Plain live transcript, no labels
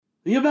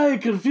You may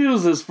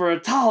confuse us for a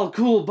tall,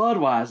 cool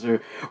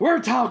Budweiser.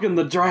 We're talking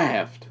the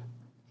draft.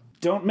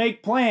 Don't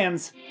make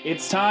plans.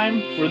 It's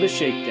time for the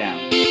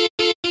Shakedown.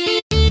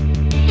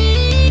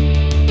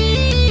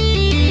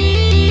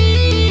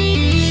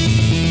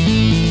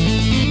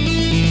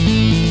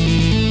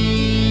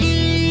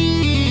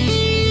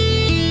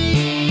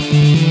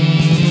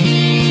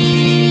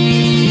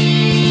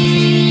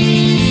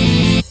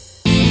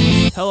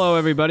 Hello,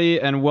 everybody,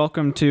 and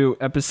welcome to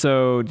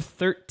episode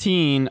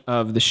 13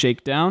 of the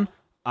Shakedown.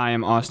 I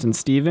am Austin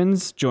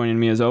Stevens. Joining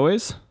me, as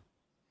always,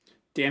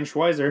 Dan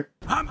Schweizer.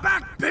 I'm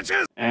back,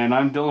 bitches! And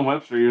I'm Dylan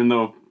Webster, even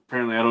though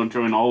apparently I don't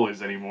join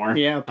always anymore.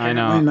 Yeah,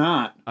 apparently I know.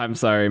 not. I'm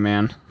sorry,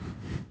 man.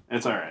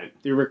 It's all right.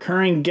 The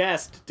recurring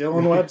guest,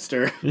 Dylan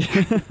Webster.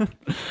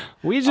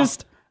 We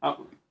just...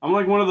 I'm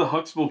like one of the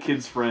Huxtable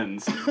kids'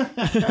 friends.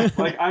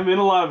 Like, I'm in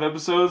a lot of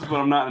episodes, but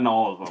I'm not in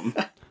all of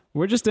them.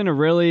 We're just in a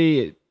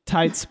really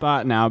tight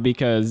spot now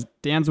because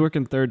Dan's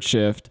working third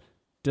shift,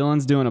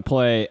 Dylan's doing a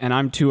play, and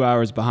I'm 2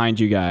 hours behind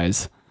you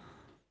guys.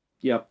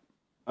 Yep.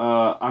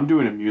 I'm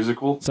doing a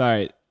musical.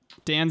 Sorry,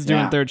 Dan's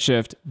doing third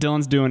shift,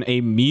 Dylan's doing a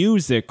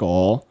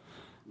musical,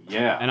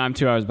 Yeah. and I'm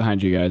 2 hours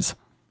behind you guys.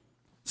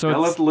 So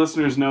I'll let the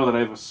listeners know that I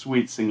have a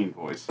sweet singing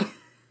voice.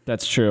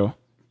 that's true.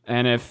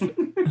 And if...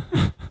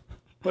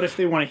 But if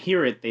they want to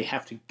hear it, they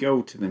have to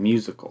go to the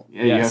musical.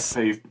 Yeah, Yes.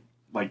 you have to pay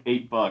like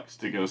 $8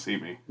 to go see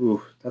me.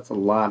 Ooh, that's a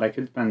lot. I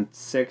could spend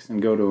 $6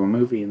 and go to a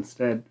movie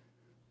instead.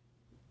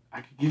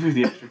 I could give you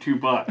the extra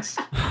 $2.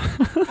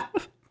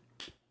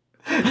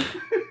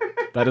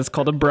 That is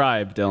called a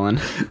bribe,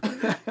 Dylan.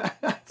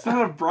 It's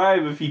not a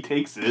bribe if he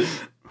takes it.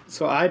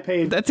 So I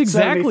paid. That's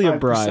exactly a 75%.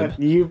 bribe.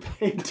 You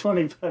paid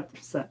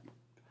 25%.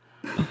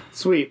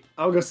 Sweet.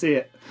 I'll go see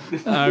it.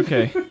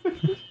 Okay.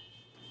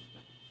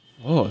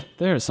 Oh,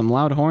 there are some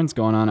loud horns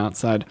going on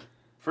outside.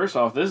 First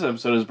off, this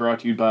episode is brought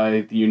to you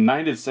by the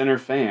United Center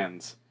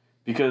fans,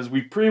 because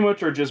we pretty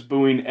much are just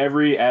booing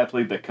every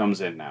athlete that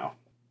comes in now.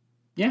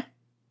 Yeah.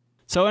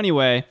 So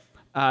anyway,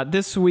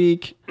 this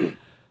week,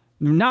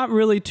 not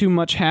really too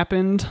much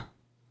happened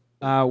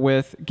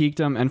with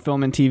geekdom and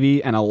film and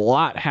TV, and a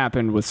lot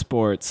happened with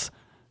sports,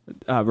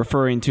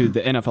 referring to the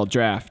NFL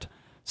draft.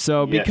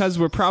 So because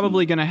we're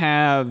probably going to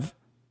have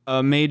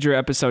a major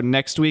episode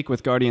next week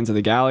with Guardians of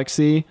the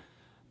Galaxy,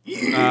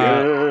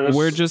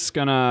 we're just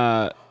going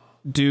to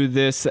do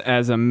this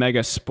as a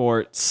mega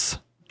sports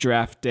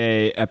draft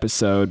day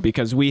episode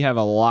because we have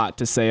a lot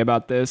to say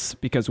about this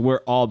because we're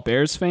all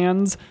Bears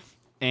fans.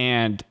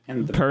 And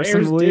the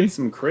personally, Bears did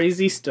some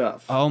crazy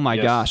stuff. Oh my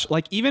gosh.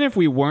 Like, even if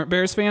we weren't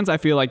Bears fans, I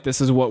feel like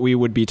this is what we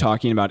would be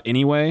talking about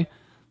anyway.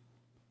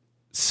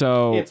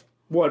 So It's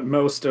what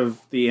most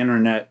of the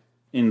internet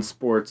in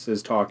sports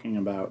is talking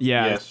about.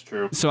 yeah. Yes,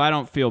 true. So I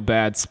don't feel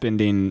bad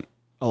spending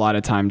a lot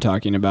of time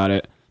talking about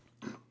it.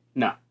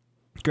 No.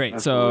 Great.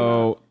 That's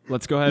So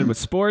let's go ahead with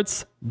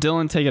sports.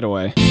 Dylan, take it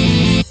away.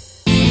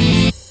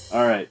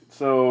 All right,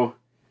 so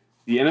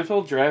the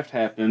NFL draft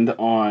happened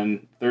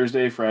on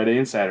Thursday, Friday,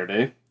 and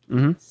Saturday.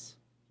 Mm-hmm.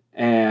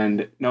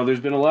 And now there's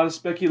been a lot of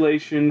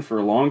speculation for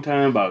a long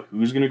time about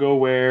who's going to go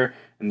where,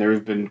 and there's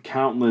been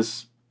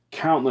countless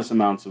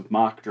amounts of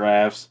mock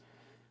drafts.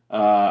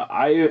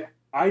 I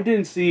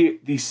didn't see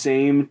the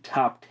same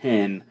top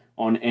 10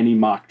 on any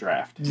mock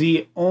draft.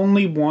 The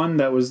only one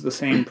that was the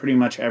same pretty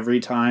much every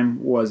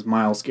time was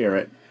Myles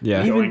Garrett.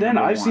 Yeah. Even then,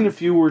 number I've seen a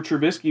few where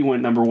Trubisky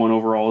went number 1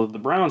 overall at the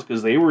Browns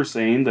because they were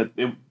saying that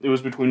it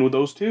was between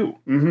those two.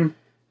 Mm-hmm.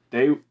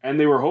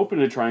 They were hoping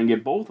to try and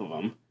get both of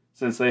them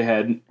since they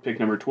had pick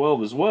number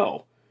 12 as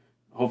well.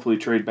 Hopefully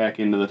trade back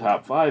into the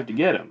top 5 to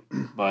get him.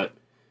 But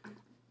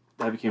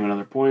that became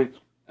another point.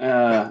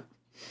 A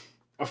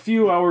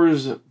few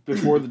hours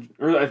before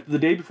the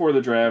day before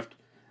the draft,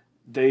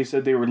 they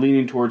said they were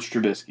leaning towards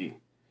Trubisky.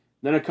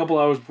 Then a couple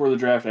hours before the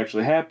draft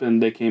actually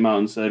happened, they came out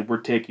and said, we're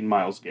taking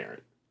Myles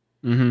Garrett.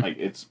 Mm-hmm. Like,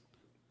 it's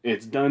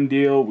done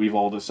deal. We've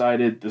all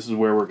decided this is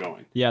where we're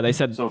going. Yeah, they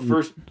said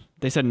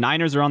they said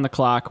Niners are on the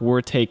clock.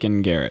 We're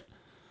taking Garrett.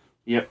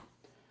 Yep.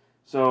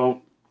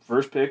 So,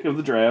 first pick of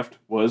the draft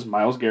was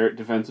Myles Garrett,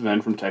 defensive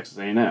end from Texas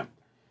A&M.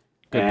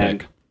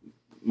 Good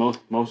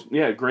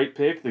pick. Great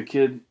pick. The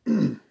kid,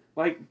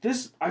 like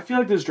this, I feel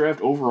like this draft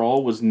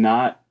overall was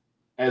not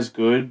as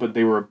good, but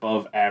they were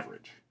above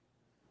average.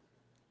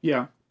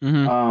 Yeah.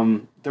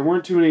 Mm-hmm. There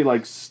weren't too many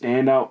like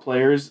standout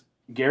players.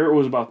 Garrett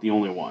was about the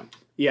only one.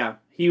 Yeah.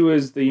 He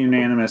was the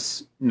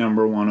unanimous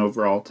number 1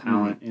 overall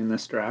talent in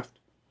this draft.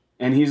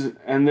 And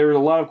there were a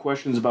lot of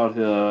questions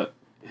about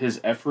his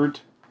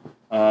effort,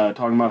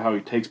 talking about how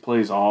he takes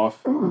plays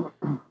off.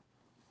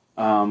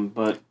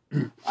 But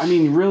I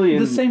mean, really,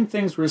 The same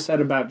things were said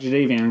about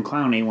Jadeveon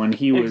Clowney when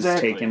he was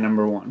taken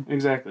number 1.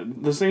 Exactly.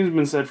 The same's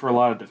been said for a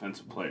lot of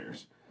defensive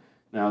players.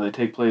 Now they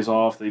take plays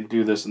off, they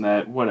do this and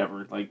that,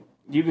 whatever. Like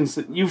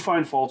you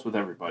find faults with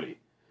everybody,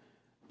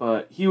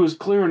 but he was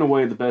clear and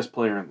away the best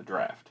player in the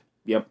draft.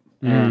 Yep.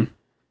 And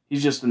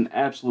he's just an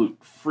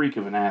absolute freak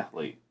of an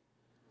athlete.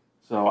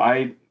 So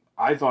I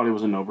thought it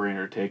was a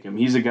no-brainer to take him.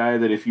 He's a guy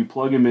that if you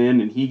plug him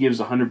in and he gives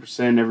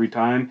 100% every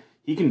time,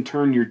 he can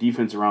turn your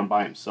defense around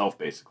by himself,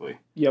 basically.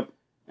 Yep.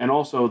 And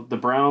also, the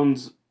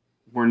Browns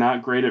were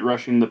not great at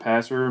rushing the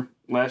passer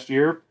last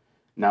year.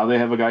 Now they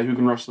have a guy who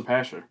can rush the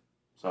passer.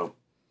 So,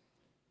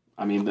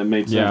 I mean, that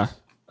makes sense.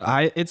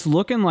 It's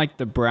looking like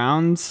the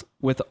Browns,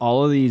 with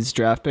all of these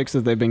draft picks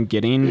that they've been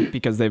getting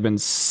because they've been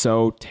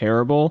so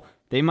terrible,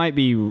 they might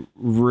be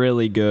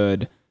really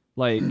good,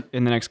 like,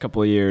 in the next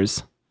couple of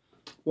years.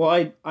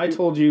 Well, I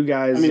told you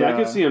guys... I mean, I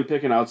could see him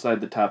picking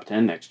outside the top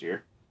 10 next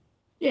year.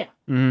 Yeah.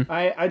 Mm-hmm.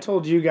 I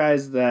told you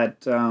guys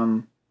that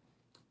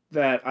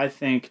that I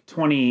think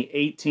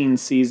 2018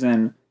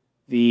 season,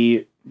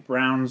 the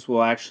Browns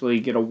will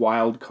actually get a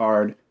wild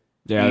card.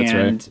 Yeah, that's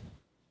right.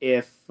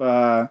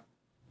 And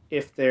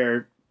if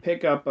their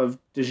pickup of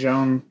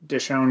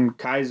Deshaun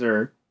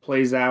Kaiser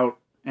plays out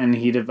and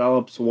he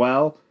develops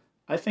well,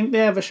 I think they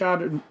have a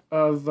shot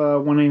of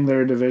winning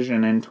their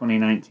division in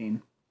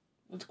 2019.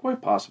 It's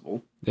quite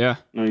possible. Yeah.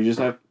 No, you just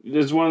have.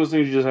 It's one of those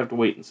things you just have to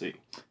wait and see.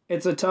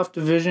 It's a tough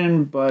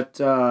division, but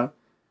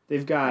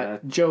they've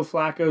got Joe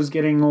Flacco's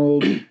getting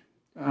old.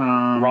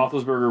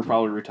 Roethlisberger will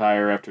probably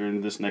retire after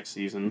this next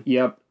season.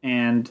 Yep,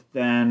 and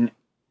then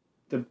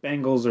the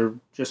Bengals are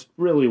just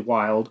really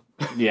wild.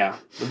 Yeah,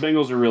 the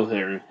Bengals are real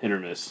hit or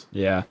miss.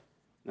 Yeah.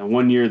 Now,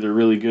 one year they're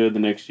really good. The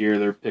next year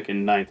they're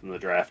picking 9th in the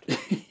draft.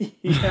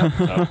 Yeah.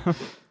 So.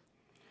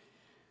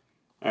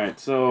 All right,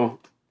 so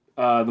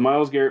the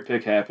Myles Garrett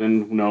pick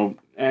happened.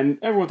 And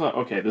everyone thought,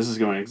 okay, this is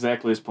going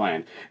exactly as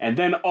planned. And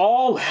then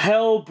all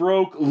hell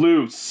broke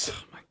loose.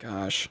 Oh my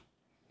gosh.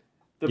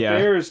 The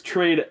Bears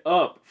trade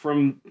up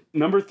from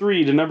number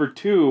 3 to number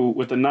 2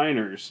 with the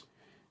Niners.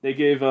 They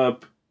gave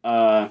up,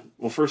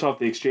 first off,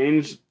 they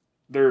exchanged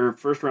their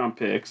first-round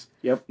picks.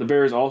 Yep. The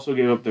Bears also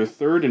gave up their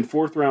 3rd and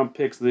 4th-round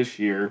picks this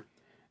year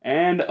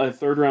and a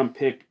 3rd-round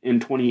pick in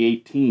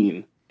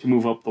 2018 to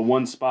move up the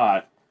one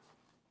spot,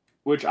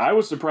 which I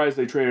was surprised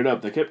they traded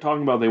up. They kept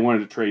talking about they wanted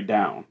to trade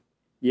down.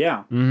 Yeah.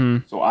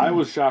 Mm-hmm. So I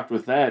was shocked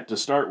with that to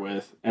start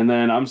with. And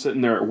then I'm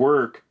sitting there at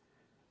work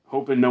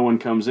hoping no one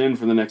comes in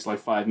for the next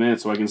 5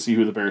 minutes so I can see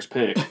who the Bears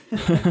pick.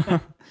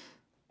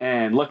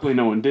 And luckily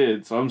no one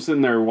did. So I'm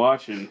sitting there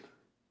watching.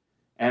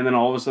 And then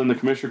all of a sudden the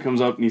commissioner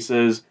comes up and he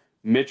says,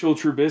 Mitchell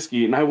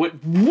Trubisky. And I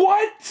went,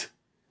 what?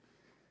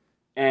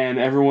 And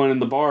everyone in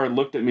the bar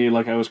looked at me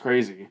like I was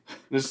crazy.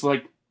 It's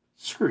like,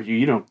 screw you,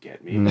 you don't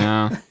get me.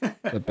 No,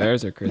 the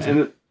Bears are crazy.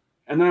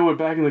 And then I went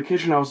back in the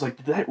kitchen. I was like,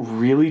 did that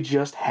really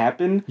just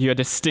happen? You had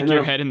to stick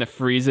your head in the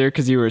freezer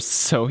because you were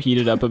so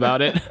heated up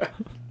about it.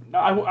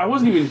 I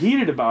wasn't even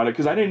heated about it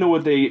because I didn't know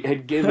what they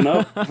had given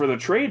up for the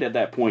trade at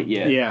that point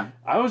yet. Yeah.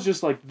 I was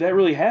just like, that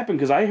really happened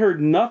because I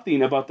heard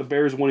nothing about the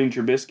Bears winning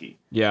Trubisky.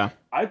 Yeah.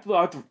 I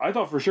thought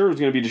for sure it was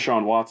going to be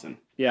Deshaun Watson.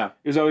 Yeah.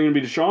 It was either going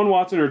to be Deshaun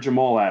Watson or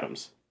Jamal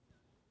Adams.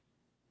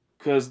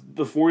 Because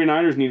the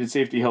 49ers needed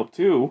safety help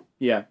too.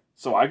 Yeah.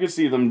 So I could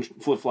see them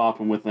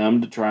flip-flopping with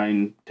them to try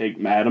and take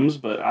Adams,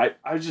 but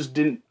I just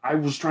didn't. I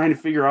was trying to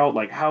figure out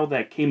how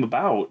that came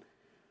about.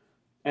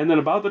 And then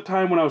about the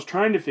time when I was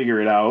trying to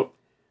figure it out,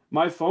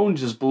 my phone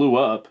just blew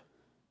up.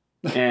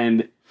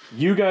 And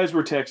you guys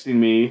were texting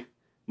me.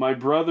 My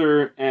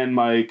brother and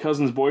my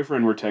cousin's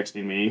boyfriend were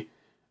texting me.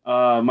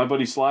 My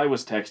buddy Sly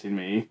was texting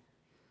me.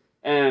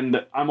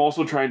 And I'm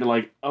also trying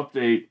to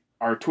update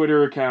our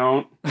Twitter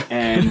account.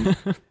 And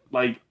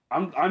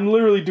I'm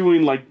literally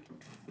doing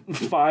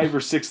 5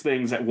 or 6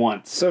 things at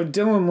once. So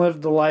Dylan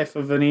lived the life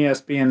of an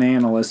ESPN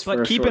analyst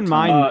for a keep short in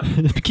time.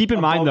 mind, keep in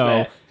mind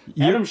though,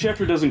 Adam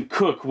Schefter doesn't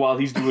cook while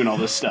he's doing all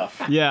this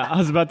stuff. Yeah, I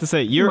was about to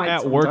say you're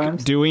at work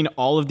sometimes. doing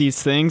all of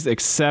these things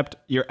except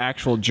your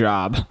actual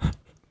job.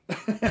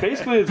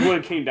 Basically, that's what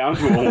it came down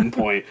to at one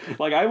point.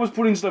 I was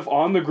putting stuff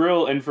on the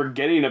grill and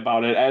forgetting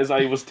about it as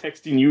I was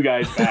texting you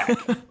guys back.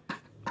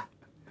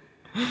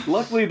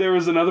 Luckily, there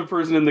was another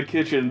person in the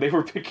kitchen. They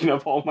were picking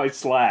up all my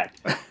slack.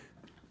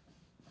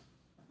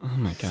 Oh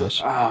my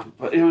gosh.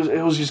 But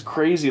it was just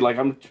crazy.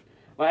 I'm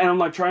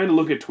trying to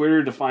look at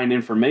Twitter to find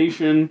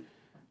information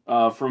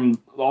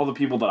from all the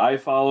people that I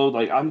followed.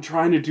 I'm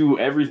trying to do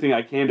everything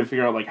I can to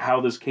figure out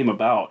how this came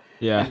about.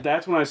 Yeah. And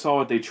that's when I saw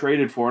what they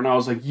traded for, and I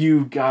was like,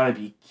 you gotta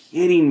be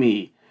kidding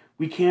me.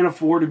 We can't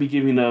afford to be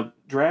giving up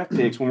draft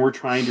picks when we're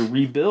trying to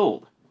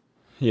rebuild.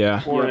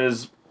 Yeah. Or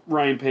as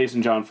Ryan Pace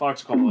and John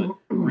Fox call it,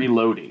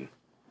 reloading.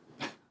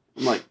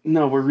 I'm like,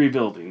 no, we're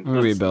rebuilding.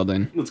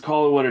 Let's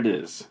call it what it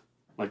is.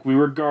 We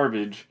were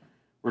garbage.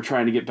 We're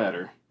trying to get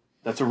better.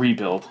 That's a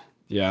rebuild.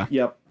 Yeah.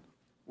 Yep.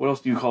 What else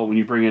do you call it when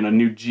you bring in a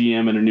new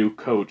GM and a new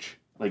coach?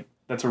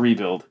 That's a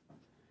rebuild.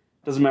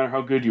 Doesn't matter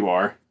how good you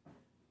are.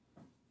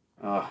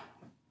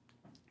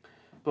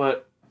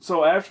 But,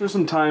 so after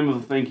some time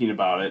of thinking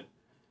about it,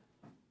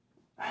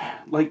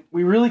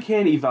 we really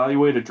can't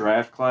evaluate a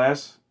draft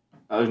class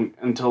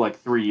until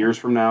 3 years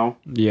from now.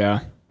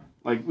 Yeah.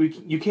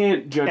 You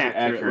can't judge it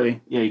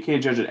accurately. Yeah, you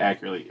can't judge it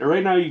accurately.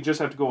 Right now, you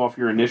just have to go off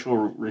your initial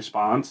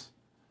response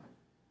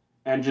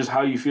and just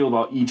how you feel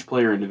about each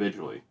player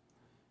individually.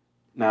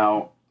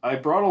 Now, I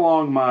brought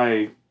along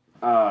my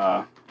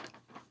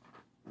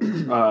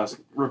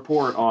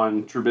report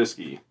on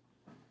Trubisky,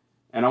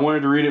 and I wanted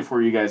to read it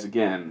for you guys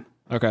again.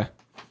 Okay.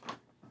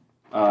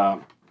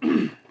 So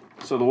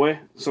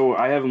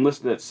I have him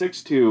listed at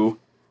 6'2",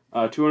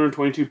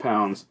 222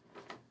 pounds.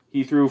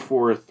 He threw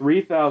for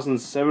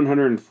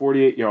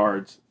 3,748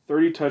 yards,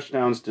 30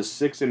 touchdowns to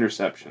 6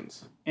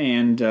 interceptions.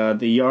 And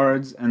the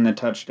yards and the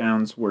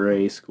touchdowns were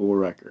a school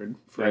record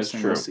for a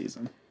single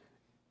season.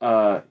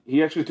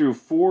 He actually threw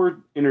 4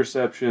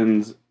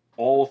 interceptions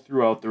all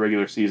throughout the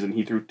regular season.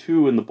 He threw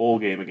 2 in the bowl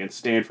game against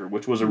Stanford,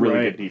 which was a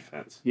really good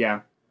defense.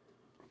 Yeah.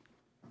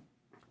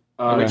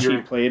 Which he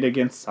played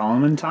against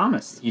Solomon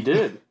Thomas. He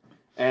did.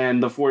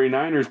 And the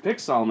 49ers picked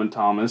Solomon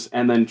Thomas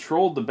and then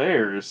trolled the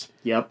Bears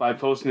by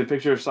posting a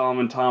picture of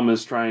Solomon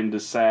Thomas trying to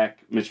sack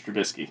Mitch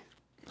Trubisky.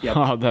 Yep.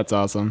 Oh, that's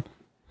awesome.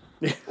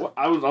 Well,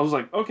 I was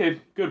like, okay,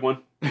 good one.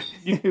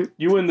 You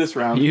win this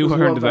round. You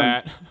earned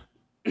that.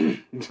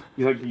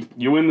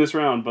 You win this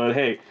round, but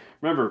hey,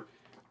 remember,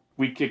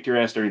 we kicked your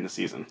ass during the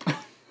season.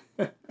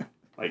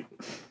 Like,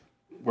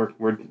 we're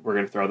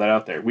gonna throw that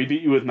out there. We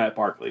beat you with Matt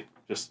Barkley.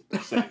 Just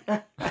saying.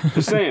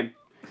 Just saying.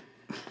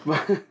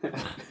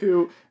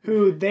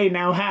 who they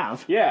now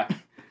have. Yeah.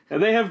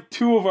 And they have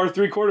 2 of our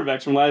 3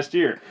 quarterbacks from last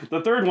year.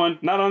 The third one,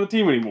 not on the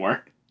team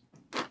anymore.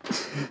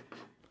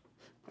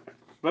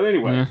 But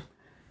anyway.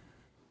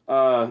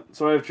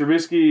 So I have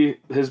Trubisky.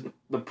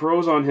 The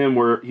pros on him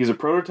were he's a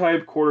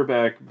prototype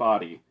quarterback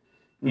body.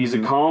 He's a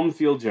calm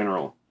field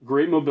general.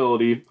 Great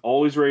mobility.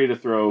 Always ready to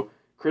throw.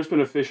 Crisp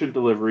and efficient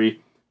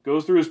delivery.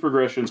 Goes through his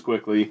progressions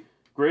quickly.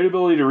 Great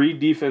ability to read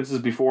defenses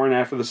before and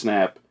after the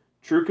snap.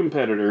 True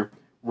competitor.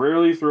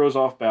 Rarely throws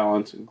off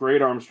balance.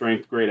 Great arm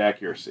strength. Great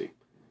accuracy.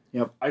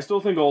 Yep. I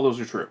still think all those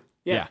are true.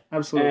 Yeah,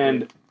 absolutely.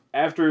 And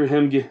after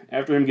him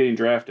getting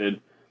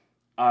drafted,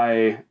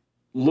 I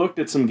looked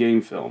at some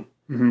game film.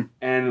 Mm-hmm.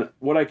 And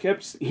what I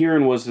kept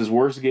hearing was his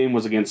worst game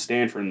was against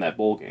Stanford in that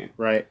bowl game.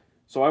 Right.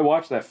 So I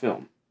watched that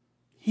film.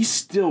 He's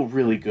still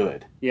really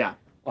good. Yeah.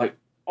 Like,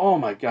 oh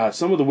my God,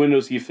 some of the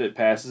windows he fit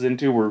passes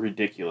into were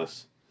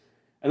ridiculous.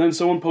 And then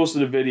someone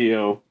posted a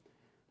video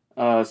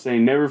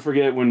saying, never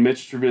forget when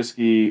Mitch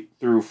Trubisky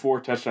threw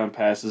 4 touchdown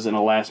passes in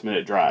a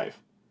last-minute drive.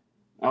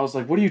 I was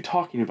like, what are you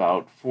talking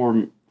about?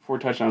 4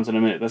 touchdowns in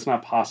a minute? That's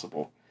not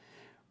possible.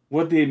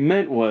 What they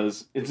meant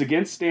was, it's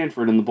against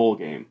Stanford in the bowl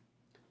game.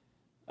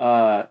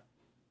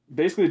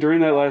 Basically,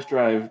 during that last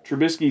drive,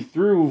 Trubisky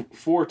threw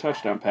 4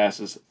 touchdown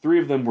passes. 3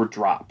 of them were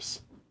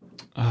drops.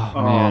 Oh,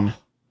 man.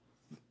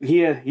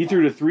 He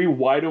threw to 3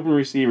 wide-open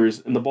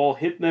receivers, and the ball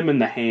hit them in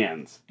the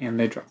hands. And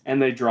they dropped.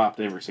 And they dropped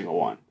every single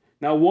one.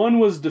 Now, one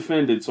was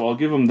defended, so I'll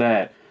give him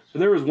that. But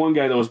there was one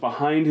guy that was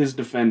behind his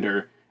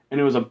defender, and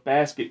it was a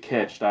basket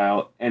catch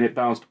style, and it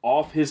bounced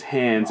off his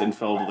hands and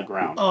fell to the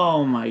ground.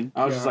 Oh, my God.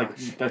 I was just like,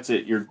 that's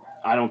it.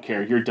 I don't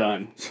care. You're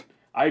done.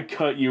 I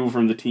cut you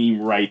from the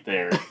team right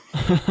there.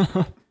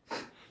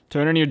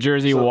 Turn in your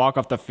jersey, walk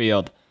off the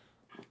field.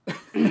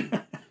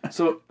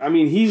 So,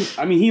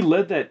 he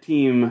led that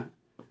team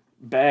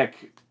back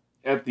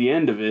at the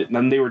end of it, and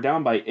then they were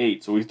down by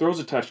 8. So he throws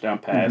a touchdown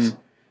pass. Mm-hmm.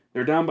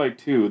 They're down by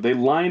 2. They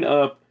line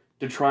up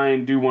to try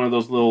and do one of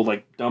those little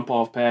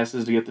dump-off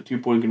passes to get the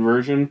 2-point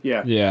conversion.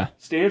 Yeah.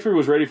 Stanford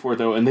was ready for it,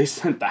 though, and they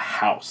sent the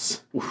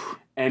house. Oof.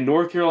 And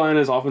North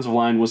Carolina's offensive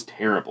line was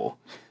terrible.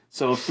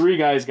 So 3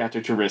 guys got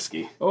to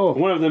Trubisky. Oh.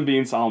 One of them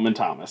being Solomon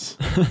Thomas.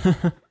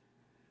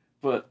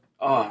 But,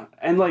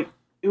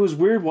 it was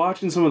weird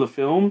watching some of the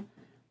film.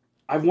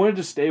 I wanted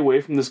to stay away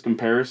from this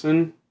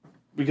comparison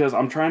because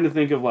I'm trying to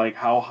think of,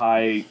 how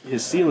high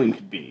his ceiling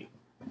could be.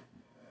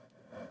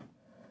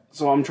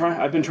 So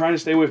I've been trying to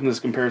stay away from this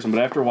comparison, but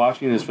after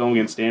watching this film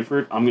against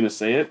Stanford, I'm going to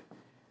say it.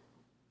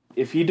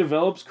 If he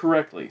develops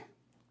correctly,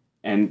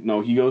 and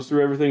he goes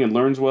through everything and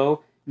learns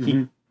well,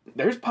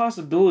 there's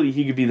possibility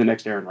he could be the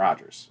next Aaron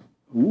Rodgers.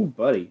 Ooh,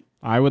 buddy.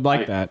 I would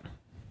like that.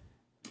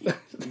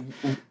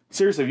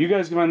 Seriously, if you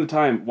guys can find the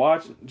time,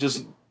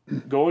 just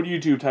go to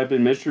YouTube, type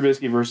in Mitch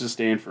Trubisky versus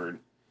Stanford,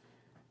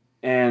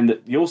 and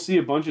you'll see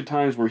a bunch of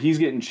times where he's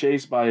getting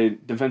chased by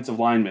defensive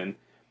linemen,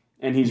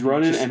 and he's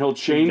running, and he'll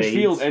change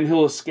field, and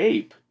he'll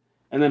escape,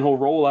 and then he'll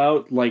roll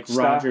out like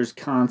Rodgers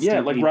constantly.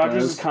 Yeah, like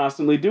Rodgers is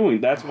constantly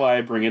doing. That's why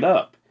I bring it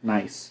up.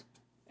 Nice.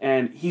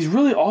 And he's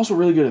also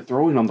really good at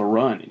throwing on the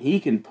run, and he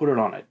can put it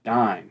on a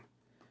dime.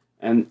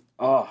 And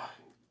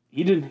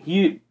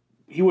he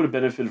would have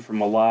benefited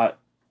from a lot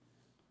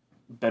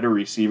better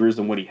receivers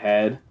than what he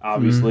had,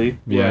 obviously.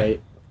 Yeah.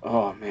 Right.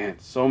 Oh man,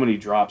 so many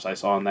drops I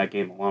saw in that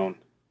game alone.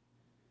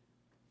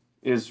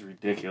 It is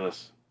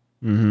ridiculous.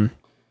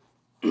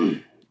 Mm-hmm.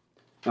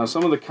 Now,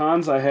 some of the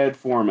cons I had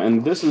for him,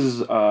 and this is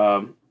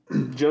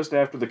just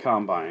after the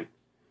combine.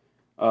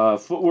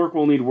 Footwork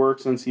will need work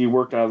since he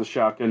worked out of the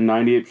shotgun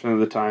 98% of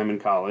the time in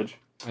college.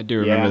 I do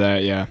remember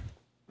that, yeah.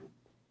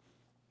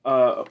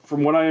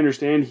 From what I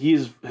understand,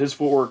 his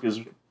footwork is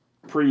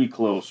pretty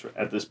close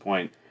at this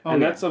point.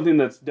 That's something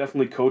that's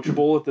definitely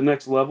coachable at the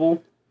next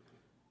level.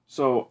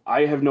 So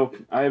I have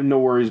no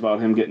worries about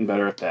him getting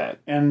better at that.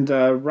 And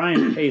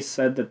Ryan Pace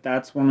said that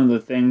that's one of the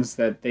things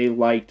that they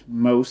liked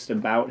most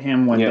about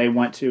him when they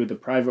went to the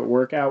private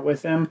workout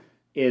with him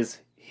is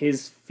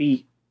his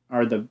feet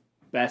are the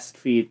best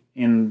feet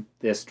in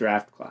this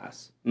draft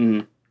class.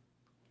 Mm-hmm.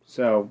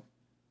 So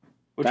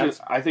Which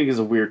I think is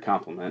a weird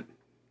compliment.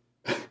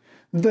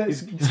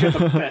 He's got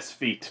the best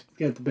feet.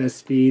 He's got the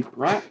best feet.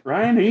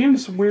 Ryan, are you into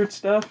some weird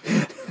stuff?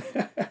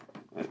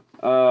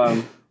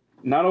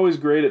 Not always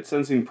great at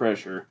sensing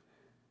pressure,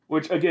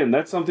 which, again,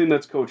 that's something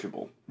that's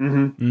coachable.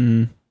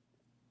 Mm-hmm.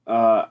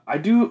 I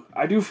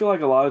do feel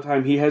like a lot of the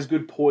time he has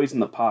good poise in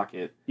the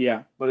pocket.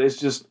 Yeah. But it's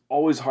just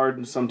always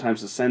hard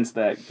sometimes to sense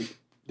that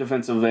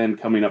defensive end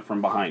coming up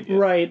from behind you.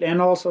 Right,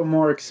 and also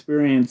more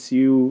experience,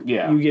 you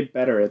get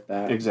better at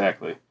that.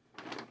 Exactly.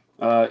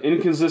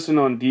 Inconsistent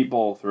on deep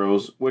ball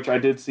throws, which I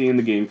did see in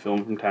the game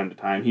film from time to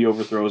time. He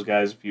overthrows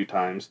guys a few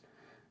times.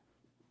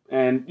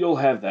 And you'll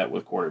have that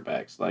with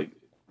quarterbacks.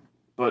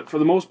 But for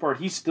the most part,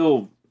 he's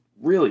still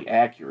really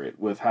accurate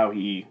with how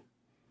he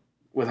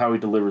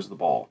delivers the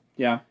ball.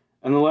 Yeah.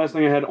 And the last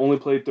thing I had, only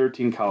played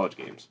 13 college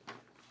games,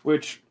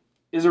 which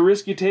is a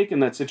risk you take in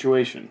that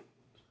situation.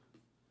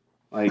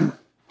 Like,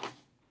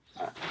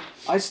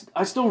 I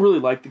still really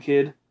like the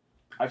kid.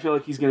 I feel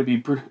like he's gonna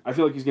be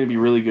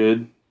really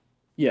good.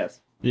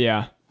 Yes.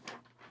 Yeah.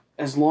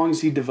 As long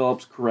as he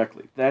develops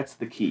correctly, that's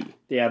the key.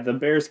 Yeah, the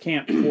Bears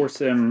can't force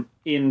him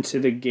into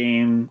the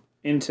game,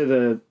 into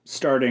the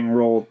starting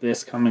role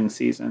this coming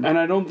season. And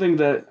I don't think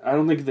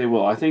they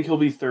will. I think he'll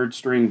be third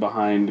string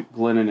behind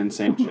Glennon and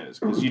Sanchez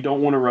because you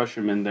don't want to rush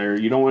him in there.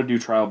 You don't want to do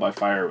trial by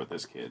fire with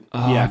this kid.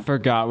 Oh, yeah. I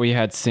forgot we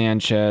had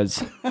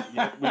Sanchez.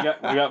 Yeah, we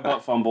got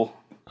butt fumble.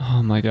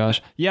 Oh my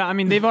gosh. Yeah, I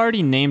mean they've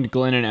already named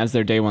Glennon as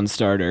their day one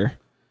starter.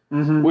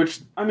 Mm-hmm.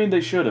 Which, I mean,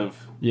 they should have.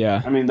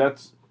 Yeah. I mean,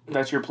 that's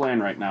your plan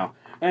right now.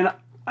 And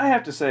I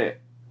have to say,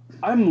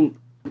 I'm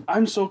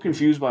so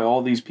confused by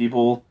all these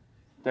people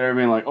that are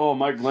being like, oh,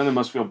 Mike Glennon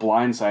must feel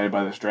blindsided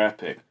by this draft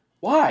pick.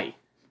 Why?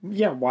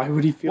 Yeah, why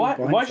would he feel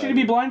blindsided? Why should he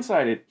be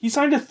blindsided? He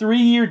signed a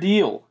 3-year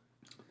deal.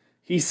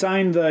 He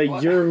signed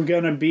you're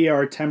going to be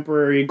our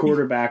temporary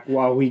quarterback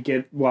while we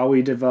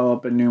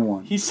develop a new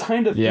one. He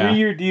signed a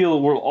 3-year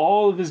deal where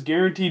all of his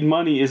guaranteed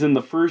money is in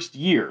the first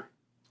year.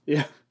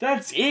 Yeah.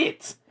 That's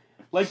it.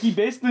 Like, he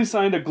basically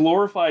signed a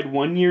glorified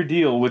 1-year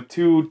deal with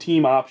 2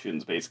 team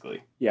options,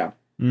 basically. Yeah.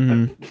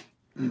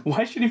 Mm-hmm.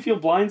 Why should he feel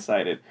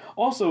blindsided?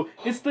 Also,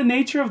 it's the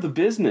nature of the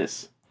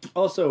business.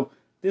 Also,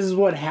 this is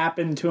what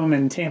happened to him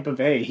in Tampa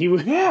Bay.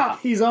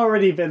 He's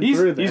already been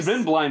through this. He's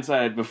been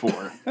blindsided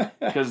before.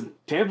 Because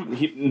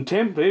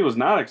Tampa Bay was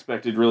not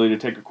expected really to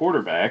take a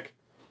quarterback,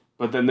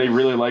 but then they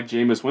really like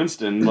Jameis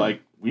Winston.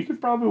 Like, we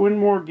could probably win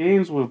more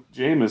games with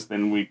Jameis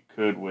than we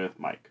could with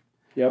Mike.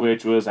 Yep.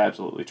 Which was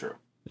absolutely true.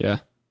 Yeah.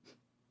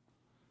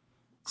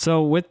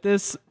 So with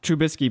this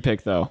Trubisky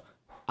pick, though,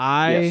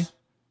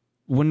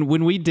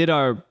 when we did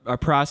our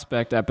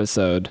prospect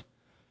episode,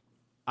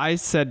 I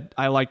said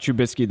I like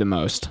Trubisky the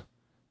most.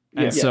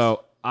 And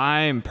so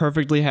I'm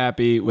perfectly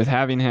happy with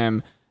having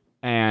him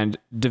and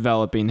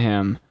developing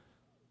him.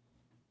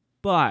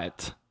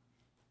 But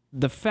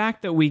the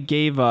fact that we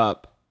gave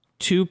up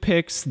 2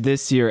 picks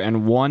this year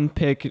and 1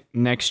 pick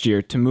next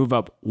year to move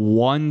up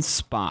 1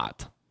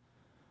 spot,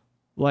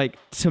 like,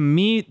 to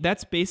me,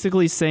 that's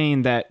basically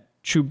saying that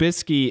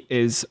Trubisky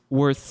is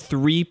worth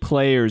 3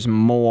 players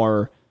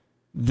more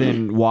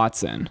than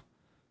Watson.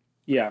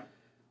 Yeah.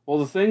 Well,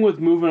 the thing with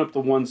moving up to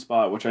 1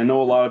 spot, which I know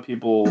a lot of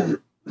people,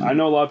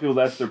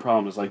 that's their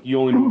problem, is like you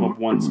only move up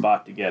 1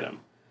 spot to get him.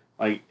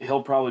 Like,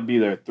 he'll probably be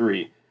there at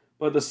 3.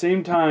 But at the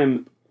same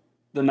time,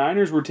 the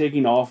Niners were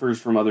taking offers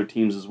from other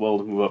teams as well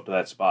to move up to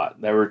that spot.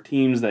 There were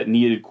teams that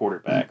needed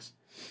quarterbacks.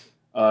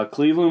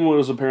 Cleveland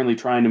was apparently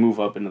trying to move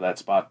up into that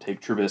spot, take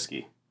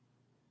Trubisky.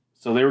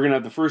 So they were going to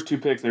have the first 2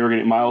 picks. They were going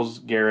to get Myles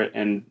Garrett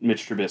and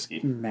Mitch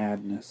Trubisky.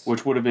 Madness.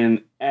 Which would have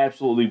been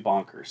absolutely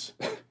bonkers.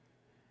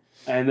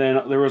 And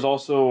then there was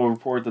also a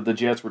report that the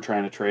Jets were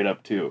trying to trade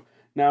up too.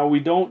 Now,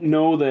 we don't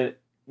know that...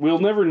 We'll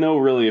never know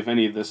really if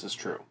any of this is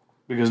true.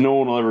 Because no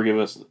one will ever give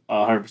us a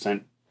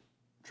 100%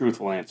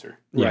 truthful answer.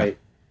 Right.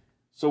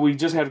 So we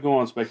just have to go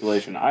on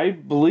speculation. I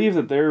believe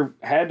that there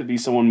had to be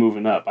someone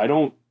moving up. I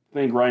don't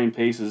think Ryan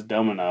Pace is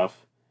dumb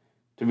enough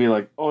to be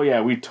like, oh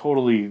yeah, we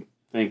totally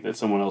think that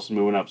someone else is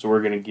moving up, so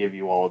we're going to give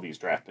you all of these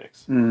draft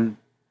picks. Mm.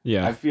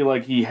 Yeah. I feel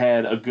like he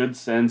had a good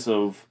sense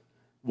of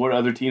what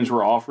other teams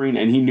were offering,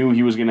 and he knew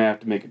he was going to have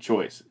to make a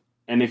choice.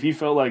 And if he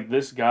felt like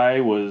this guy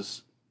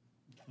was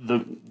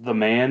the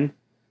man,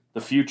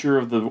 the future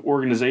of the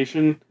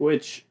organization...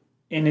 Which,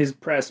 in his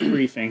press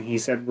briefing, he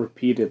said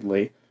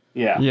repeatedly.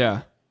 Yeah.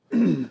 Yeah.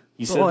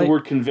 He said the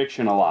word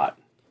conviction a lot.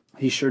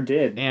 He sure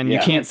did. And you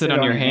can't sit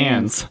on your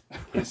hands. You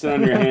can't sit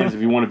on your hands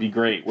if you want to be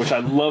great, which I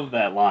love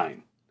that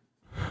line.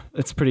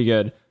 It's pretty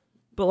good.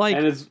 But like...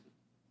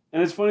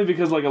 And it's funny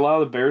because like a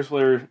lot of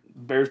the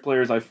Bears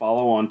players I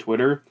follow on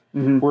Twitter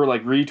were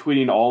like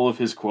retweeting all of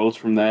his quotes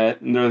from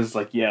that, and they're just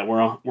like, yeah, we're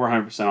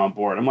 100% on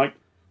board. I'm like,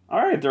 all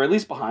right, they're at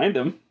least behind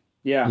him.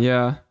 Yeah.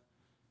 Yeah.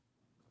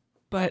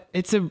 But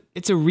it's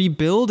a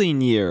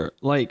rebuilding year,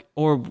 like,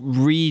 or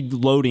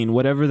reloading,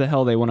 whatever the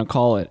hell they want to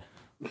call it.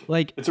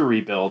 Like, it's a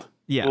rebuild.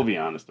 Yeah. We'll be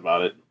honest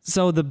about it.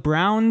 So the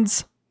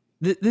Browns,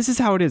 this is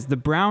how it is. The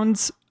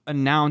Browns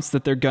announced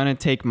that they're going to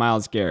take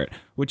Myles Garrett,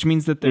 which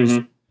means that there's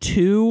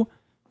 2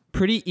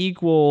 pretty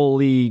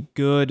equally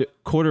good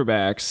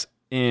quarterbacks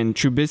in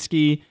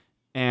Trubisky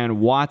and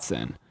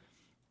Watson.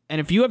 And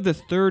if you have the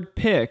third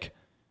pick,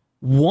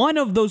 one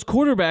of those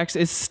quarterbacks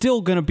is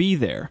still going to be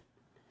there.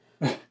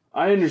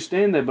 I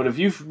understand that, but if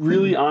you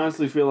really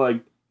honestly feel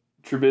like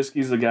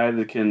Trubisky's the guy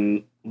that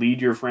can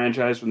lead your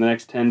franchise for the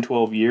next 10,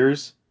 12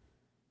 years,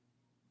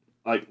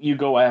 like, you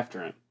go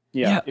after him.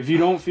 Yeah. If you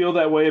don't feel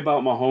that way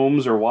about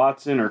Mahomes or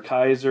Watson or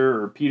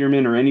Kaiser or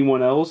Peterman or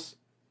anyone else,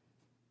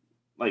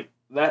 like,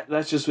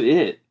 that's just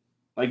it.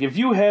 Like, if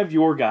you have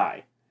your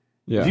guy,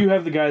 if you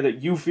have the guy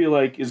that you feel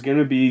like is going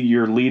to be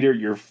your leader,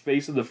 your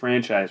face of the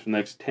franchise for the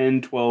next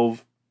 10,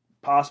 12,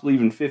 possibly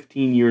even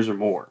 15 years or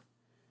more,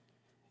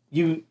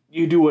 you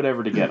do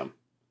whatever to get him.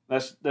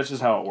 That's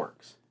just how it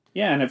works.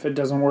 Yeah, and if it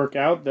doesn't work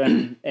out,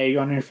 then egg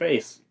on your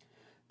face.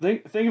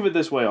 Think of it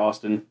this way,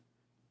 Austin.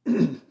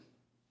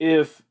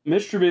 If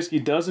Mitch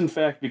Trubisky does in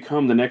fact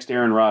become the next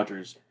Aaron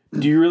Rodgers,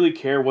 do you really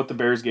care what the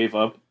Bears gave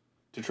up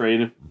to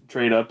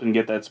trade up and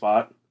get that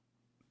spot?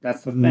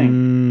 That's the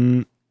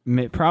thing.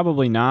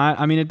 Probably not.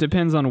 I mean, it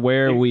depends on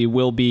where we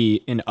will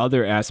be in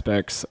other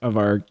aspects of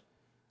our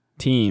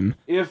team.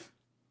 If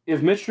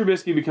Mitch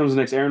Trubisky becomes the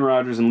next Aaron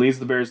Rodgers and leads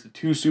the Bears to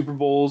 2 Super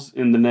Bowls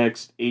in the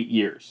next 8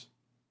 years,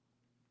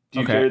 do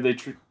you care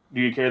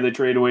they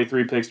trade away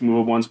 3 picks to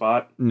move up 1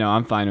 spot? No,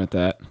 I'm fine with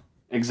that.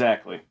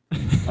 Exactly.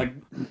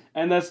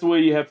 And that's the way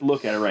you have to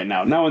look at it right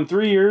now. Now, in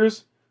 3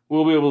 years,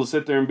 we'll be able to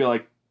sit there and be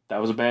like,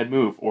 that was a bad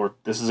move, or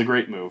this is a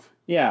great move.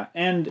 Yeah,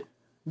 and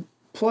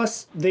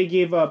plus they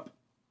gave up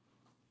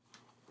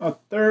a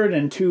third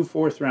and 2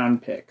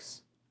 fourth-round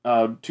picks.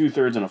 2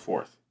 thirds and a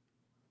fourth.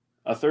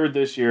 A third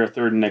this year, a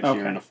third next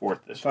year, and a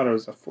fourth this year. I thought it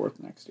was a fourth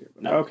next year.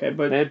 But no, okay,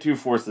 but they had 2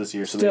 fourths this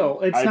year. So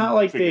still, it's not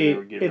like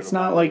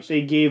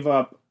they gave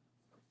up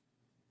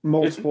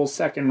multiple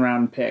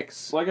second-round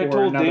picks. Like I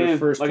told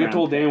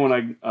Dan when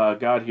I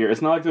got here,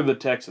 it's not like they're the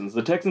Texans.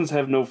 The Texans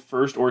have no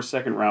first or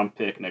second-round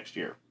pick next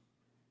year.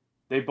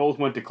 They both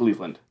went to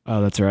Cleveland.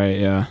 Oh, that's right,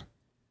 yeah.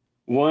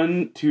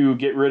 1 to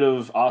get rid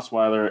of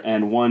Osweiler,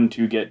 and 1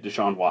 to get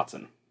Deshaun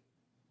Watson.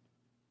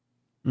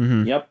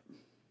 Mm-hmm. Yep.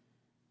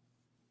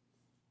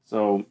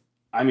 So,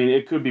 I mean,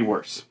 it could be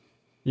worse.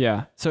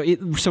 Yeah. So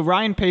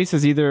Ryan Pace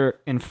is either,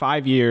 in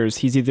 5 years,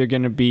 he's either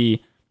going to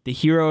be the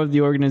hero of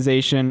the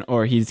organization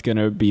or he's going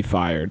to be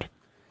fired.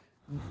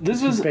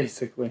 This is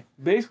basically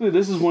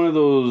this is one of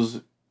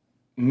those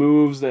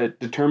moves that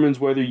determines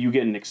whether you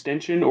get an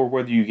extension or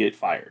whether you get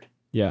fired.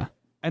 Yeah.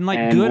 And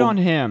good on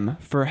him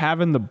for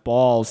having the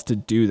balls to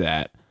do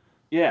that.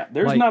 Yeah,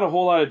 there's not a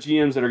whole lot of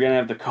GMs that are going to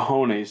have the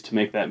cojones to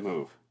make that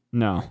move.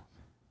 No.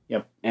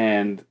 Yep.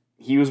 And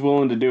he was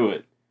willing to do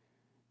it.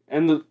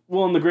 And the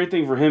great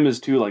thing for him is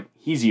too, like,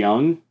 he's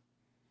young.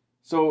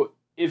 So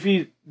if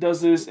he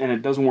does this and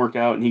it doesn't work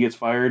out and he gets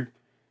fired,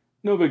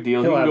 no big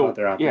deal. He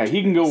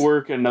can go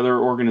work at another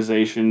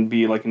organization,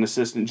 be like an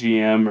assistant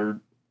GM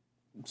or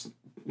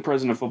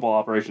president of football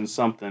operations,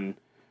 something,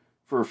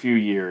 for a few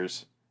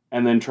years,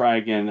 and then try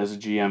again as a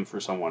GM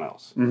for someone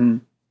else. Mm-hmm.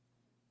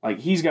 Like,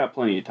 he's got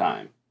plenty of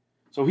time.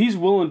 So he's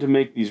willing to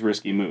make these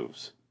risky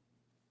moves,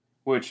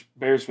 which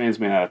Bears fans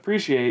may not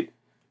appreciate.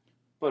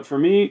 But for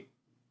me,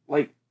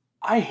 like,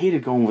 I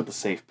hated going with the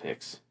safe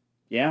picks.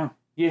 Yeah.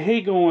 You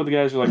hate going with the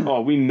guys who are like,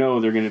 oh, we know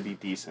they're going to be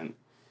decent.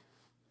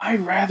 I'd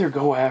rather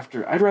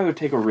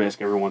take a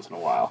risk every once in a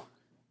while.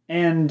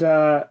 And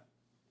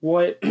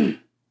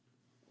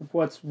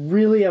what's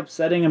really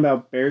upsetting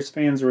about Bears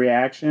fans'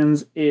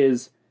 reactions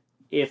is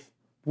if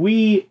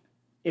we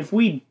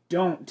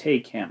don't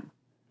take him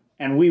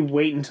and we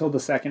wait until the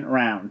second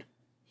round,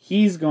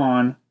 he's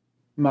gone,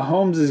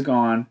 Mahomes is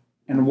gone,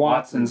 and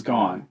Watson's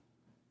gone.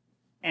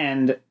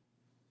 And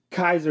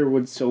Kaiser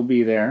would still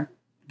be there.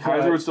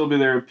 Would still be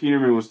there,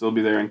 Peterman would still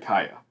be there, and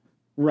Kaya.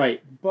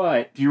 Right,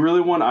 but... Do you really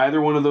want either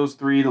one of those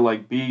three to,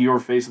 like, be your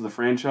face of the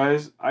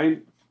franchise? I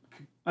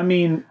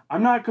mean...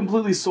 I'm not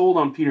completely sold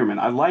on Peterman.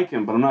 I like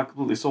him, but I'm not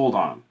completely sold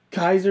on him.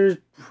 Kaiser's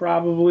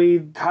probably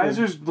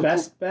the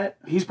best bet.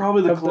 He's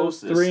probably the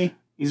closest. Those 3.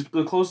 He's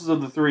the closest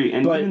of the 3,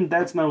 and even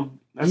that's he's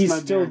not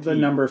still guaranteed. The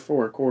number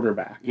 4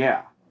 quarterback.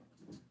 Yeah.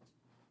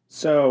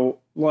 So,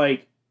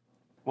 like...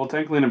 Well,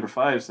 technically number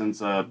 5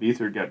 since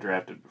Beathard got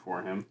drafted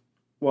before him.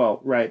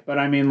 Well, right, but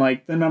I mean,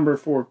 like, the number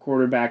 4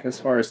 quarterback as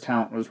far as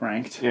talent was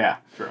ranked. Yeah,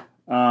 true.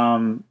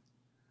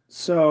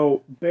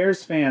 So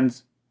Bears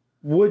fans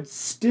would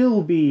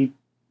still be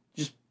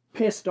just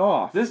pissed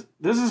off. This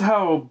is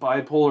how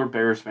bipolar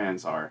Bears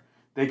fans are.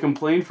 They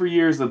complain for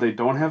years that they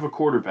don't have a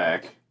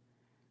quarterback.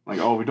 Like,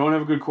 oh, we don't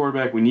have a good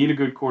quarterback. We need a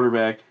good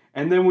quarterback.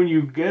 And then when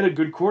you get a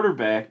good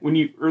quarterback,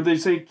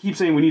 keep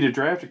saying we need to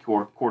draft a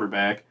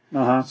quarterback.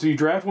 Uh-huh. So you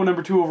draft one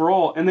number 2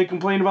 overall, and they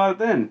complain about it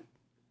then.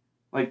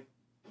 Like,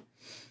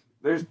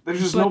 there's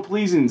just no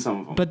pleasing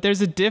some of them. But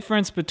there's a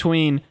difference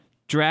between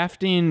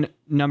drafting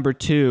a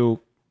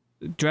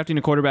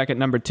quarterback at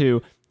number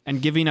 2,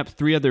 and giving up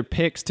 3 other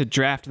picks to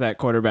draft that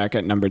quarterback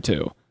at number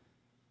 2.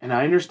 And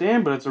I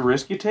understand, but it's a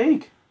risk you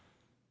take.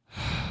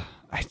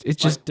 It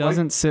just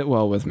doesn't sit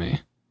well with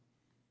me.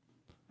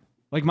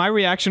 Like, my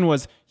reaction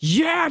was,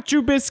 yeah,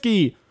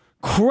 Trubisky!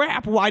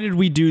 Crap, why did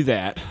we do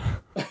that?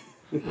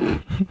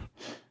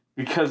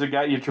 Because it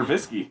got you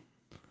Trubisky.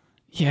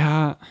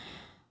 Yeah,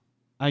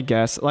 I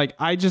guess. Like,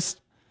 I just...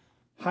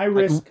 High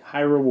risk, high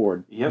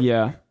reward. Yep.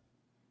 Yeah.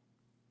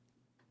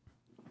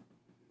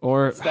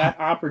 Or... It's that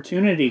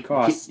opportunity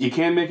cost. You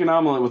can't make an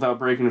omelet without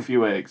breaking a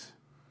few eggs.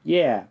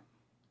 Yeah.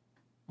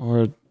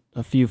 Or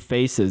a few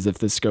faces if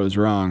this goes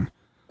wrong.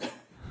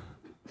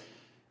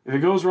 If it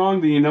goes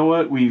wrong, then you know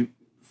what? We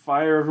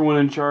fire everyone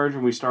in charge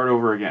and we start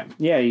over again.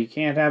 Yeah, you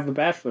can't have a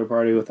bachelor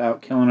party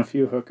without killing a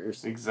few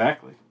hookers.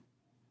 Exactly.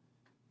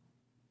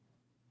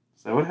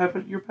 Is that what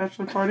happened at your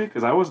bachelor party?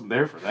 Because I wasn't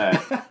there for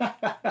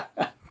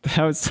that.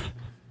 That was...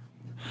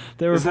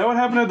 Is that what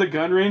happened at the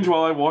gun range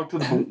while I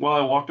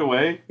walked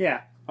away?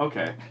 Yeah.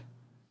 Okay.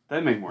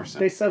 That'd make more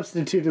They sense.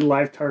 substituted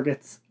live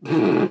targets.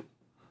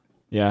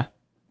 Yeah.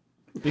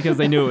 Because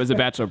they knew it was a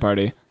bachelor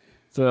party.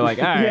 So they're like,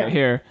 all right, Yeah.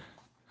 here.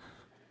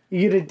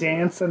 You get a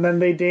dance, and then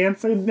they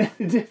dance in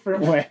a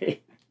different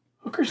way.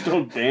 Hookers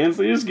don't dance.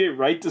 They just get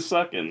right to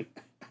sucking.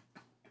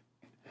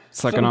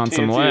 Sucking on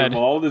some dancing lead.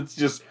 Involved. It's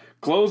just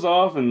clothes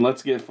off and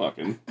let's get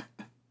fucking.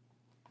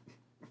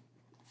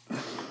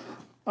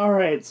 All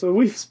right, so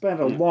we've spent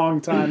a long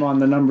time on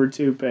the number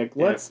 2 pick.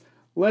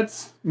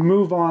 Let's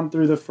move on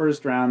through the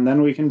first round,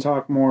 then we can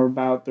talk more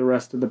about the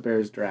rest of the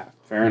Bears draft.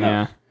 Fair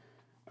enough.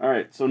 All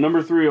right, so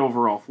number 3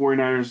 overall,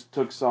 49ers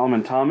took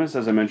Solomon Thomas,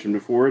 as I mentioned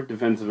before,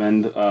 defensive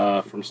end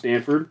from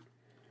Stanford.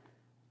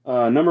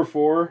 Number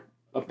 4,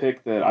 a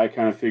pick that I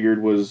kind of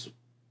figured was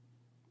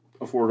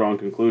a foregone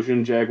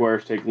conclusion.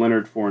 Jaguars take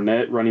Leonard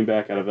Fournette, running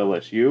back out of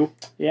LSU.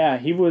 Yeah,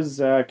 he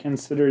was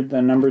considered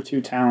the number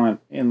 2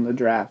 talent in the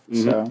draft.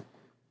 Mm-hmm. So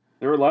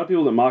There were a lot of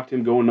people that mocked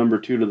him going number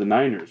 2 to the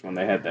Niners when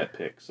they had that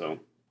pick, so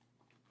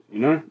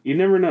you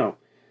never know.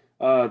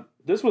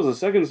 This was the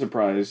second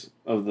surprise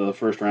of the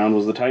first round,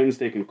 was the Titans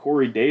taking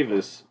Corey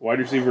Davis, wide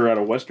receiver out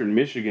of Western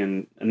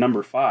Michigan, at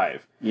number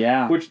 5.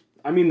 yeah, Which,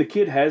 I mean, the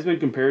kid has been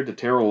compared to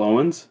Terrell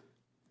Owens,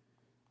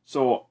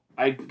 so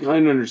I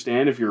kind of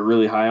understand if you're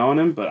really high on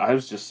him, but I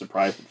was just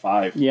surprised at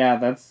 5. yeah,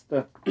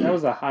 that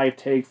was a high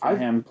take for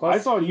him. Plus, I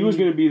thought he was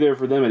going to be there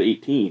for them at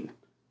 18.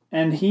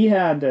 and he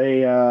had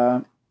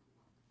a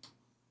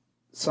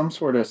some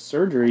sort of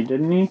surgery,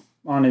 didn't he,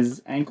 on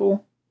his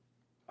ankle?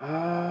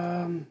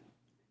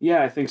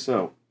 Yeah, I think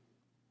so.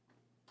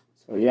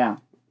 So yeah,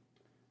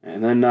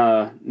 And then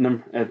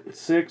at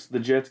 6, the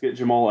Jets get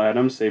Jamal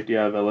Adams, safety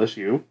out of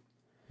LSU.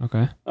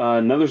 Okay.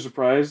 Another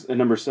surprise, at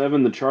number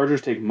 7, the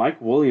Chargers take Mike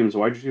Williams,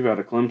 wide receiver out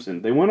of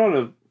Clemson. They went on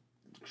a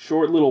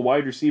short little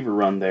wide receiver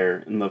run there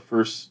in the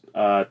first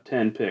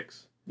 10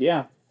 picks.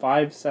 yeah,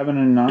 5, 7,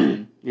 and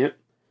 9. Yep.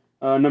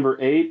 Number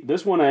 8,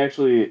 this one I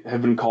actually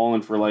have been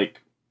calling for I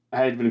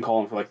had been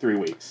calling for 3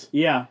 weeks.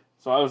 Yeah,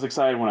 So I was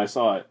excited when I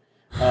saw it.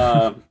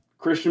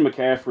 Christian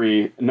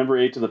McCaffrey, number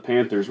 8 to the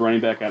Panthers, running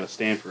back out of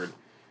Stanford.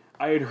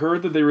 I had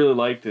heard that they really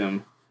liked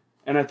him,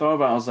 and I thought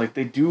about it, I was like,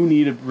 they do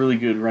need a really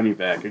good running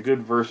back, a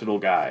good versatile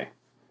guy.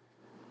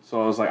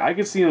 So I was like, I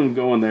could see him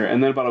going there.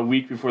 And then about a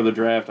week before the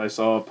draft, I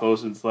saw a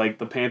post, it's like,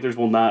 the Panthers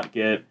will not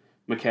get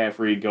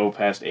McCaffrey go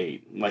past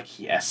 8. I'm like,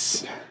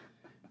 yes.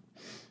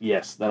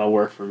 Yes, that'll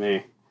work for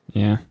me.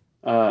 Yeah.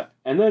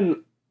 And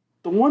then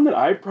the one that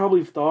I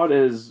probably thought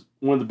as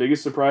one of the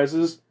biggest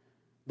surprises,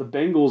 the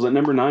Bengals at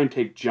number 9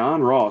 take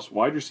John Ross,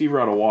 wide receiver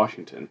out of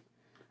Washington.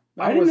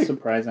 that was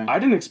surprising. I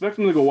didn't expect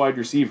them to go wide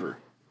receiver.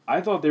 I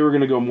thought they were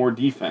going to go more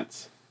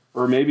defense,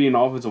 or maybe an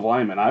offensive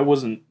lineman. I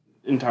wasn't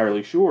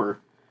entirely sure,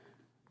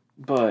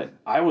 but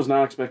I was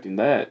not expecting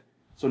that.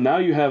 So now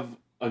you have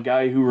a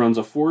guy who runs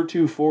a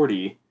 4.2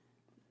 40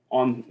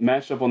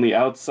 matched up on the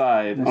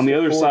outside, That's on the a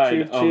other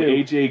side of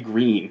 4.22. AJ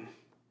Green.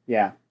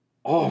 yeah,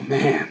 Oh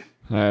man,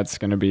 That's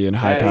going to be a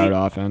high-powered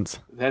offense.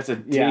 that's a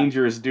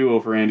dangerous duo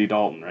for Andy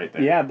Dalton right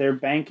there. yeah, they're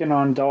banking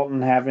on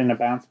Dalton having a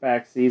bounce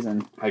back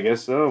season. I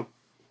guess so.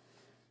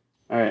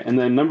 All right, and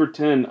then number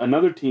 10,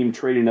 another team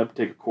trading up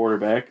to take a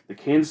quarterback. The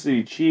Kansas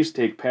City Chiefs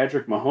take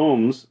Patrick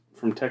Mahomes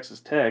from Texas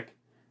Tech,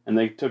 and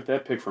they took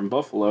that pick from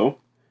Buffalo,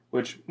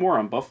 which, more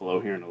on Buffalo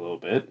here in a little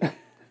bit.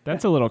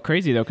 That's a little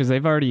crazy, though, because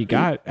they've already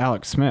got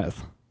Alex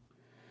Smith.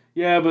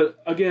 Yeah, but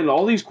again,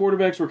 all these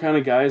quarterbacks were kind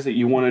of guys that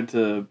you wanted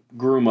to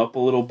groom up a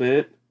little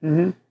bit.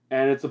 Mm-hmm.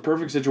 And it's the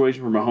perfect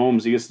situation for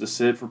Mahomes. He gets to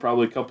sit for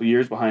probably a couple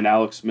years behind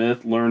Alex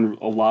Smith, learn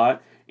a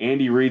lot.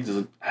 Andy Reid's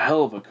a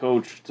hell of a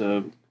coach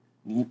to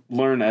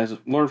learn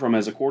from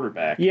as a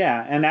quarterback.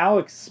 Yeah, and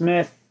Alex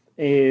Smith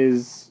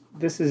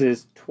this is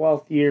his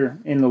 12th year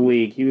in the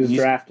league. He was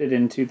drafted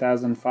in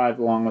 2005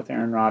 along with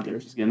Aaron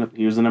Rodgers.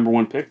 He was the number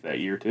 1 pick that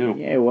year too.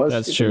 Yeah, it was.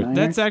 That's true.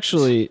 That's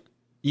actually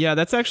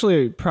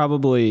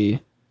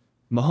probably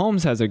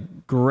Mahomes has a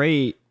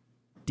great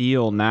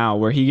deal now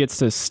where he gets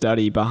to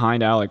study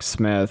behind Alex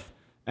Smith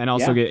and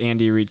also get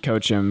Andy Reid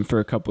coach him for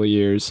a couple of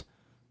years.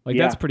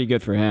 That's pretty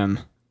good for him.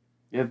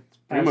 Yeah, that's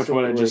pretty much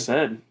what I just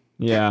said.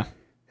 Yeah.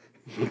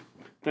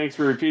 Thanks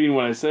for repeating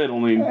what I said,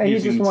 only He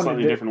just using wanted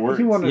slightly to, different words.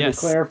 He wanted Yes.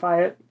 to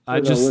clarify it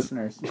for the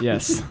listeners.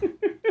 Yes. All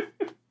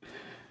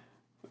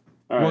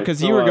Well, right, because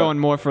so, you were going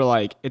more for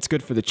it's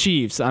good for the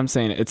Chiefs. I'm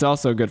saying it's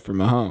also good for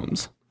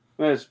Mahomes.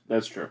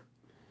 That's true.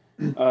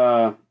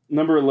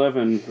 number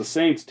 11, the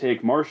Saints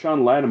take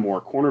Marshawn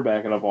Lattimore,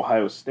 cornerback out of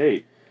Ohio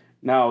State.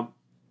 Now,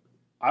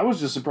 I was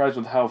just surprised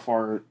with how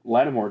far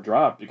Lattimore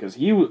dropped because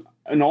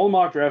in all the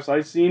mock drafts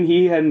I've seen,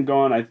 he hadn't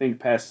gone, I think,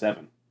 past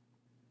 7.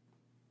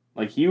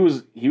 Like, he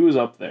was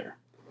up there.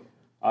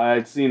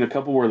 I'd seen a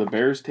couple where the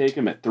Bears take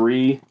him at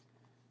 3.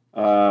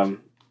 I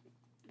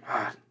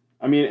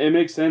mean, it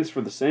makes sense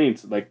for the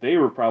Saints. Like, they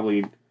were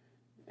probably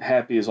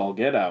happy as all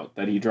get out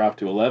that he dropped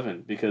to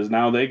 11 because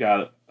now they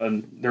got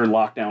their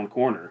lockdown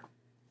corner.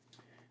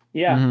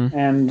 Yeah,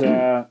 and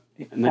they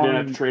didn't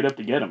have to trade up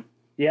to get him.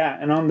 Yeah,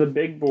 and on the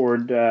big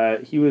board,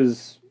 he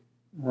was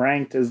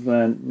ranked as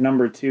the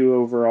number 2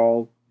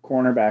 overall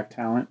cornerback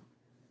talent,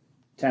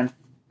 10th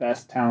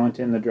best talent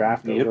in the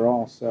draft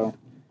overall. So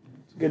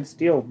it's a good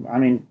steal. I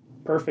mean,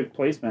 perfect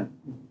placement.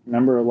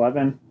 Number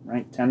 11,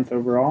 ranked 10th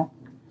overall.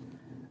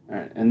 All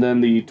right, and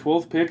then the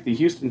 12th pick, the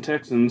Houston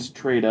Texans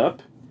trade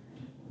up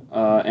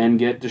and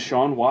get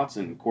Deshaun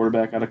Watson,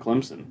 quarterback out of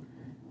Clemson.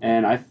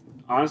 And I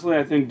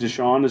think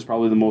Deshaun is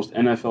probably the most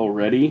NFL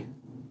ready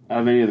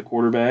out of any of the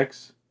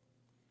quarterbacks.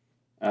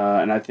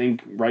 And I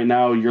think right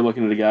now you're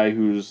looking at a guy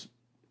who's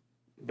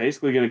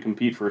basically going to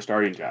compete for a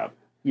starting job.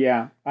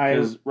 Yeah.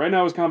 Because right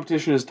now his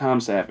competition is Tom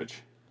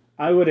Savage.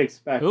 I would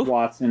expect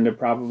Watson to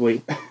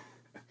probably...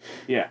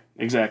 Yeah,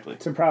 exactly.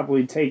 To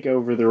probably take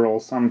over the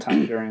role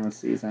sometime during the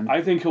season.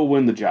 I think he'll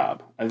win the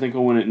job. I think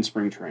he'll win it in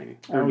spring training.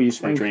 Training,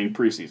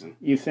 preseason.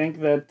 You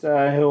think that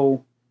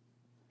he'll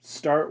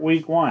start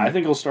week 1? I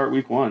think he'll start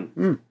week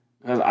 1.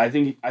 Because I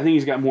think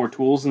he's got more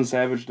tools than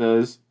Savage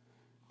does.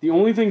 The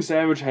only thing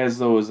Savage has,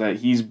 though, is that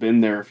he's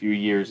been there a few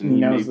years. And he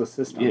knows the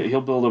system. Yeah,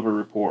 he'll build up a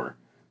rapport.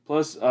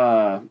 Plus,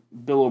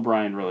 Bill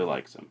O'Brien really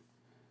likes him.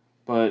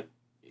 But,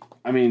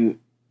 I mean,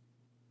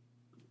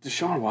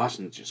 Deshaun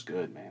Watson's just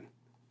good, man.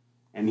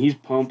 And he's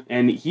pumped.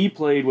 And he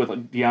played with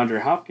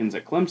DeAndre Hopkins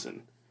at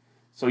Clemson.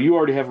 So you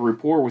already have a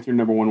rapport with your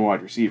number 1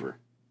 wide receiver.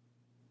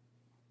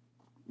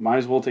 Might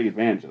as well take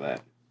advantage of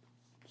that.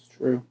 It's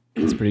true.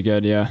 It's pretty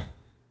good, yeah.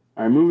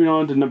 All right, moving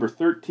on to number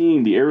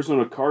 13, the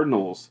Arizona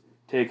Cardinals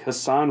take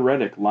Hassan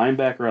Reddick,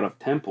 linebacker out of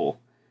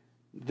Temple.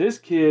 This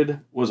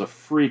kid was a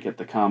freak at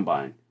the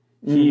combine.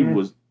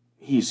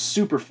 He's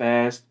super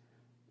fast.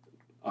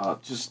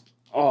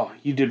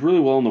 He did really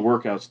well in the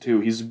workouts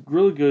too. He's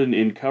really good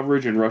in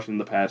coverage and rushing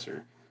the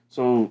passer.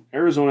 So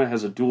Arizona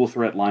has a dual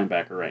threat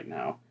linebacker right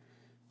now.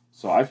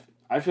 So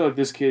I feel like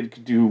this kid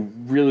could do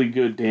really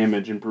good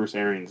damage in Bruce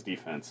Arians'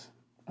 defense.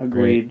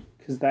 Agreed,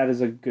 because that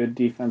is a good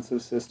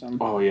defensive system.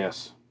 Oh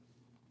yes.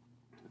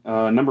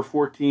 Number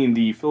 14,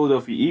 the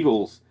Philadelphia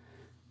Eagles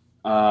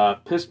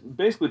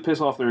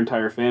piss off their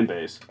entire fan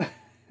base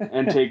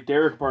and take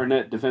Derek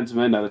Barnett, defensive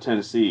end out of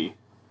Tennessee.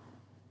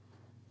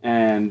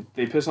 And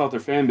they piss off their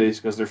fan base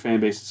because their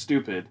fan base is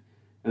stupid,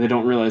 and they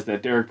don't realize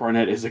that Derek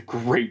Barnett is a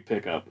great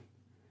pickup.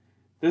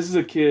 This is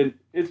a kid...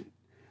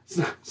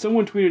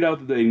 Someone tweeted out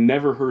that they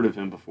never heard of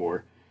him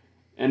before,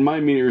 and my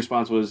immediate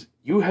response was,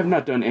 you have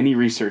not done any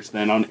research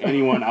then on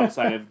anyone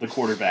outside of the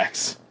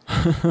quarterbacks.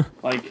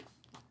 Like...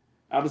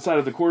 Outside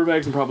of the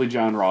quarterbacks and probably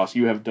John Ross,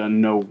 you have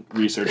done no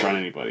research on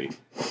anybody.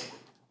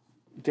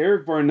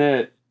 Derek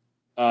Barnett,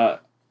 a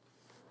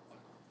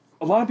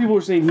lot of people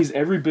are saying he's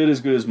every bit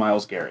as good as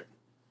Myles Garrett.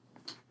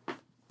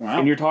 Wow.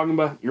 And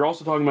you're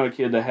also talking about a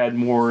kid that had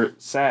more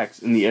sacks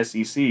in the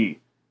SEC,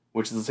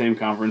 which is the same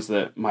conference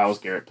that Myles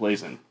Garrett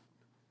plays in.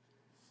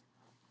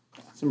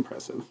 That's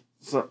impressive.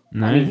 So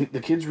nice. I mean, the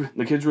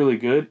kid's really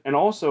good, and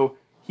also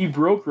he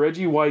broke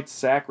Reggie White's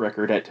sack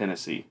record at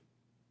Tennessee.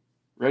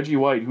 Reggie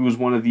White, who was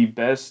one of the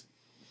best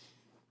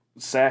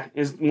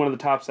is one of the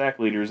top sack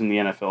leaders in the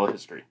NFL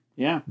history.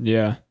 Yeah.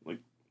 Yeah. Like,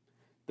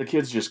 the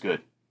kid's just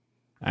good.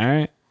 All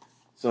right.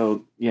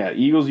 So, yeah,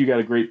 Eagles, you got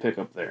a great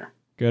pickup there.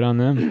 Good on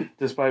them.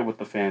 Despite what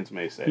the fans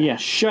may say. Yeah,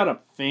 shut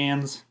up,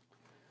 fans.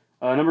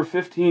 Number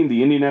 15,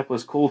 the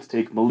Indianapolis Colts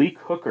take Malik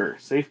Hooker,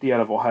 safety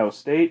out of Ohio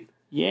State.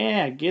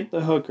 Yeah, get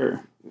the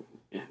hooker.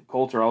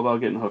 Colts are all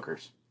about getting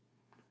hookers.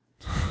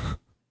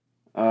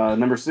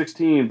 Number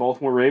 16,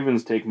 Baltimore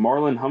Ravens take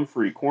Marlon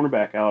Humphrey,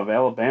 cornerback out of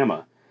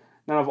Alabama.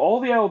 Now, of all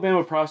the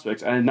Alabama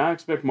prospects, I did not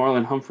expect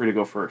Marlon Humphrey to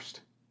go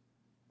first.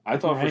 I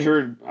thought for sure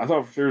it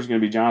was going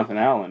to be Jonathan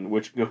Allen,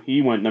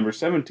 he went number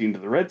 17 to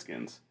the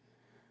Redskins.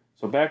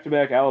 So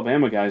back-to-back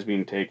Alabama guys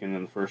being taken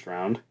in the first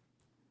round.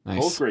 Nice.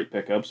 Both great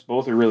pickups.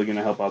 Both are really going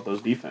to help out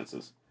those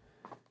defenses.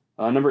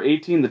 Number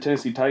 18, the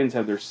Tennessee Titans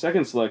have their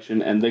second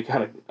selection, and they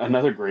got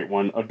another great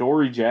one,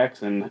 Adoree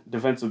Jackson,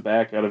 defensive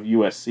back out of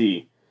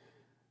USC.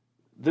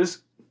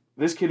 This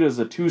kid is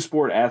a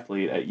two-sport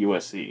athlete at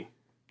USC.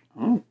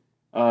 Oh.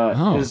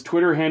 His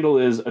Twitter handle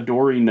is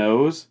Adoree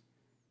Knows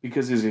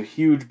because he's a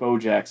huge Bo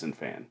Jackson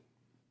fan.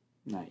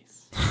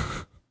 Nice.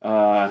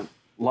 A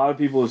lot of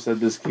people have said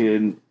this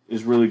kid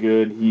is really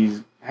good. He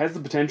has the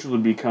potential to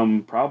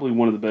become probably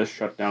one of the best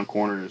shutdown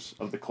corners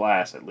of the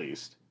class, at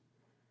least.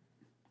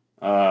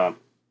 God,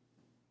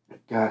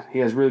 he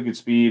has really good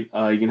speed.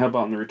 He can help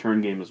out in the return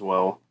game as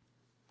well.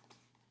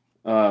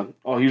 He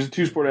was a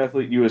two-sport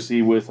athlete at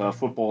USC with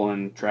football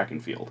and track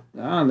and field.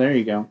 Oh, there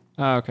you go.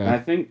 Oh, okay.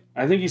 And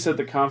I think he set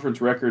the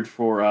conference record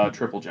for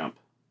triple jump.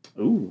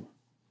 Ooh.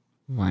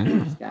 Wow.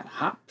 He's got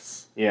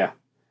hops. Yeah.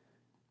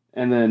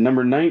 And then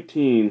number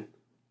 19,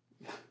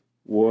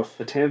 Woof.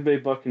 the Tampa Bay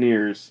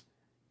Buccaneers.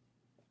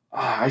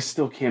 I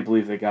still can't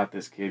believe they got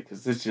this kid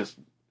because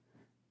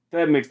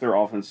that makes their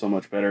offense so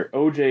much better.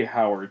 O.J.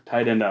 Howard,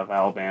 tight end out of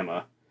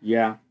Alabama.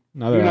 Yeah.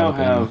 Another You now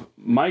Alabama. have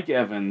Mike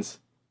Evans,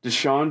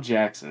 Deshaun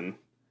Jackson,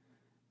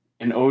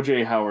 and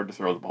O.J. Howard to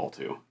throw the ball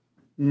to.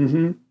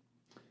 Mm-hmm.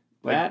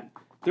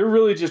 They're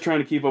really just trying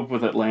to keep up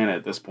with Atlanta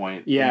at this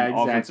point. Yeah, in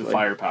exactly. Offensive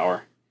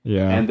firepower.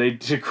 Yeah. And they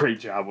did a great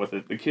job with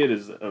it. The kid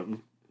is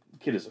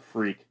a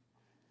freak.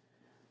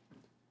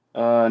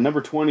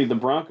 Number 20, the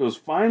Broncos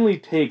finally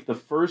take the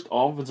first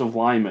offensive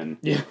lineman.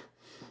 Yeah.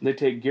 They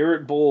take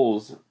Garrett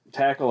Bowles,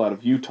 tackle out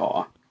of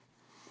Utah.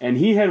 And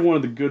he had one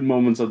of the good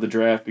moments of the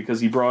draft because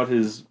he brought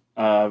his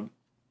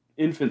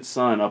infant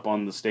son up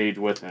on the stage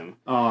with him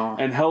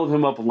and held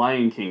him up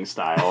Lion King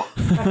style.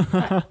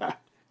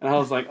 And I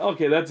was like,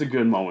 okay, that's a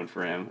good moment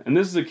for him. And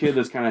this is a kid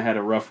that's kind of had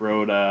a rough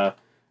road.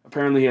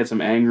 Apparently he had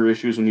some anger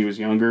issues when he was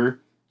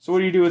younger. So what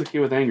do you do with a kid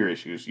with anger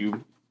issues?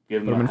 You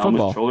give him a helmet,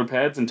 football. shoulder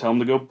pads, and tell him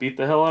to go beat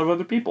the hell out of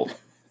other people.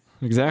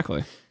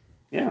 Exactly.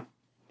 Yeah.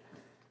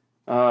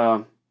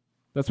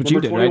 That's what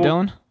you did, right,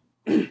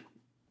 Dylan?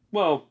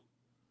 Well,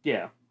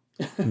 yeah.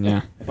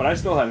 Yeah. But I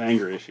still have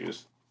anger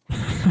issues.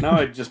 Now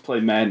I just play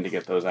Madden to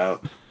get those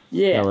out.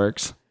 Yeah. That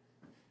works.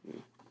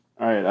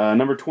 All right,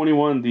 number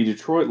 21, the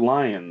Detroit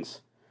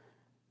Lions.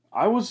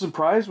 I was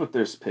surprised with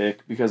this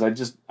pick because I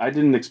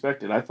didn't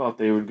expect it. I thought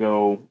they would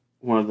go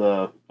one of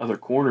the other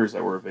corners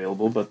that were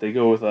available, but they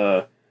go with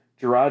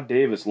Gerard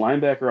Davis,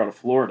 linebacker out of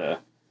Florida.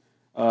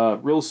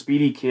 Real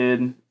speedy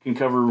kid, can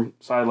cover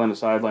sideline to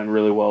sideline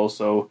really well,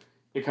 so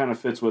it kind of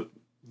fits with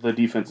the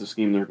defensive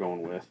scheme they're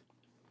going with.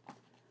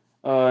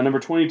 Number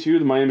 22,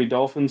 the Miami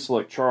Dolphins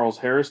select Charles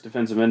Harris,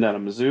 defensive end out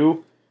of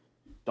Mizzou.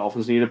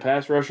 Dolphins need a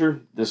pass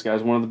rusher. This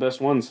guy's one of the best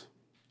ones.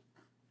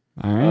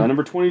 All right.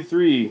 Number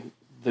 23,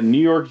 the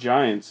New York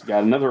Giants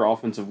got another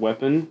offensive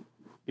weapon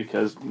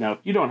because now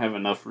you don't have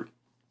enough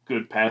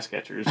good pass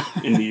catchers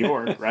in New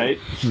York, right?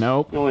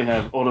 Nope. You only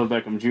have Odell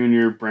Beckham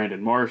Jr.,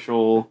 Brandon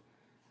Marshall.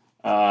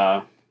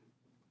 Oh,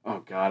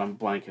 God, I'm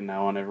blanking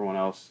now on everyone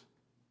else.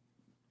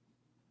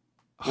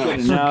 I Good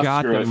enough.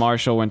 forgot Screw that it.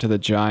 Marshall went to the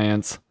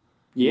Giants.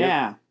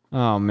 Yeah.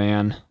 Oh,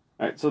 man.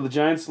 All right, so the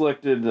Giants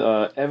selected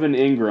Evan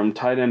Ingram,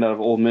 tight end out of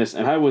Ole Miss,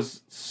 and I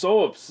was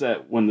so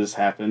upset when this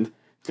happened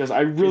because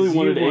I really 'Cause you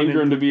wanted wanted-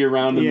 Ingram to be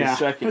around in Yeah. the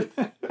second.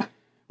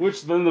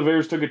 Which then the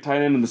Bears took a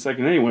tight end in the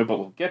second anyway, but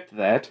we'll get to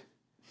that.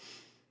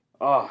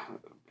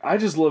 I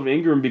just love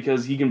Ingram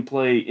because he can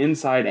play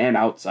inside and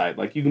outside.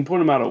 Like, you can put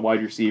him out at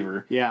wide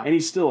receiver, Yeah. and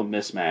he's still a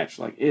mismatch.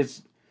 Like,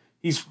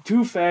 he's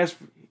too fast.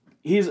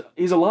 He's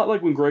a lot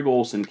like when Greg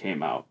Olsen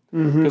came out.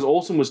 Because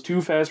Olsen was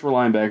too fast for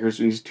linebackers,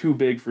 and he's too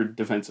big for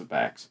defensive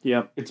backs.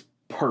 Yep. It's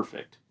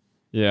perfect.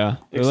 Yeah.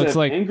 It Except looks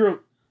like Ingram.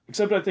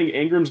 Except I think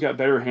Ingram's got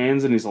better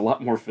hands, and he's a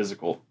lot more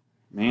physical.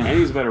 Man. And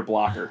he's a better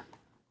blocker.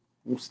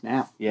 Oh,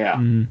 snap.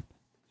 Yeah.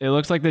 it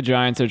looks like the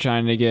Giants are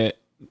trying to get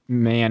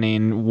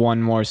Manning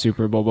one more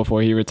Super Bowl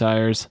before he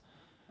retires.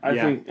 I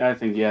Yeah.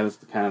 think that's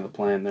kind of the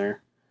plan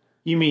there.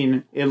 You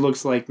mean it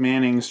looks like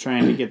Manning's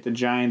trying to get the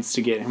Giants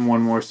to get him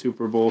one more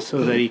Super Bowl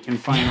so that he can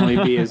finally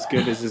be as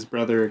good as his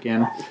brother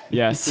again?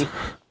 Yes.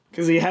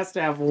 Because he has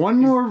to have one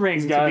more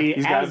ring to be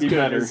he's gotta as be good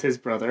better. as his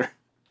brother.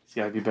 He's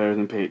got to be better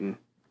than Peyton.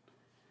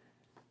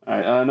 All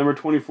right, number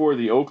 24,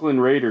 the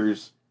Oakland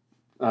Raiders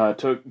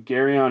took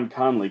Garyon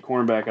Conley,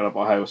 cornerback out of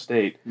Ohio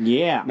State.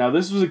 Yeah. Now,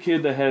 this was a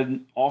kid that had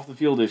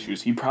off-the-field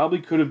issues. He probably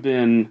could have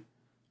been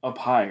up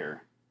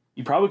higher.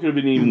 He probably could have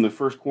been even the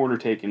first corner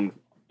taken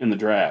in the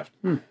draft.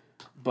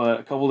 But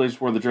a couple days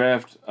before the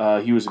draft,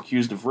 he was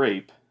accused of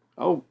rape,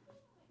 Oh.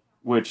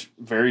 which,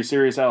 very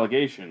serious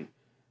allegation.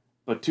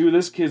 But to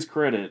this kid's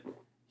credit,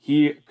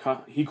 he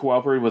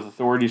cooperated with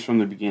authorities from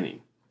the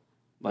beginning.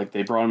 Like,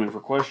 they brought him in for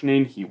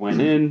questioning. He went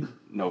in,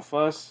 no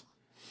fuss,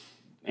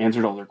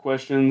 answered all their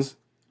questions.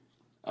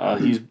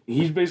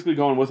 He's basically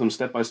gone with them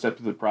step by step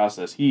through the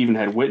process. He even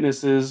had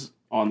witnesses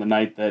on the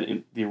night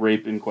that the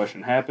rape in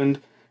question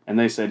happened, and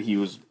they said he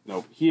was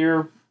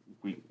here.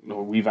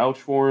 We vouch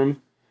for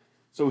him.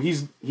 So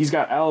he's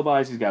got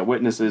alibis. He's got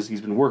witnesses.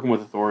 He's been working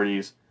with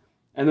authorities.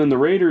 And then the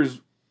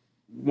Raiders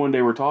one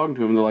day were talking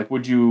to him. They're like,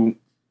 "Would you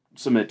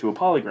submit to a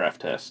polygraph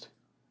test?"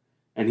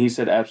 And he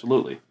said,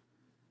 "Absolutely."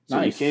 So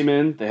Nice. he came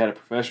in. They had a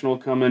professional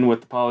come in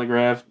with the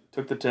polygraph,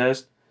 took the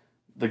test.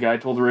 The guy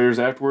told the Raiders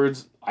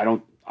afterwards, "I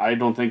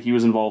don't think he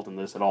was involved in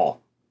this at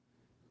all."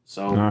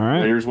 So All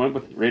right. Raiders went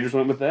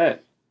with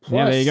that.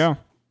 Yeah, there you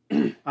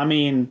go. I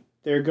mean,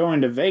 they're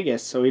going to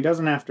Vegas, so he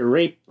doesn't have to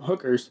rape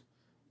hookers.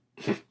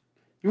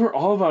 You were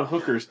all about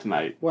hookers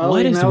tonight. Well,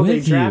 What you is know, they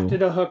with you?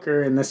 drafted a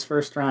hooker in this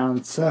first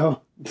round,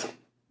 so...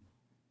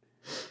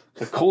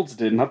 The Colts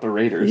did, not the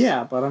Raiders.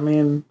 Yeah, but I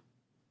mean...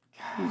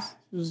 it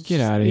was Get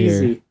just outta here.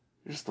 easy.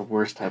 You're just the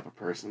worst type of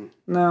person.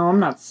 No, I'm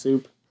not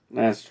soup.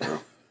 That's true.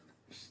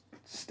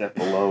 Step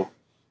below.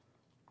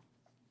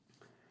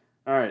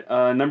 All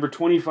right, number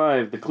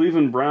 25, the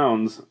Cleveland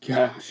Browns.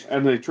 Gosh.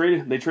 And they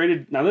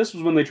traded. Now this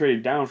was when they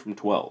traded down from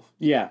 12.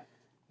 Yeah.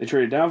 They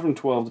traded down from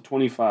 12 to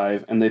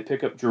 25, and they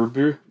pick up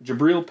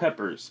Jabril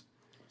Peppers,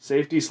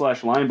 safety /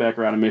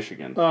 linebacker out of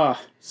Michigan. Now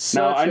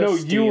I know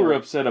you were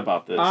upset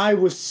about this. I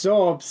was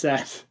so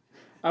upset.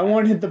 I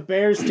wanted the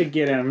Bears to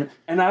get him.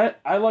 And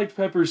I liked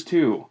Peppers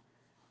too.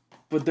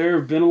 But there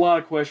have been a lot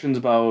of questions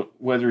about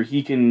whether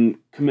he can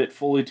commit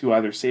fully to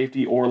either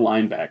safety or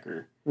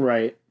linebacker.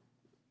 Right.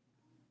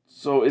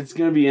 So it's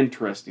going to be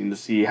interesting to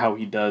see how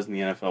he does in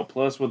the NFL.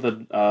 Plus, with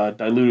a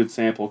diluted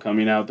sample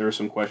coming out, there are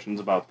some questions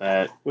about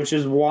that. Which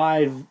is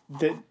why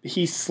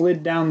he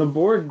slid down the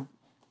board.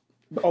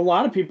 A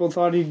lot of people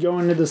thought he'd go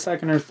into the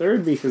second or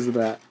third because of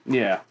that.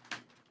 Yeah.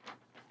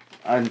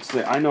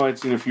 I know I'd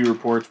seen a few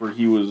reports where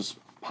he was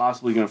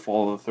possibly going to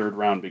fall to the third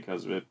round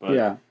because of it. But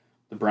yeah.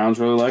 The Browns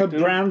really liked him. The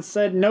Browns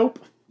said nope.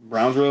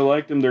 Browns really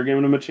liked him. They're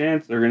giving him a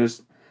chance.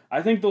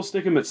 I think they'll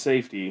stick him at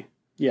safety.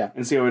 Yeah.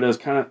 And see how he does.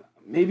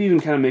 Maybe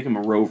even make him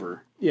a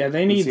rover. Yeah,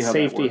 they need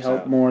safety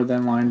help more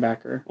than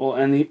linebacker. Well,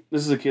 and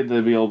this is a kid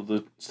that'll be able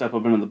to step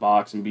up into the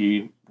box and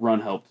be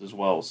run helped as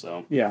well.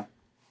 So yeah,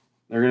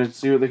 they're going to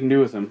see what they can do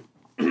with him.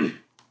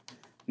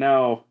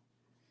 Now,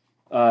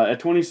 at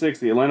 26,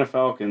 the Atlanta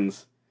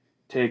Falcons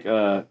take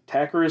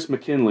Takaris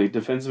McKinley,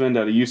 defensive end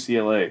out of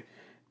UCLA.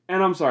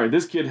 And I'm sorry,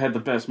 this kid had the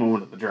best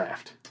moment of the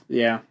draft.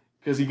 Yeah.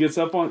 Because he gets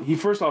up on... He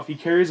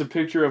carries a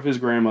picture of his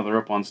grandmother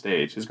up on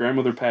stage. His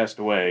grandmother passed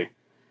away.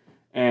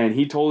 And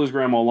he told his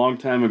grandma a long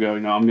time ago,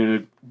 I'm going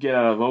to get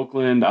out of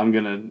Oakland. I'm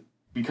going to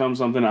become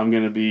something. I'm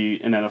going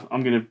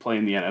to play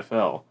in the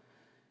NFL.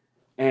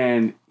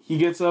 And he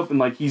gets up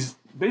and he's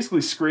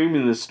basically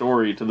screaming this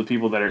story to the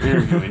people that are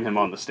interviewing him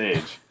on the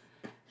stage.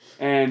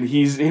 And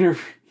he's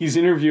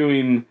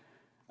interviewing...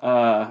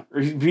 or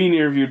he's being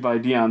interviewed by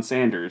Deion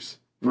Sanders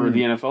for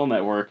the NFL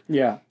Network.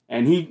 Yeah.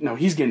 And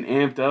he's getting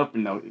amped up,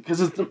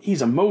 because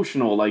he's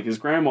emotional. Like, his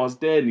grandma's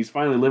dead, and he's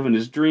finally living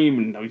his dream,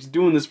 and he's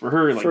doing this for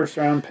her. Like, first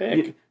round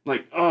pick.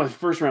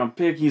 First round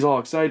pick. He's all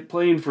excited,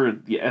 playing for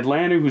the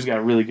Atlanta, who's got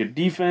a really good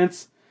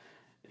defense.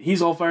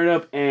 He's all fired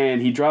up,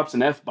 and he drops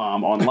an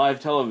F-bomb on live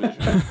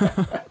television.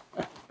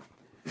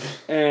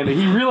 And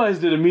he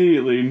realized it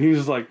immediately, and he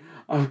was like,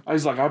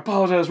 I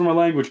apologize for my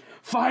language.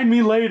 Find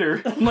me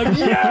later. I'm like,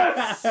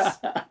 yes!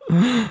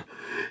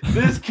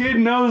 This kid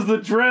knows the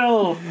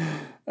drill.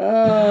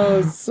 Oh,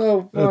 it's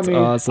so funny. That's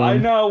awesome. I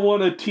now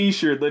want a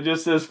t-shirt that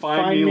just says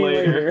find me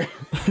later.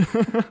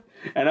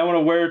 And I want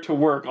to wear it to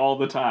work all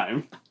the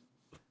time.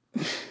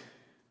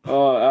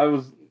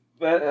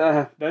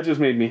 That just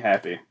made me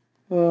happy.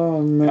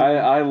 Oh, man.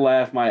 I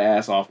laughed my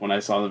ass off when I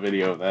saw the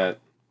video of that.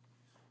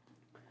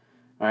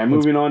 All right,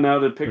 moving on now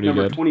to pick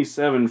number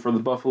 27 for the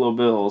Buffalo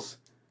Bills.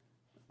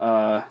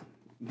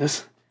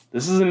 This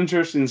is an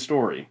interesting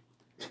story.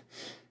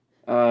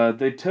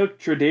 They took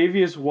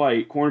Tre'Davious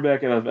White,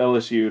 cornerback out of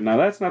LSU. Now,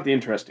 that's not the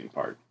interesting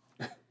part.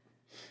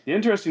 The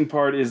interesting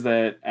part is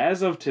that,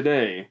 as of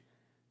today,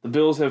 the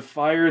Bills have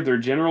fired their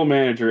general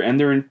manager and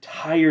their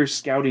entire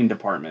scouting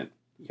department.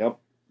 Yep.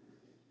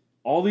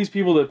 All these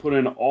people that put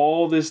in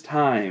all this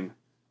time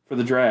for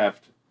the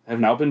draft have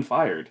now been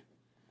fired.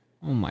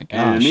 Oh, my gosh.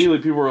 And immediately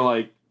people were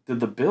like,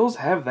 did the Bills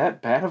have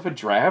that bad of a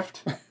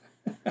draft?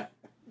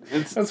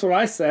 That's what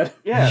I said.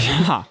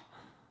 Yeah.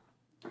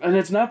 And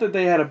it's not that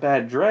they had a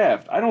bad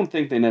draft. I don't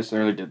think they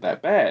necessarily did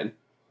that bad.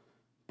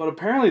 But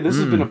apparently this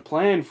has been a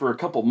plan for a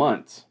couple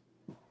months.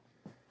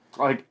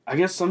 I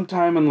guess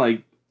sometime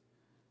after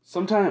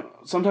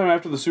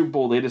the Super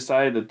Bowl, they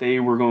decided that they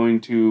were going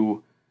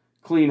to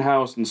clean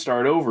house and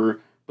start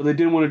over, but they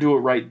didn't want to do it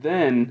right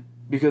then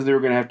because they were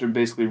going to have to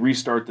basically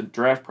restart the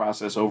draft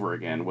process over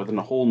again with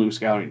a whole new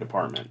scouting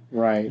department.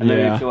 Right. And they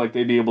didn't feel like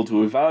they'd be able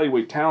to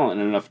evaluate talent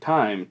in enough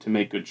time to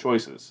make good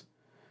choices.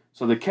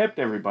 So they kept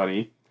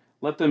everybody,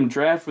 let them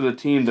draft for the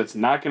team that's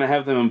not going to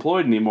have them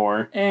employed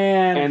anymore,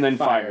 and then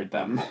fired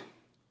them.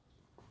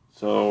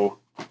 So,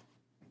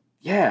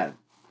 yeah,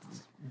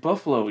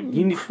 Buffalo,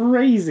 you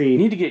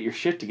need to get your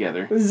shit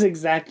together. This is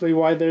exactly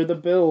why they're the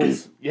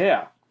Bills.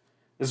 Yeah.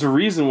 There's a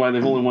reason why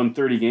they've only won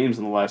 30 games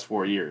in the last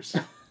 4 years.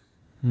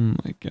 Oh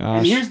my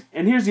gosh.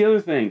 And here's the other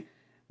thing.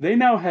 They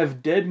now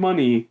have dead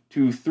money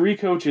to 3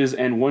 coaches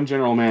and 1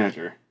 general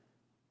manager.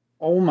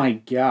 Oh my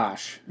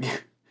gosh.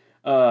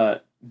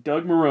 Doug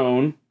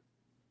Marrone,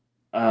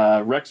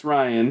 Rex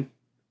Ryan.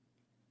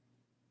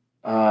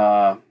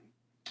 Oh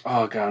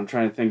god, I'm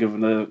trying to think of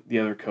the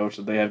other coach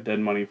that they have dead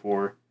money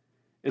for.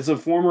 It's a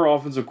former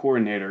offensive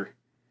coordinator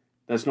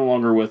that's no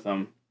longer with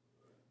them.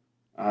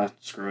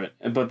 Screw it.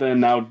 But then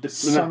now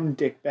some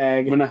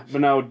dickbag. But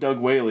now Doug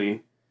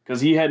Whaley,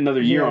 because he had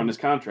another year on his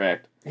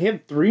contract. He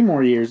had 3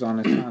 more years on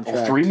his contract.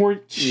 Oh, 3 more?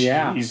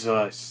 Yeah.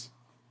 Jesus.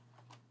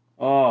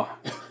 Oh,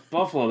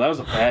 Buffalo, that was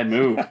a bad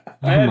move.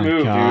 Bad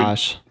move,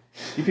 gosh.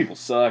 Dude. You people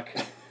suck.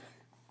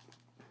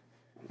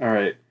 All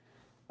right.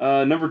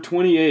 Number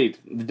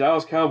 28, the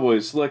Dallas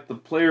Cowboys select the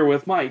player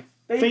with my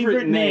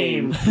favorite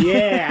name.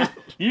 Yeah.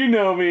 You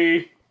know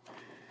me.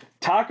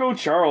 Taco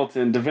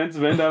Charlton,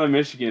 defensive end out of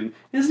Michigan.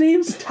 His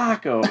name's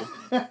Taco.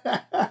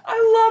 I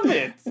I love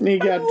it. And he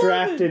got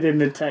drafted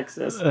into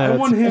Texas. I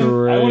want him.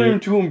 great. I want him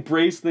to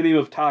embrace the name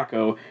of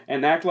Taco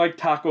and act like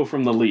Taco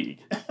from the league.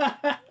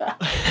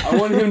 I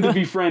want him to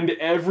befriend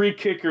every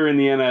kicker in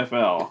the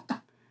NFL.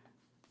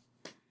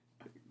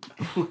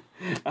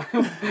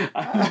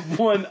 I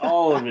want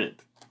all of it.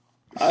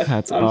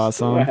 That's I'm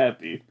awesome. so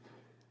happy.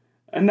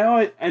 And now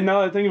I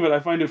think of it, I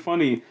find it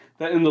funny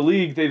that in the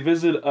league they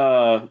visit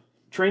a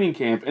training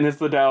camp and it's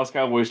the Dallas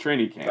Cowboys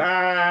training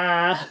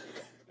camp.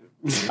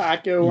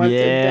 Taco went to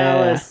Yeah.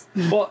 Dallas.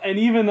 Well, and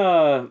even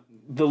the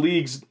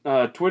league's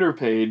Twitter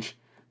page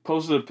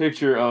posted a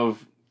picture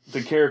of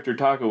the character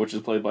Taco, which is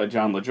played by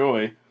John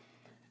LaJoy,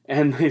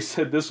 and they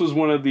said this was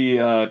one of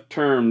the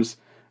terms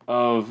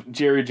of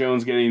Jerry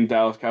Jones getting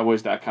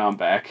DallasCowboys.com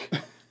back.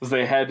 Was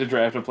they had to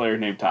draft a player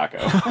named Taco.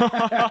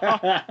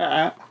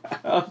 I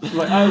was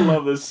like, I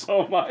love this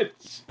so much.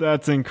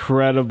 That's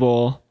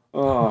incredible. Oh.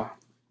 All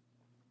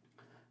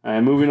right,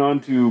 moving on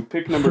to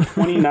pick number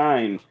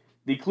 29.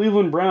 The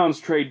Cleveland Browns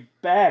trade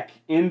back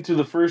into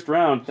the first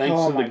round thanks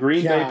Oh to the my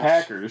Green Bay gosh.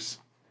 Packers,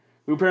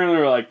 who apparently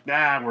were like,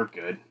 nah, we're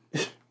good.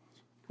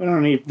 We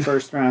don't need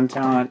first round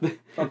talent.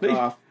 Fuck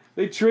off.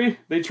 They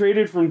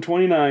traded from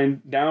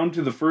 29 down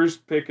to the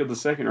first pick of the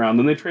second round.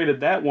 Then they traded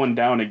that one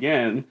down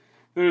again.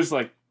 They're just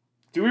like,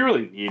 do we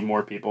really need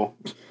more people?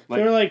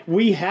 They're like,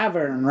 we have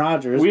Aaron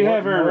Rodgers. We What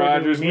have Aaron more do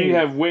Rodgers. We need?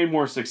 have way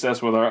more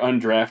success with our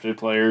undrafted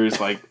players.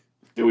 Like,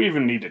 do we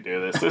even need to do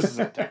this? This is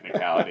a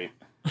technicality.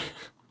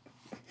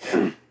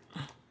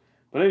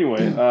 But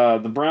anyway,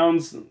 the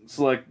Browns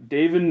select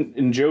David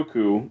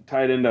Njoku,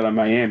 tight end out of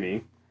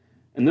Miami.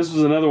 And this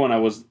was another one I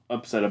was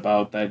upset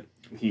about that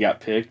he got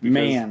picked. Because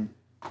Man,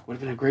 would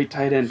have been a great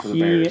tight end for the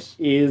he Bears.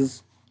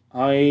 is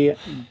a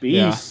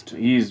beast.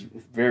 He's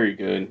very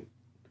good.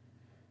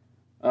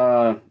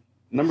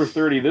 Number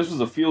 30, this was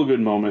a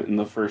feel-good moment in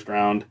the first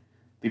round.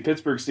 The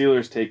Pittsburgh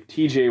Steelers take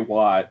T.J.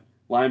 Watt,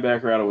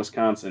 linebacker out of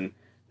Wisconsin.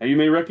 Now, you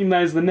may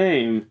recognize the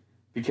name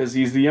because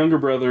he's the younger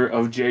brother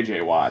of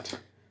J.J. Watt,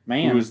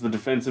 Man, who was the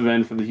defensive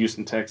end for the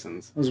Houston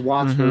Texans. those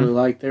Watts really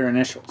like their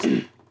initials.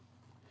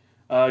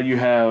 You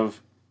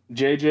have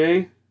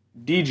J.J.,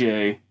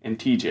 DJ, and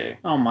T.J.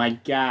 Oh my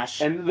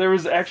gosh. And there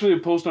was actually a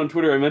post on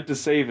Twitter, I meant to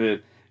save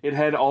it. It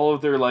had all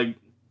of their, like,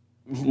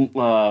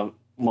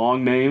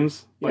 long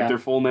names, like Yeah. their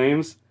full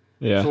names.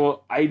 Yeah.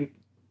 So I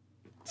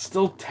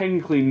still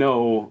technically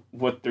know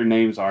what their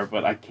names are,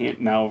 but I can't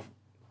now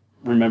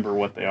remember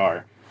what they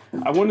are.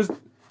 I want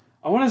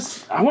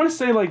to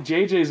say like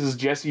JJ's is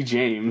Jesse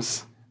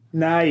James,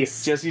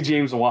 Nice. Jesse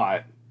James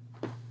Watt.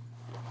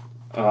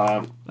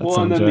 Well, and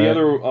sounds then right. the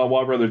other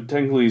Watt brother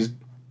technically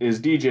is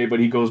DJ, but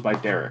he goes by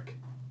Derek.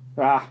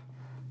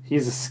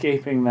 He's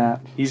escaping that.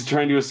 He's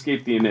trying to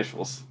escape the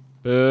initials.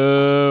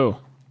 Boo.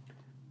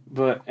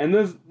 But and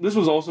this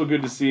was also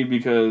good to see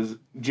because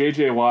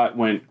J.J. Watt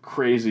went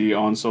crazy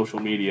on social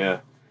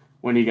media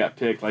when he got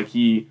picked. Like,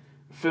 he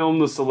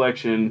filmed the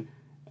selection,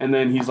 and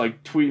then he's,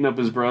 like, tweeting up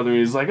his brother.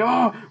 He's like,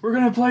 oh, we're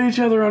going to play each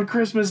other on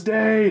Christmas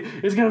Day.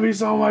 It's going to be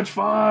so much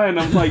fun.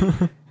 I'm like,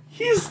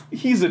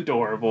 he's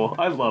adorable.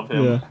 I love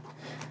him. Yeah.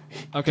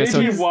 Okay,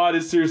 so J.J. Watt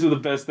is seriously the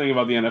best thing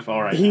about the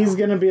NFL right now. He's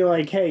going to be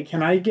like, hey,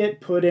 can I get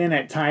put in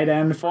at tight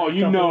end for a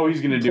you couple know he's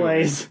going to do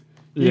plays? it.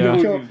 You know yeah.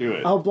 he's going to do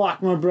it. I'll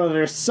block my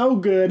brother so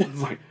good.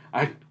 It's like,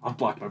 I'll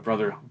block my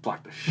brother. I'll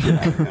block the shit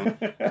out of him.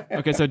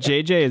 Okay, so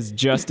JJ is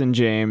Justin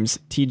James,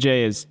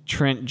 TJ is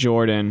Trent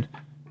Jordan,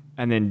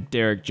 and then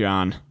Derek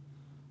John.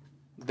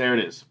 There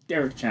it is.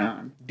 Derek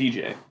John.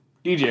 DJ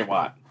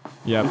Watt. I'm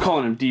Yep.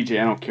 calling him DJ.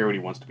 I don't care what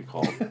he wants to be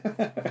called.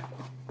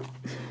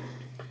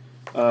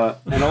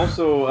 And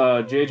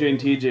also, JJ and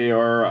TJ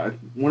are, I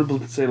want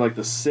to say, like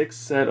the sixth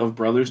set of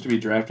brothers to be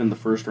drafted in the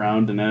first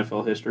round in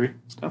NFL history.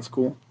 That's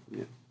cool.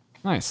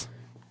 Nice.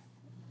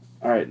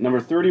 All right, number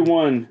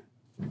 31.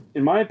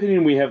 In my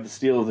opinion, we have the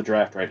steal of the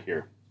draft right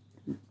here.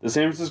 The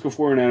San Francisco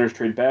 49ers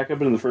trade back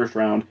up into the first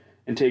round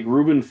and take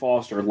Reuben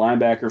Foster,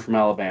 linebacker from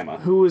Alabama.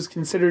 Who is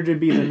considered to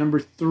be the number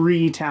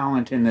 3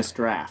 talent in this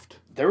draft?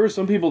 There were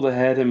some people that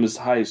had him as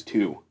high as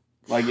 2.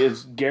 Like,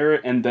 it's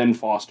Garrett and then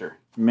Foster.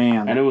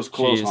 Man. And it was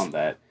close Jeez. on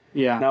that.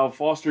 Yeah. Now,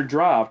 Foster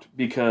dropped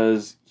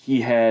because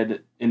he had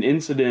an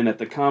incident at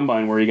the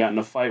combine where he got in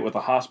a fight with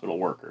a hospital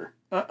worker.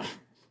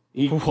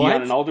 He got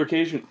What? an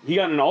altercation. He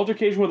got in an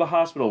altercation with a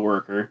hospital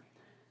worker,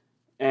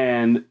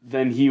 and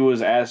then he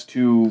was asked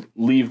to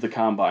leave the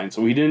combine,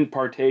 so he didn't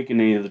partake in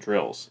any of the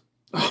drills.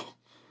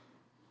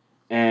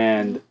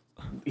 And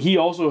he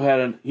also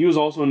he was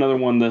also another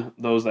one of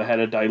those that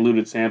had a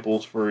diluted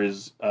samples for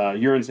his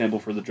urine sample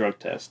for the drug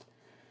test.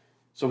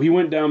 So he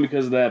went down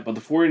because of that, but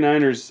the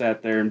 49ers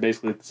sat there and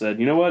basically said,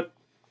 you know what?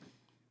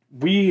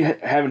 We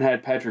haven't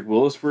had Patrick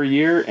Willis for a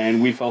year,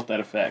 and we felt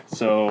that effect.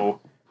 So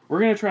we're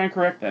going to try and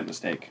correct that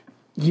mistake.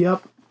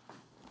 Yep.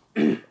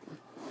 All right.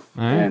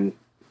 And,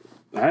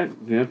 all right,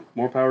 yeah,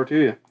 more power to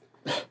you.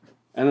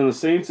 And then the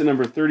Saints at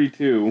number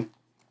 32.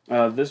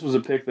 This was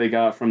a pick they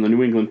got from the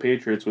New England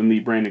Patriots when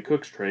the Brandon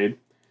Cooks trade.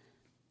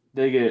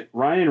 They get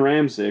Ryan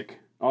Ramczyk,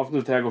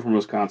 offensive tackle from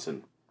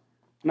Wisconsin.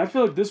 And I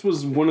feel like this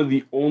was one of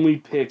the only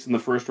picks in the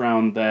first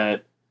round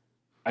that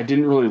I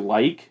didn't really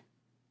like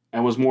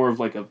and was more of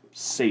like a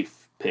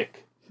safe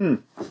pick.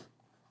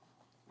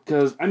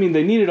 Because, I mean,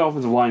 they needed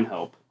offensive line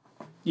help.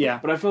 Yeah.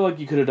 But I feel like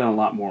you could have done a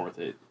lot more with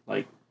it.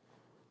 Like,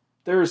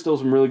 there are still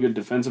some really good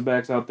defensive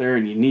backs out there,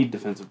 and you need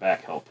defensive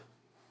back help.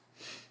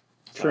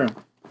 True.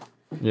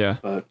 Yeah.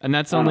 But, And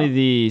that's only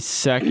the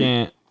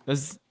second.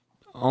 There's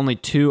only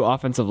 2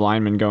 offensive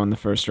linemen go in the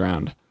first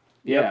round.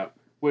 Yeah.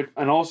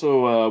 And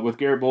also, with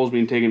Garrett Bowles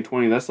being taken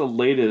 20, that's the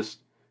latest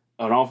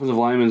an offensive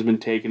lineman has been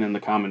taken in the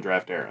common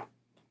draft era.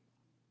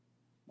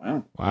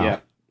 Wow. Yeah.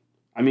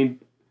 I mean,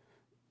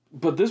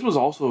 but this was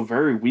also a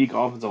very weak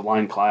offensive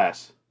line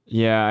class.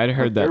 Yeah, I'd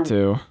heard that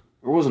too.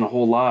 There wasn't a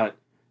whole lot.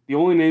 The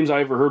only names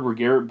I ever heard were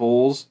Garrett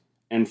Bowles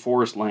and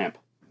Forrest Lamp.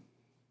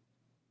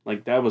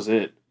 Like, that was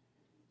it.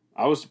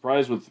 I was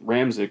surprised with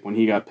Ramczyk when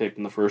he got picked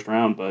in the first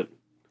round, but,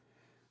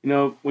 you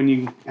know, when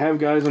you have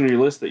guys on your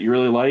list that you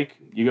really like,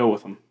 you go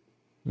with them.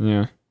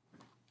 Yeah.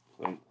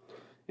 So,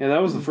 yeah,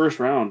 that was the first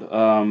round.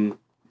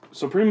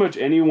 So pretty much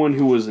anyone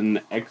who was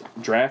an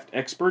draft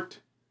expert,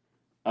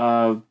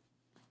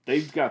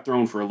 they got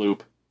thrown for a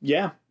loop.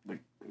 Yeah. Like,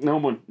 no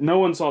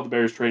one saw the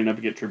Bears trading up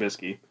to get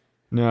Trubisky.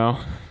 No.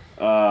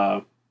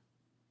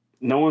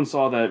 No one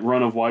saw that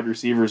run of wide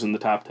receivers in the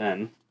top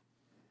 10.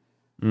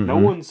 Mm-hmm. No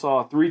one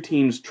saw 3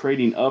 teams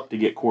trading up to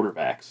get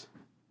quarterbacks,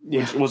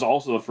 which was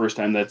also the first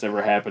time that's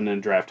ever happened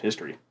in draft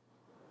history.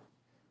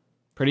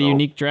 Pretty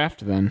unique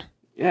draft then.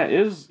 Yeah,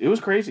 it was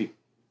crazy.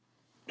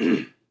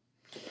 Cool.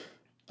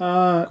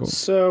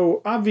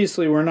 So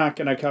obviously we're not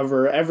going to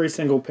cover every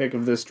single pick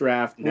of this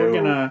draft.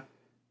 No.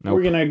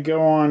 We're gonna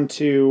go on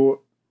to.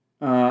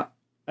 I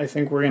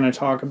think we're gonna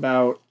talk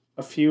about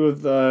a few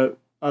of the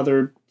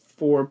other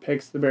 4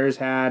 picks the Bears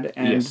had,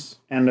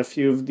 and a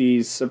few of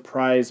these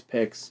surprise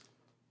picks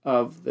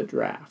of the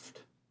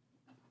draft.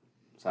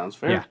 Sounds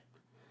fair. Yeah.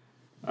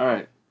 All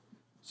right.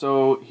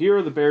 So here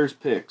are the Bears'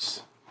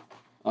 picks.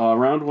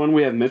 Round 1,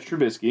 we have Mitch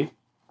Trubisky,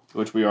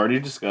 which we already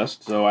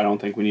discussed, so I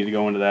don't think we need to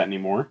go into that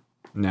anymore.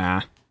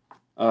 Nah.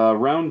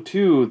 Round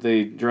 2,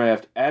 they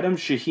draft Adam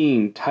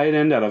Shaheen, tight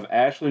end out of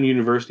Ashland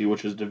University,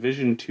 which is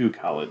Division II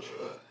college.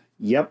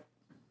 Yep.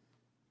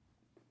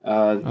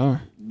 Then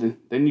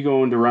you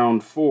go into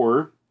round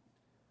 4.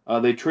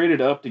 They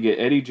traded up to get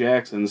Eddie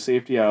Jackson,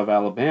 safety out of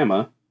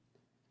Alabama.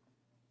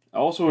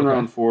 Also in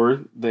round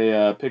 4,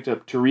 they picked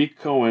up Tariq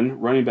Cohen,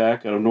 running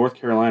back out of North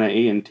Carolina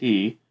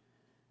A&T.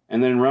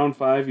 And then in round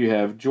 5, you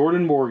have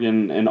Jordan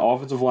Morgan, an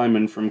offensive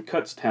lineman from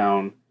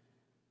Kutztown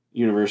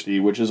University,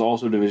 which is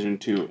also Division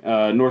II.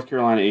 North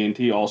Carolina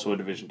A&T, also a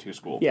Division II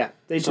school. Yeah,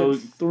 they took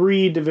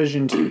 3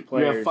 Division II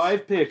players. You have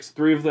 5 picks.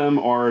 3 of them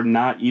are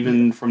not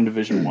even from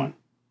Division I.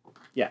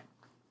 Yeah.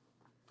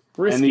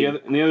 Risky.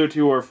 And the other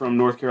 2 are from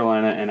North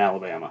Carolina and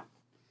Alabama.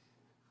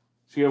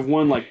 So you have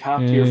one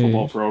top-tier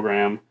football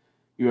program.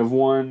 You have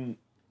one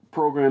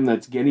program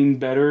that's getting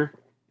better,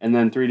 and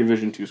then 3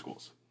 Division II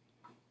schools.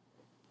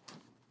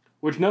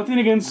 Which, nothing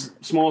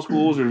against small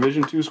schools or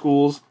Division II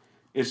schools.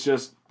 It's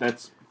just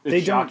it's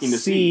they shocking don't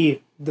to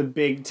see the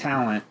big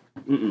talent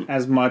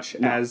as much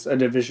as a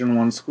Division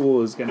I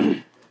school is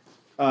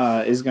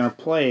gonna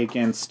play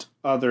against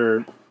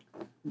other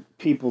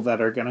people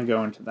that are gonna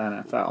go into the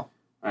NFL. All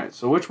right.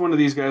 So, which one of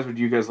these guys would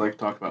you guys like to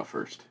talk about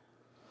first?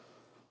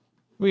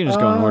 We can just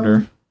go in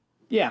order.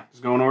 Yeah.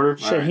 Just go in order.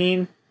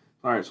 Shaheen.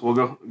 All right. So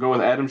we'll go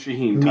with Adam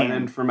Shaheen, tight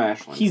end from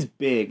Ashland. He's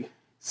big.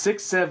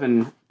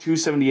 6'7",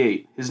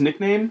 278. His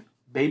nickname,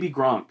 Baby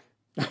Gronk.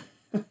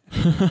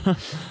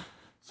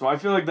 So I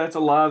feel like that's a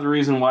lot of the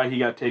reason why he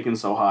got taken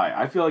so high.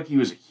 I feel like he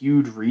was a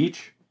huge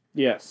reach.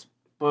 Yes.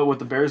 But with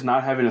the Bears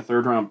not having a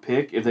 3rd-round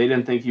pick, if they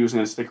didn't think he was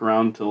going to stick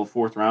around until the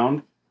 4th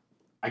round,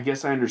 I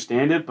guess I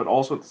understand it. But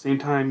also at the same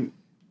time,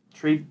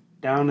 trade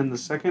down in the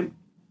 2nd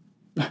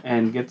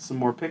and get some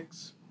more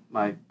picks.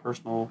 My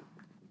personal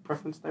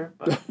preference there.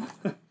 But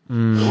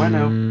I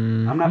know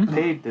I'm not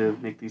paid to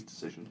make these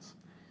decisions.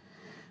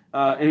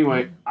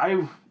 Anyway,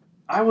 I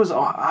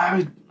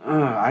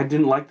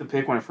didn't like the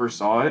pick when I first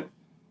saw it,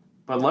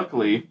 but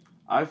luckily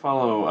I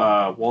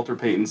follow Walter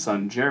Payton's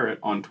son Jarrett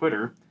on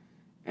Twitter,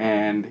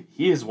 and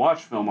he has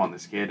watched film on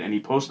this kid, and he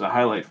posted a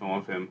highlight film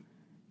of him.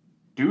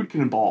 Dude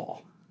can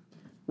ball.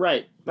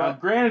 Right. Now,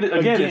 granted,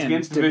 again, it's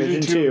against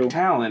Division II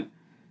talent.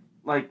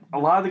 Like, a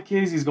lot of the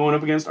kids he's going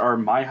up against are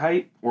my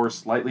height or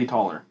slightly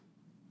taller.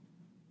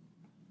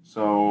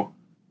 So,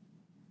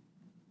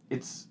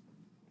 it's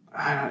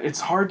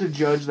hard to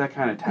judge that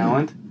kind of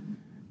talent,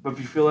 but if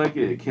you feel like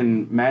it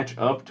can match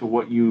up to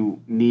what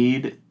you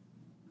need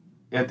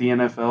at the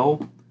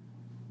NFL,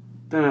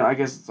 then I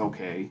guess it's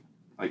okay.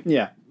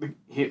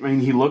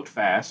 He looked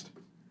fast.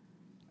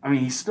 I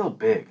mean, he's still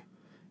big.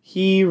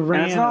 He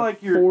ran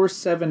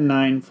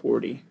 4.79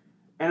 40.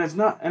 And it's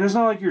not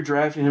like you're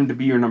drafting him to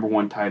be your number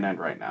 1 tight end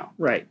right now.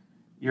 Right.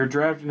 You're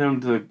drafting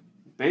him to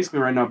basically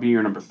right now be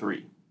your number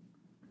 3.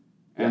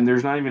 And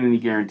there's not even any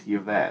guarantee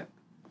of that.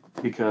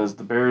 Because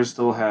the Bears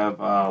still have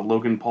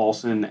Logan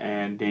Paulson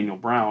and Daniel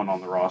Brown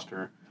on the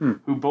roster,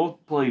 who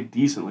both played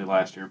decently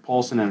last year.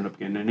 Paulson ended up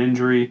getting an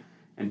injury,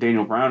 and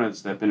Daniel Brown had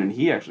stepped in, and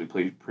he actually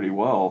played pretty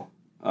well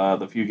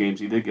the few games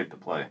he did get to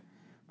play.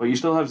 but you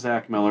still have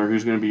Zach Miller,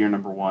 who's going to be your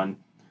number one.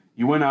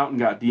 You went out and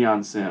got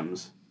Deion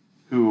Sims,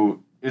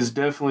 who is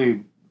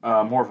definitely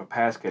more of a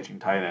pass-catching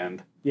tight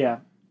end. Yeah.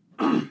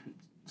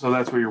 So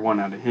that's where you're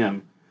one out of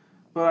him.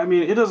 But, I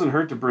mean, it doesn't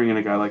hurt to bring in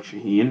a guy like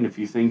Shaheen if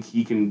you think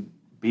he can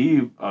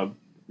be a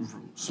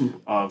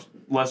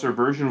lesser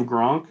version of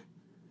Gronk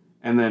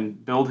and then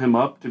build him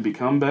up to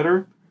become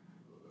better.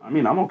 I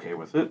mean, I'm okay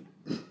with it.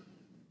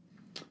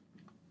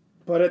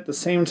 But at the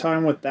same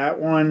time with that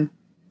one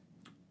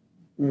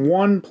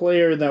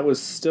player that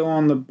was still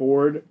on the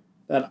board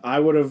that I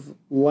would have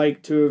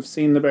liked to have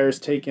seen the Bears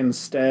take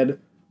instead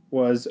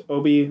was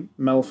Obi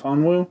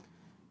Melifonwu.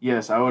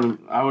 Yes, I would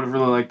have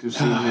really liked to have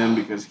seen him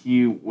because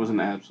he was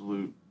an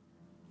absolute...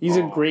 He's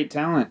a great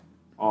talent.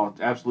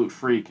 Absolute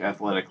freak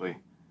athletically.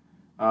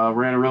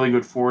 Ran a really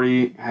good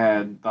 40,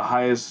 had the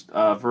highest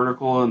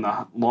vertical and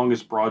the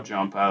longest broad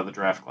jump out of the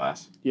draft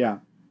class. Yeah.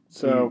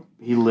 So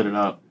he lit it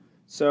up.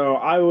 So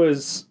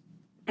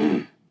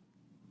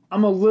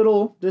I'm a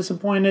little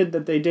disappointed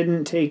that they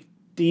didn't take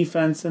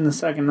defense in the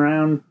second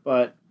round,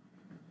 but...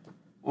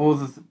 Well,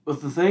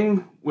 the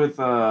thing with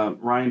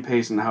Ryan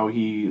Pace and how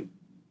he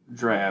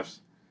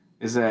drafts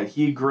is that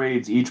he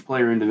grades each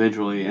player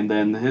individually, and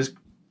then his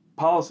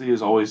policy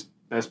is always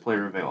best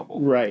player available.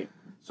 Right.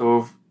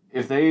 So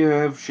if they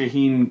have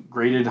Shaheen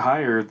graded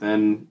higher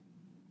than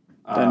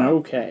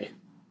okay.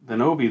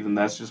 Than Obi, then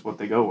that's just what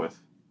they go with.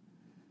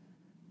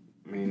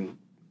 I mean,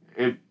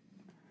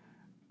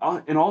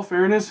 in all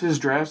fairness, his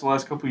drafts the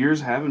last couple of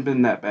years haven't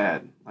been that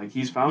bad. Like,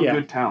 he's found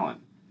good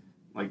talent.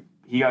 Like,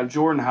 he got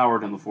Jordan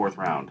Howard in the 4th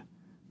round,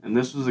 and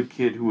this was a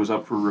kid who was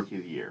up for Rookie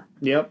of the Year.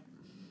 Yep.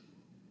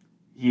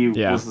 He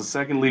was the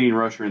second leading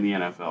rusher in the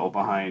NFL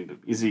behind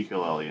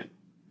Ezekiel Elliott.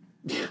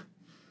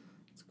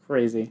 It's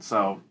crazy.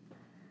 So,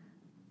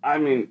 I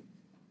mean,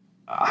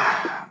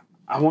 I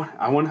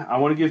want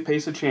to give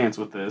Pace a chance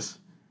with this.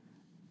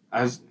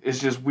 It's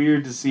just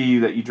weird to see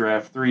that you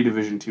draft 3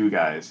 Division II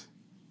guys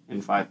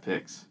in 5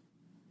 picks.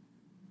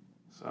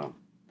 So.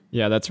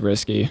 Yeah, that's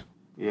risky.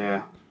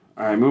 Yeah.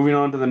 All right, moving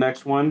on to the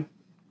next one.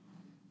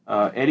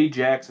 Eddie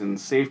Jackson,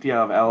 safety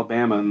out of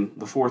Alabama in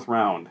the 4th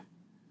round.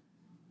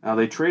 Now,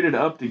 they traded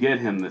up to get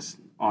him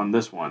on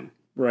this one.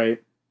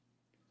 Right.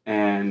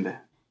 And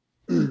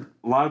a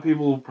lot of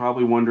people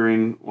probably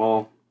wondering,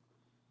 well,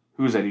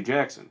 who's Eddie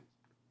Jackson?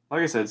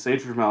 Like I said,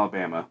 safety from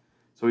Alabama.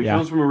 So he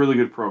comes from a really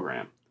good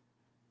program.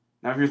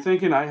 Now, if you're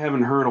thinking I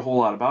haven't heard a whole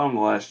lot about him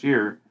the last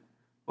year,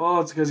 well,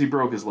 it's because he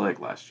broke his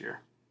leg last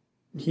year.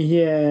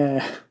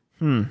 Yeah.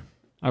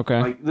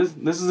 Okay. Like, this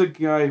is a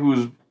guy who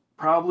was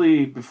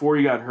probably, before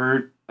he got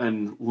hurt, a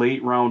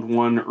late round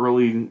 1,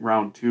 early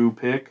round 2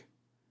 pick.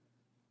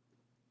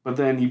 But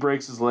then he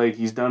breaks his leg,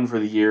 he's done for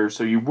the year,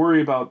 so you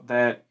worry about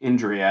that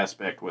injury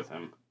aspect with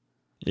him.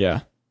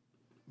 Yeah.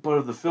 But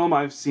of the film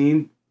I've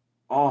seen,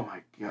 oh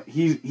my God,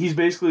 he's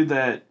basically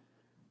that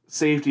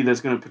safety that's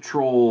going to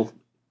patrol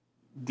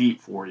deep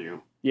for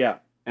you. Yeah.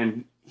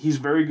 And he's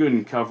very good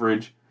in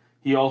coverage.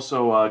 He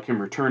also can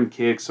return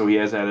kicks, so he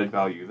has added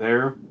value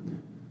there.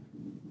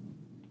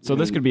 So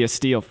this could be a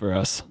steal for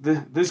us.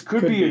 This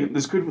could be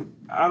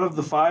out of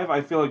the 5.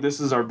 I feel like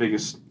this is our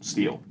biggest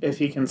steal if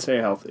he can stay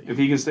healthy. If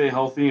he can stay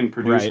healthy and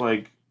produce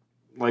like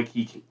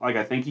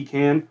I think he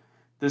can.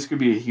 This could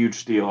be a huge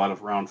steal out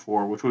of round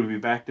 4, which would be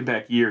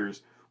back-to-back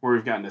years where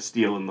we've gotten a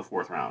steal in the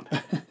 4th round.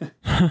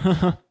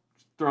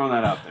 Just throwing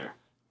that out there.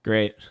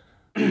 Great.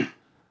 All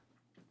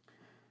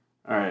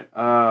right.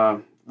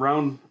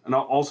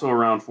 Also a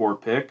round 4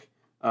 pick.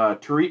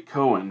 Tariq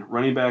Cohen,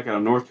 running back out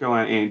of North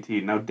Carolina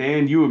A&T. Now,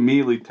 Dan, you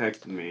immediately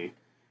texted me.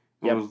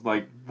 It was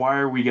like, why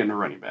are we getting a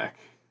running back?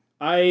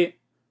 I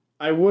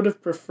would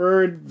have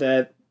preferred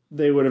that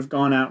they would have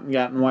gone out and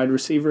gotten wide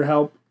receiver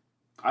help.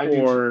 I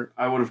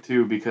would have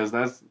too, because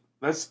that's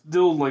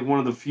still like one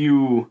of the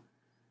few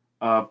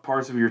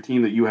parts of your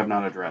team that you have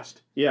not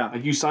addressed. Yeah.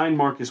 Like, you signed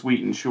Marcus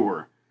Wheaton,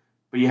 sure,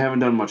 but you haven't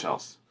done much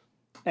else.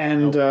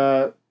 And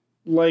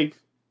like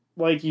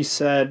you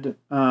said,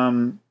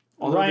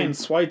 Ryan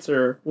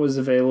Schweitzer was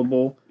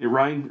available. Yeah,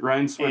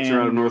 Ryan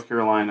Schweitzer out of North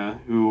Carolina,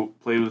 who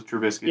played with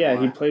Trubisky. Yeah,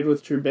 he played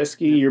with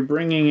Trubisky. Yeah. You're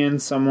bringing in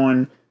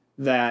someone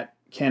that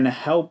can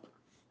help.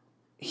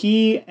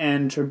 He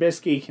and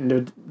Trubisky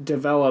can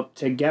develop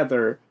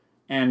together,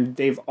 and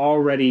they've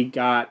already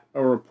got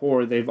a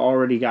rapport. They've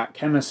already got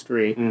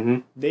chemistry. Mm-hmm.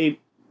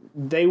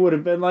 They would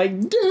have been like,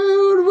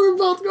 dude, we're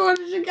both going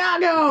to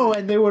Chicago,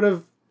 and they would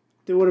have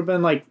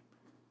been like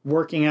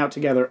working out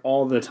together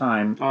all the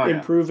time,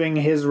 improving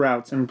his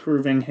routes,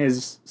 improving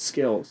his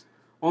skills.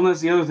 Well, and that's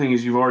the other thing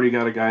is you've already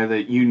got a guy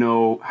that you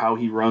know how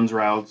he runs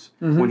routes.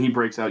 Mm-hmm. When he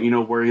breaks out, you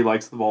know where he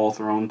likes the ball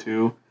thrown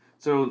to.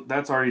 So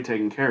that's already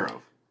taken care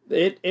of.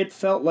 It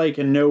felt like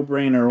a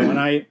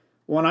no-brainer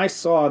when I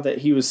saw that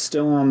he was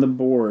still on the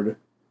board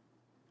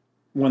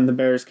when the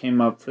Bears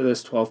came up for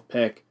this 12th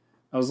pick.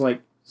 I was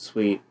like,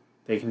 sweet,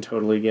 they can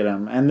totally get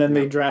him. And then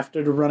they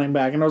drafted a running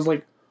back, and I was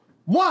like,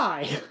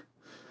 why?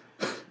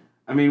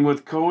 I mean,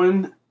 with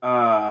Cohen,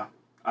 I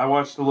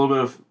watched a little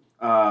bit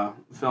of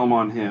film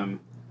on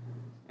him,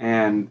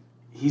 and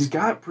he's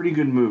got pretty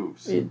good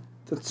moves.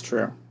 That's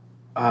true.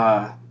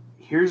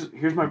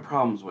 Here's my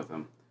problems with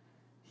him.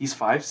 He's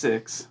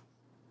 5'6".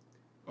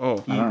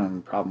 Oh, I don't have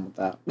a problem with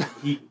that.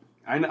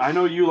 I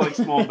know you like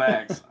small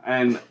backs,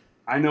 and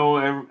I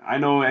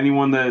know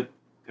anyone that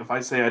if I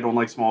say I don't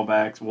like small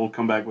backs, will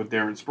come back with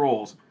Darren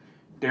Sproles.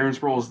 Darren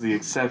Sproles is the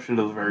exception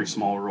to the very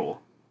small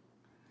rule.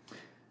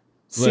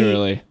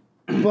 literally.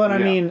 But I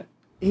Yeah. mean,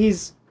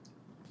 he's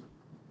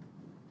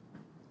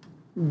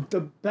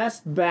the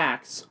best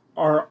backs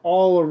are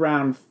all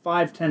around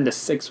 5'10" to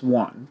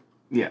 6'1".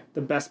 Yeah.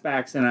 The best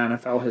backs in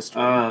NFL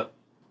history.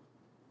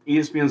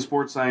 ESPN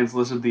Sports Science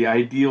listed the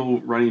ideal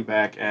running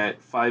back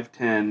at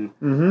 5'10",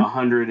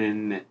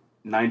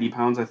 190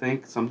 pounds, I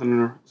think,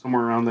 somewhere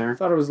around I there.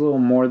 thought it was a little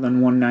more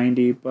than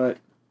 190, but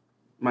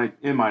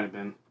It might have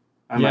been.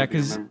 Yeah,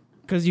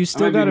 because you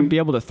still got to be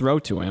able to throw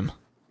to him.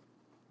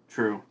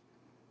 True.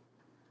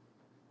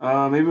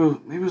 Maybe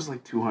it was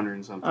like 200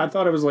 and something. I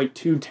thought it was like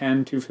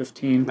 210,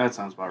 215. That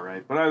sounds about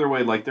right. But either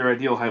way, like their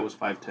ideal height was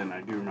 5'10".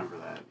 I do remember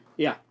that.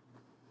 Yeah.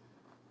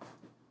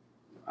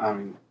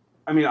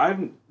 I mean,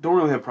 I don't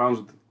really have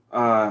problems with.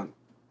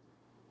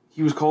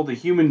 He was called the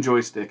human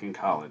joystick in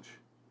college.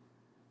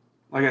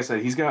 Like I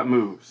said, he's got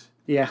moves.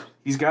 Yeah.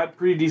 He's got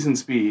pretty decent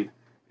speed,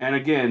 and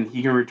again,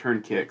 he can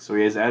return kicks, so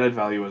he has added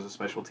value as a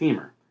special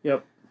teamer.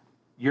 Yep.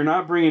 You're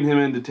not bringing him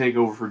in to take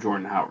over for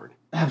Jordan Howard.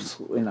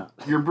 Absolutely not.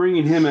 You're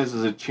bringing him as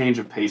a change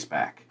of pace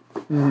back.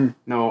 Mm-hmm.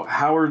 No,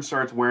 Howard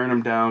starts wearing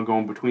him down,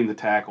 going between the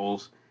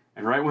tackles,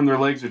 and right when their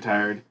legs are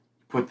tired,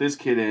 put this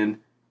kid in,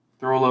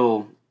 throw a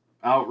little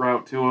out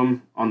route to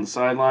him on the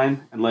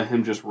sideline, and let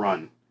him just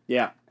run.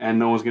 Yeah. And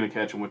no one's going to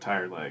catch him with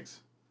tired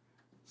legs.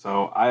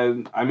 So, I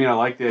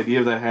like the idea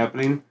of that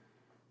happening.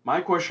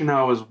 My question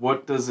now is,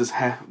 what does this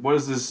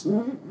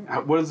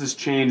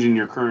change in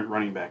your current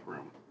running back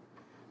room?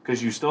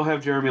 Because you still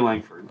have Jeremy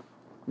Langford,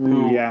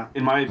 who,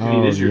 in my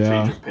opinion, is your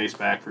change of pace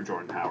back for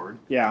Jordan Howard.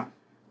 Yeah.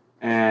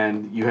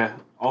 And you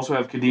also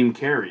have Kadeem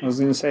Carey. I was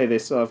going to say, they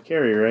still have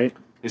Carey, right?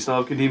 They still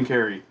have Kadeem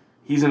Carey.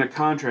 He's in a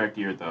contract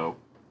year, though,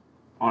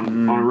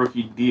 on a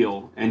rookie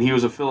deal, and he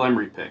was a Phil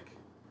Emery pick.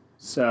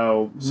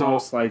 So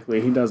most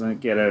likely he doesn't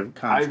get a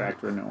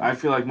contract renewal. I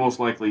feel like most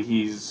likely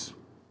he's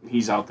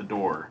out the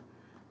door.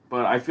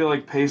 But I feel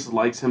like Pace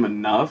likes him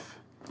enough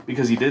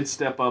because he did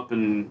step up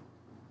and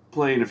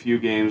play in a few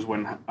games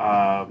when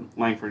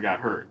Langford got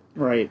hurt.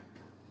 Right.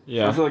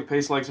 Yeah. I feel like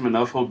Pace likes him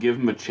enough. He'll give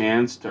him a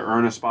chance to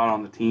earn a spot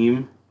on the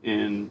team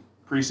in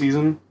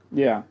preseason.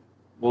 Yeah.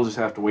 We'll just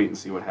have to wait and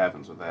see what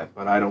happens with that.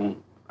 But I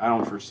don't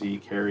foresee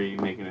Carey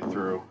making it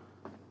through.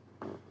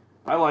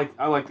 I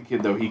like the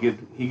kid though. He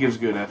gives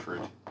good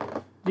effort.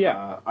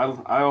 Yeah.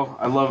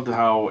 I loved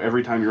how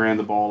every time you ran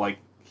the ball, like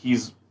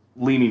he's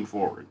leaning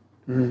forward.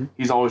 Mm-hmm.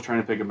 He's always trying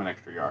to pick up an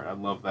extra yard. I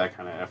love that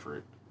kind of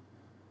effort.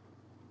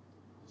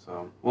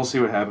 So we'll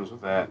see what happens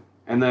with that.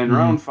 And then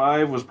round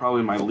 5 was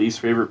probably my least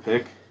favorite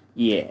pick.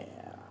 Yeah.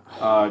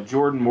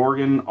 Jordan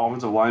Morgan,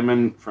 offensive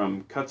lineman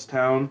from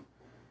Kutztown.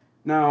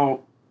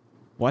 Now,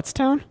 What's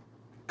town?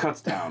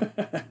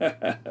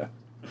 Kutztown.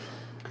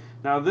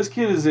 Now, this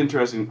kid is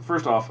interesting.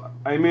 First off,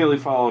 I immediately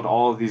followed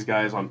all of these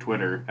guys on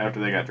Twitter after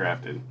they got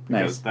drafted.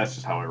 Because that's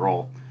just how I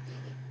roll.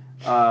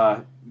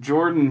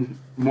 Jordan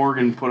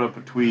Morgan put up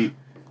a tweet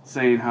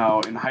saying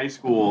how in high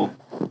school,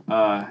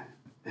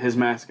 his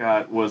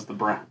mascot was the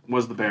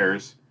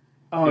Bears.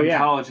 Oh, in yeah.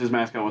 college, his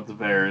mascot was the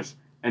Bears.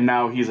 And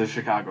now he's a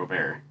Chicago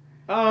Bear.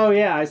 Oh,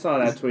 yeah, I saw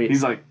that tweet.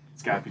 He's like,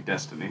 it's got to be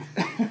destiny.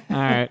 All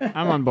right,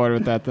 I'm on board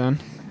with that then.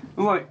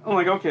 I'm like,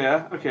 okay,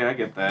 I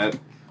get that.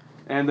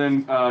 And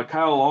then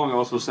Kyle Long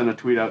also sent a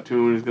tweet out to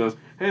him and he goes,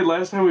 hey,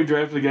 last time we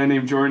drafted a guy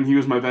named Jordan, he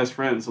was my best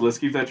friend, so let's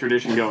keep that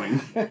tradition going.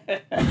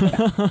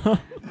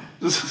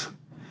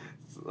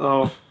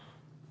 So,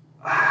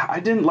 I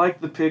didn't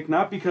like the pick,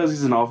 not because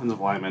he's an offensive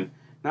lineman,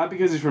 not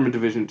because he's from a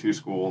Division II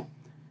school,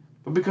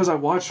 but because I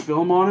watched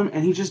film on him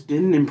and he just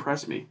didn't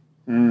impress me.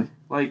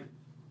 Like,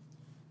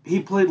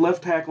 he played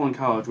left tackle in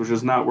college, which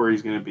is not where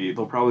he's going to be.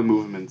 They'll probably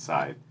move him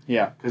inside.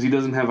 Yeah. Because he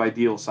doesn't have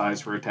ideal size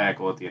for a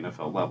tackle at the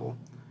NFL level.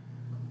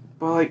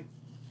 But, like,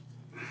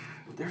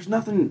 there's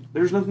nothing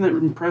that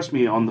impressed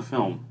me on the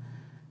film.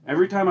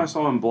 Every time I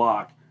saw him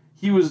block,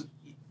 he was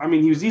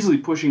easily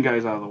pushing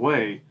guys out of the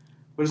way,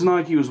 but it's not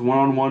like he was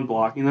one-on-one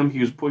blocking them. He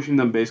was pushing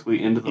them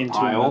basically into the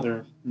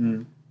pile.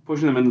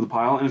 Pushing them into the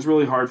pile, and it's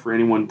really hard for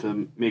anyone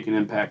to make an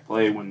impact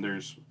play when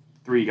there's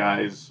 3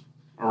 guys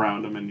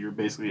around him and you're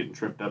basically getting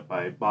tripped up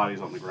by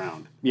bodies on the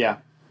ground. Yeah.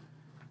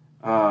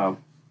 And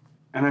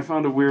I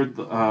found a weird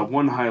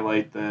one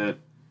highlight that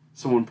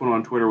someone put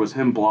on Twitter was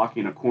him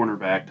blocking a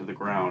cornerback to the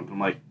ground. I'm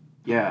like,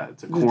 yeah,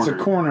 it's a corner. It's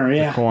a corner,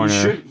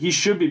 yeah. He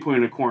should be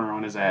putting a corner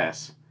on his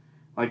ass.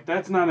 Like,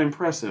 that's not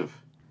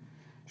impressive.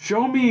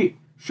 Show me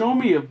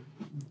a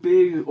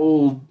big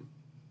old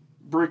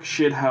brick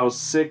shithouse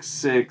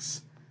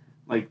 6'6",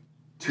 like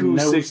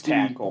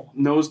 260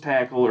 nose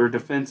tackle or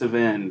defensive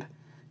end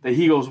that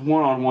he goes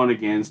one-on-one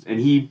against and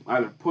he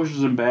either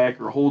pushes him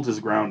back or holds his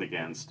ground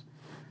against.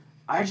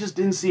 I just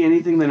didn't see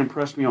anything that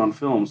impressed me on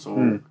film.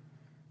 So,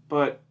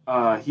 but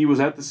he was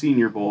at the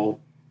Senior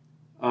Bowl.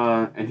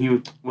 and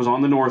he was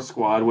on the North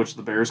squad, which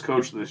the Bears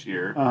coached this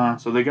year. Uh-huh.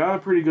 So they got a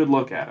pretty good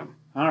look at him.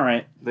 All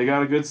right. They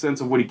got a good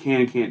sense of what he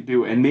can and can't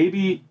do. And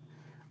maybe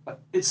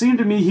it seemed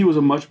to me he was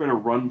a much better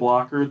run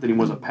blocker than he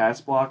was a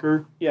pass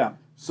blocker. Yeah.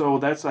 So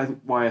that's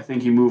why I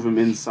think you move him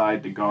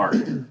inside to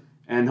guard.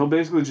 And he'll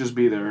basically just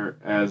be there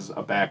as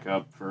a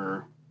backup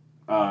for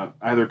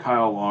either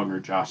Kyle Long or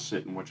Josh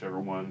Sitton, whichever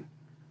one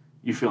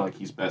you feel like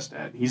he's best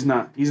at. He's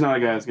not a guy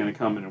that's going to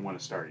come in and win a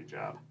starting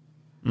job.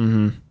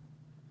 Mm-hmm.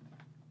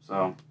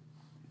 So,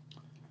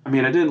 I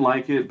mean, I didn't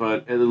like it,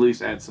 but at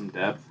least add some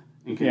depth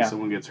in case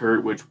someone gets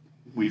hurt, which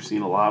we've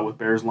seen a lot with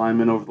Bears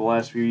linemen over the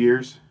last few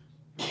years.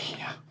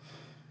 Yeah.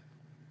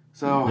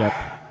 So, Yep.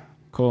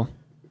 Cool.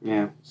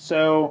 Yeah.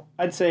 So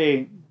I'd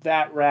say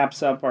that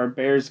wraps up our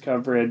Bears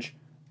coverage.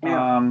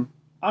 Yeah.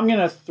 I'm going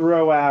to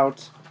throw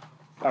out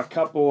a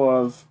couple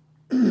of...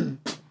 I'm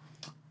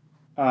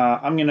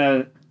going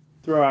to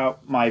throw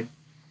out my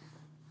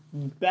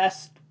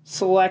best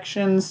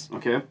selections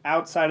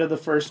outside of the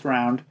first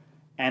round,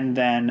 and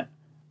then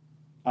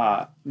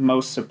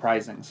most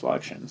surprising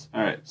selections.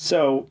 All right.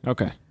 So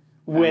Okay.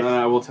 And then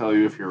I will tell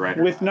you if you're right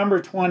or with not.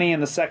 number 20 in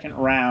the second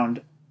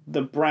round,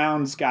 the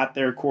Browns got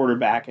their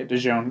quarterback at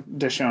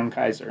Deshaun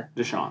Kaiser.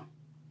 Deshaun?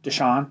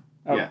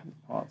 Oh, Yeah.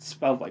 Well, it's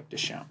spelled like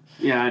Deshaun.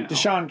 Yeah, I know.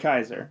 Deshaun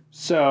Kaiser.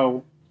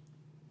 So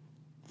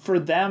for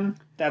them,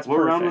 that's What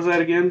perfect. round was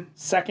that again?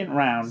 Second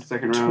round.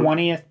 Second round.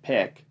 20th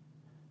pick.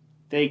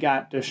 They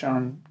got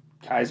Deshaun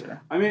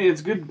Kaiser. I mean,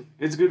 it's good.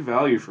 It's good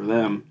value for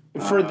them.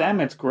 For them,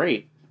 it's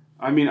great.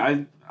 I mean,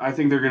 I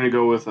think they're going to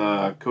go with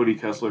Cody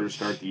Kessler to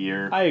start the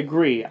year. I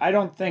agree. I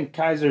don't think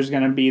Kaiser's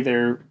going to be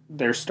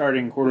their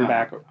starting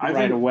quarterback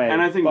away.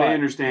 And I think they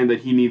understand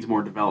that he needs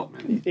more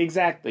development.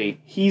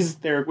 Exactly. He's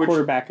their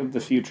quarterback of the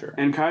future.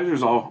 And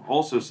Kaiser's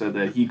also said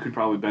that he could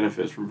probably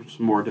benefit from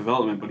some more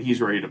development, but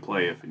he's ready to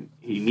play if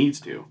he needs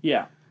to.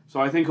 Yeah. So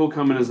I think he'll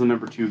come in as the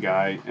number 2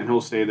 guy, and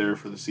he'll stay there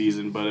for the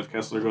season. But if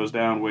Kessler goes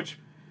down, which,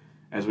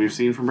 as we've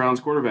seen from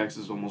Browns quarterbacks,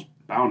 is almost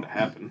bound to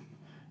happen.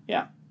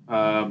 Yeah.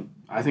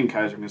 I think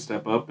Kaiser can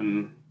step up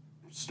and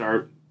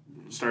start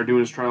doing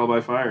his trial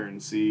by fire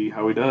and see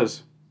how he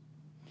does.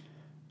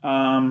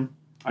 I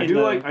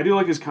do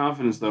like his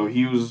confidence though.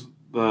 He was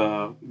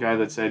the guy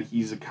that said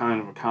he's a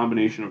kind of a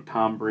combination of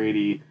Tom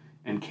Brady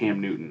and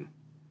Cam Newton.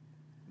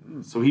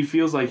 So he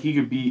feels like he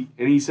could be,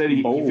 and he said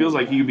he feels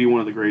like he could be one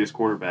of the greatest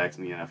quarterbacks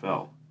in the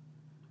NFL.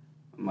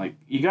 I'm like,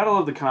 you gotta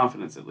love the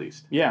confidence at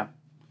least. Yeah.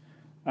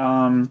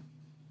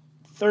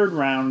 Third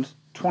round,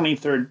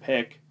 23rd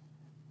pick.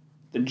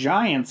 The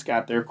Giants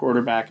got their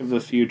quarterback of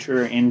the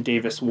future in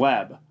Davis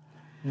Webb.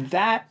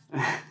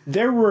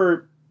 There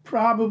were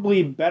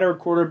probably better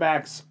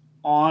quarterbacks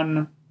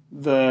on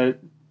the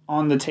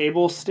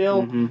table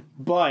still,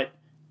 but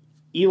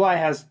Eli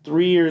has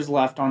 3 years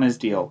left on his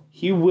deal.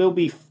 He will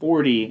be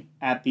 40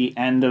 at the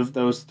end of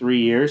those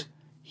 3 years.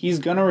 He's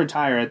going to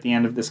retire at the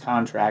end of this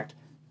contract.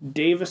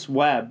 Davis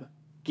Webb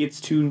gets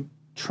to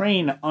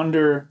train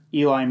under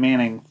Eli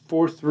Manning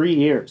for 3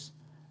 years.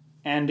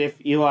 And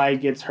if Eli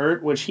gets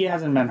hurt, which he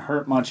hasn't been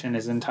hurt much in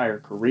his entire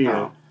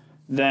career,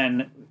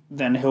 then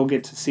he'll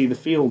get to see the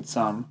field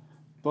some.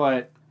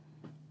 But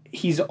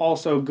he's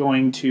also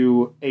going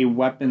to a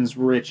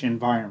weapons-rich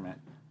environment.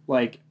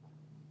 Like,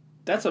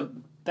 that's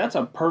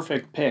a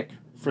perfect pick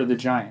for the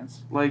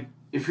Giants. Like,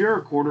 if you're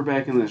a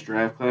quarterback in this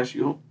draft class,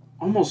 you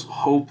almost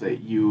hope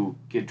that you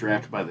get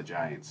drafted by the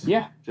Giants.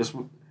 Yeah. With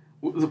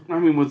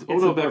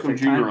Odell Beckham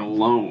Jr. timing.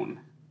 alone.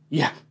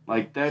 Yeah.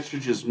 Like, that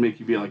should just make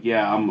you be like,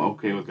 yeah, I'm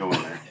okay with going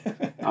there.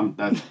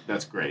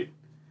 That's great.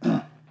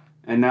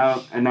 And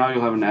now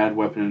you'll have an added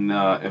weapon in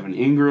Evan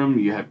Ingram.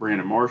 You have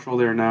Brandon Marshall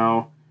there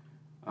now.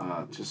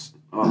 I'm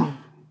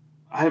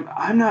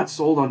not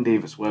sold on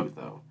Davis Webb,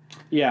 though.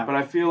 Yeah. But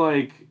I feel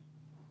like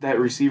that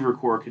receiver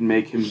core can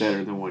make him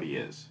better than what he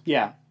is.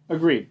 Yeah,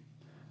 agreed.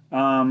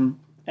 And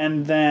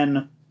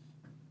then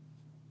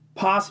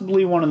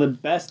possibly one of the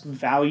best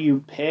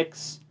value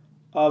picks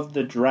of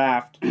the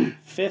draft,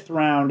 5th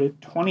round,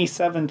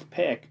 27th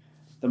pick,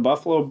 the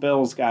Buffalo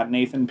Bills got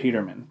Nathan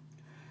Peterman.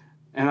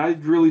 And I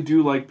really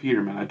do like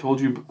Peterman. I talked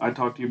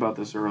to you about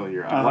this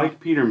earlier. I like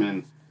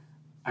Peterman.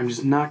 I'm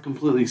just not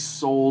completely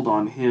sold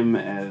on him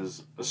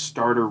as a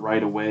starter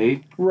right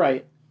away.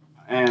 Right.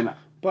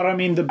 But, I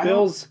mean, the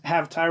Bills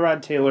have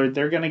Tyrod Taylor.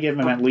 They're going to give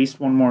him at least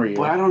one more year.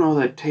 But I don't know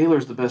that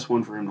Taylor's the best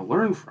one for him to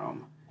learn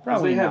from.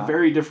 Probably they have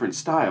very different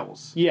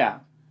styles. Yeah.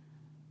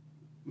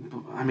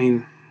 I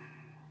mean,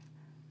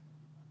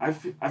 I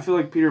feel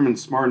like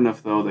Peterman's smart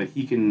enough, though, that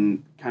he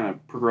can kind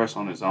of progress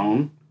on his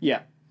own.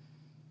 Yeah.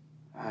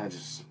 I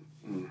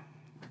don't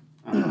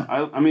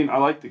know. I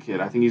like the kid.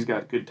 I think he's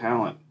got good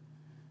talent.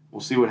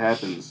 We'll see what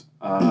happens.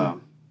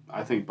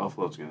 I think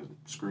Buffalo's going to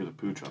screw the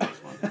pooch on this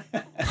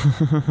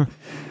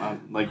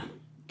one.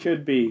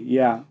 Could be,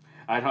 yeah.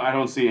 I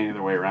don't see any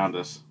other way around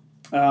this.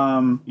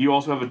 You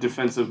also have a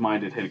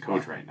defensive-minded head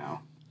coach right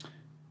now.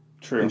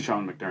 True. In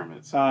Sean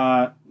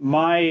McDermott.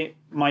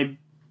 My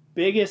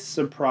biggest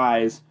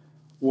surprise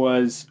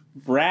was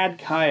Brad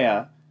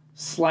Kaya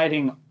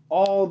sliding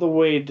all the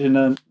way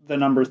to the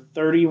number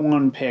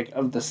 31 pick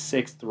of the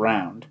 6th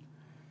round.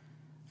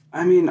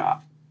 I mean,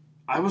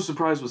 I was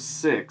surprised with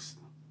 6th,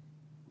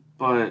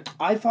 but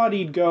I thought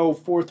he'd go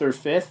 4th or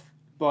 5th,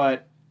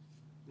 but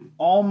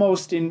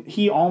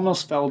he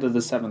almost fell to the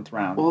 7th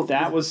round. Well,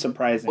 that was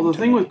surprising. Well, the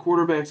thing me. with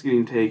quarterbacks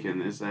getting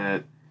taken is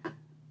that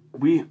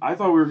I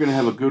thought we were going to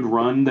have a good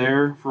run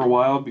there for a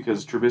while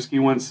because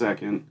Trubisky went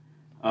 2nd,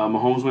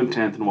 Mahomes went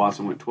 10th, and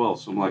Watson went 12th.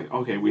 So I'm like,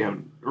 okay, we have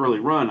an early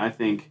run. I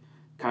think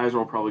Kaiser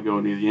will probably go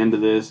near the end of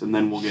this, and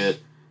then we'll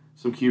get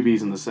some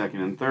QBs in the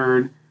 2nd and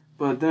 3rd.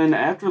 But then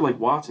after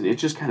Watson, it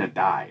just kind of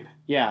died.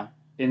 Yeah,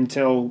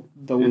 until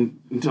the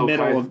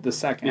middle of the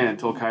 2nd. Yeah,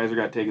 until Kaiser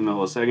got taken in the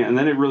middle of the 2nd, and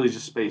then it really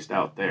just spaced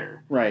out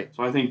there. Right.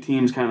 So I think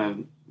teams kind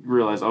of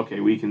realized,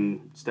 okay, we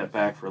can step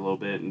back for a little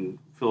bit and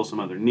fill some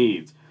other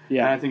needs.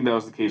 Yeah. And I think that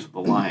was the case with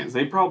the Lions.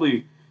 They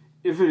probably,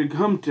 if it had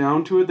come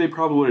down to it, they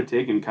probably would have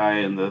taken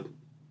Kaya in the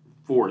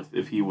 4th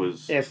if he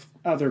was... If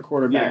other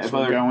quarterbacks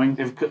were going.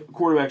 If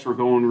quarterbacks were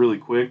going really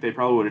quick, they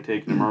probably would have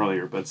taken him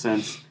earlier. But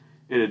since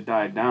it had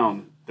died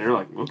down, they're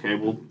like, okay,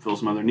 we'll fill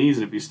some other needs,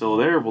 and if he's still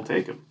there, we'll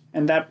take him.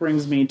 And that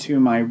brings me to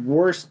my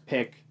worst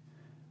pick.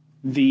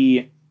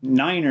 The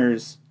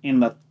Niners,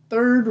 in the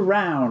 3rd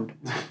round,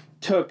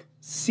 took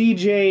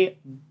C.J.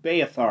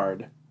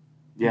 Beathard.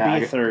 Yeah,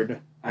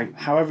 Beathard.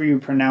 However you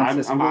pronounce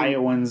this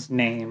Iowan's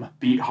name.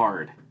 Beat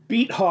hard.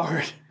 Beat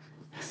hard.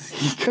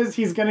 Because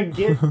he's going to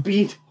get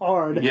beat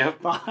hard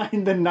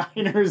behind the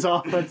Niners'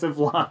 offensive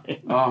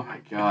line. Oh, my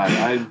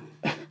God.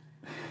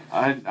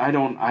 I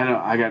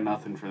got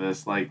nothing for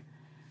this.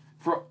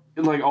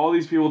 All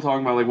these people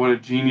talking about what a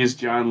genius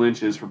John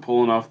Lynch is for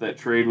pulling off that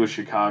trade with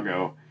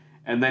Chicago,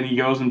 and then he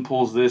goes and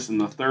pulls this in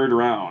the 3rd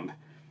round,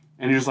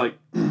 and you're just like,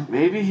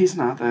 maybe he's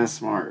not that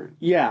smart.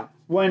 Yeah,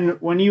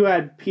 when you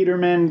had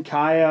Peterman,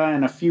 Kaya,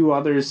 and a few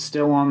others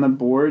still on the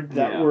board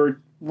that were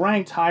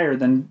ranked higher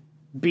than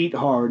beat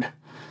hard.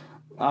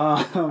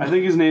 I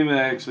think his name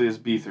actually is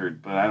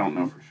Beathard, but I don't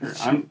know for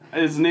sure.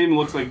 His name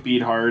looks like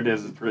Beat Hard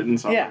as it's written,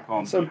 so I'm going to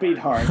call him Beat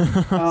Hard.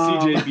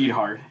 CJ Beat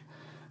Hard.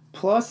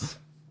 Plus,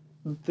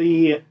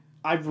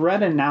 I've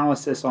read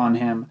analysis on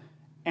him,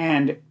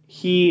 and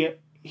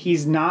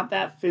he's not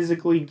that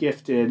physically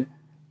gifted.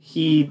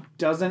 He's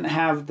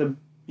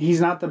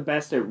not the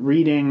best at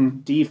reading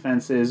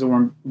defenses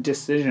or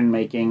decision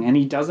making, and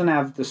he doesn't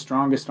have the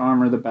strongest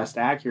arm or the best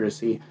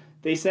accuracy.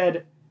 They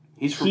said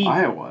he's from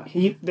Iowa.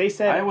 They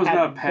said Iowa's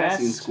not a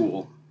passing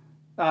school.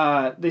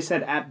 They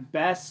said at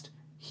best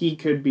he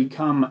could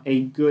become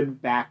a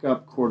good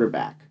backup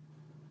quarterback.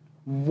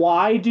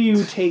 Why do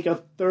you take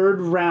a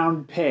 3rd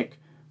round pick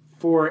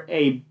for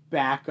a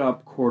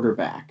backup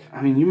quarterback?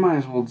 I mean, you might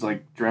as well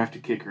draft a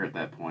kicker at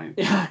that point.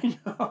 Yeah, I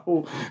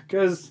know,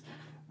 because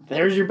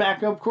there's your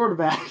backup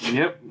quarterback.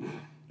 Yep.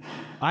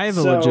 I have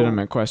a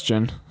legitimate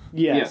question.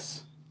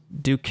 Yes.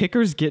 Do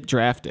kickers get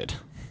drafted?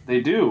 They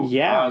do.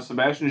 Yeah.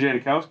 Sebastian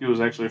Janikowski was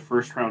actually a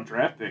 1st-round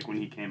draft pick when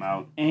he came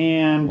out.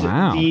 And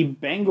the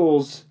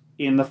Bengals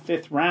in the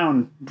 5th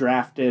round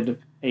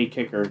drafted a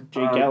kicker,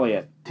 Jake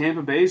Elliott.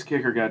 Tampa Bay's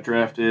kicker got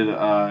drafted,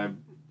 I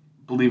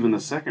believe, in the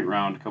 2nd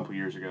round a couple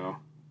years ago.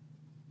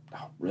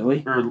 Oh,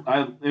 really?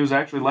 It was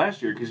actually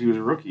last year because he was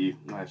a rookie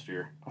last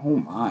year. Oh,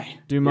 my.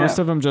 Do most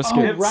of them just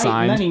get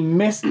signed? And then he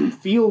missed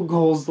field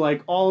goals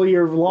all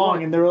year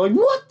long, and they were like,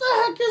 what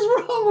the heck is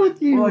wrong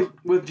with you? Well,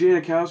 with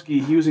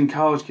Janikowski, he was in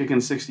college kicking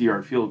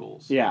 60-yard field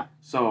goals. Yeah.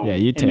 So yeah,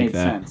 you take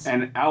that. Sense.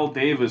 And Al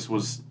Davis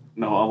was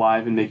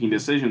alive and making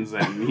decisions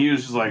then. He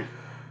was just like,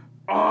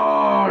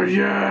 oh,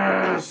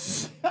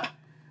 yes!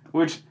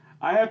 Which,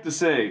 I have to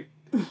say,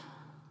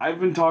 I've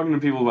been talking to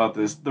people about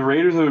this. The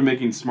Raiders have been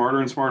making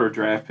smarter and smarter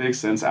draft picks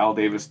since Al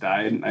Davis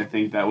died. I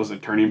think that was a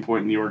turning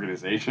point in the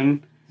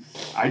organization.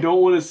 I don't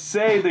want to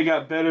say they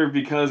got better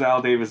because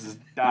Al Davis has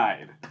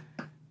died.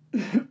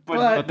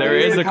 But there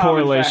is a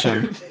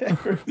correlation.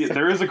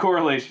 There is a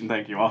correlation.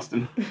 Thank you,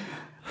 Austin.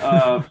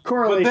 Correlation,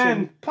 but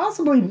then,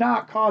 possibly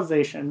not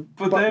causation.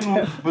 But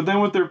then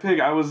with their pick,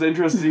 I was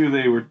interested to see who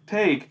they would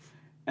take,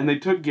 and they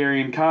took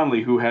Gary and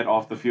Conley, who had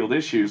off-the-field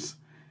issues.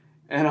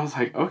 And I was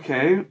like,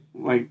 okay,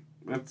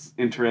 that's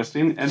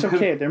interesting. And it's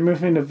okay, they're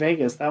moving to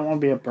Vegas. That won't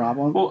be a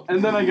problem. Well,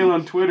 and then I get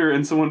on Twitter,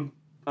 and someone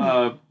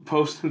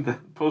posted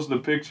a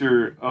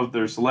picture of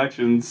their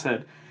selection and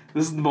said,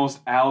 this is the most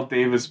Al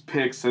Davis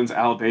pick since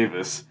Al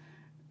Davis.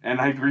 And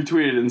I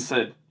retweeted it and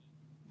said,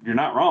 you're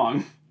not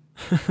wrong.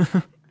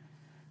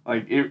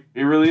 It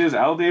really is.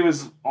 Al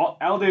Davis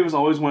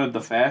always wanted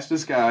the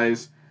fastest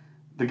guys,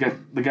 the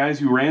guys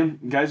who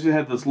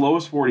had the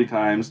lowest 40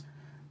 times,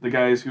 the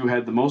guys who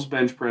had the most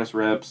bench press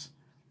reps,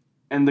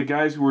 and the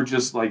guys who were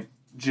just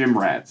gym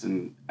rats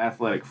and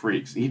athletic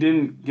freaks. He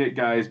didn't get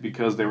guys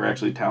because they were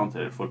actually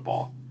talented at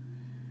football.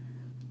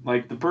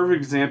 The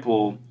perfect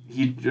example,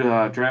 he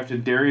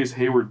drafted Darius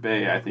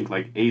Hayward-Bay, I think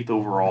 8th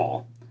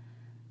overall,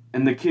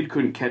 and the kid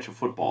couldn't catch a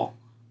football,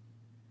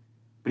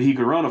 but he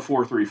could run a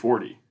 4.3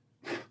 40.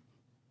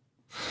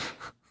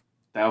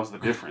 That was the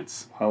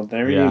difference. Well,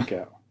 there you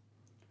go.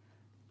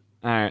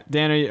 All right,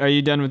 Dan, are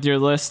you done with your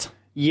list?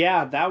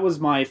 Yeah, that was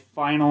my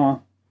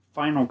final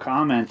final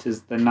comment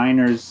is the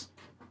Niners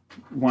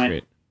went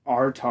Great.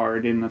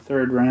 R-tard in the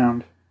third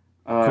round.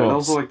 Cool. I'd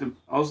also like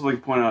to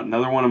point out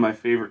another one of my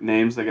favorite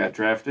names that got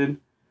drafted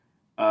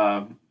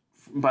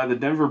by the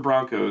Denver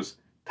Broncos,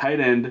 tight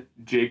end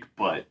Jake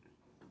Butt.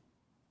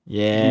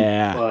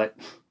 Yeah. But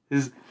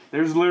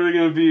There's literally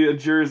going to be a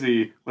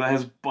jersey that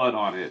has Butt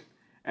on it,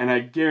 and I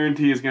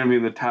guarantee it's going to be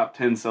in the top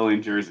 10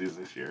 selling jerseys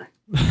this year.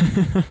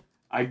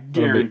 I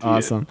guarantee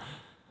awesome.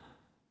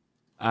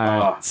 All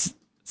right.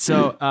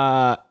 So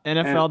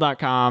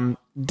NFL.com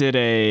did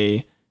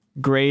a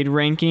grade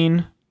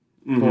ranking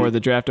for the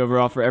draft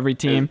overall for every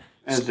team.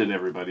 As did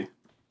everybody.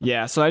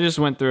 Yeah, so I just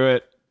went through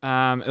it.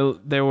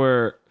 There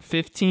were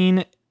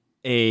 15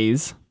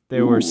 A's.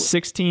 There were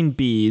 16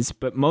 B's,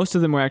 but most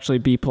of them were actually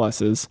B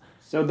pluses.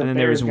 So the And then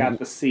Bears got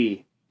the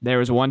C. There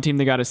was one team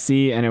that got a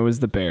C, and it was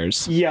the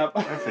Bears. Yep.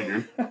 I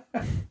figured.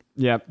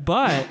 Yeah,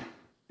 but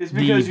It's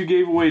because you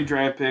gave away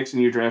draft picks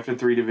and you drafted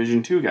 3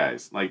 Division II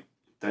guys. Like,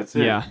 that's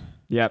it. yeah,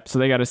 yep. So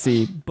they got a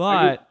C.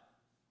 But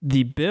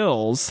the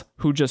Bills,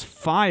 who just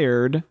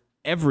fired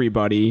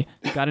everybody,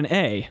 got an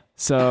A.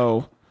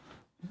 So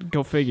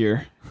go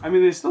figure. I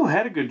mean, they still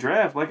had a good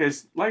draft. Like I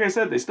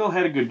said, they still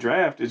had a good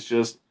draft. It's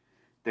just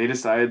they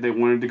decided they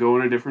wanted to go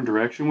in a different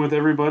direction with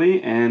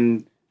everybody,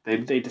 and they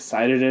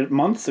decided it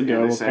months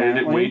ago. they decided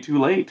it way too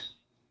late.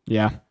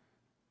 Yeah.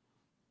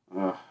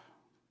 Ugh.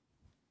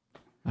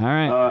 All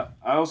right.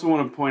 I also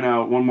want to point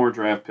out one more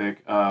draft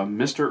pick.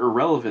 Mr.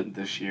 Irrelevant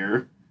this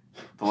year,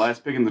 the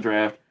last pick in the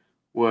draft,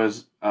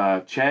 was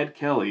Chad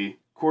Kelly,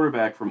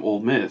 quarterback from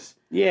Ole Miss.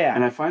 Yeah.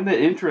 And I find that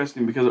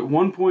interesting because at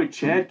one point,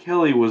 Chad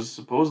Kelly was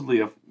supposedly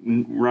a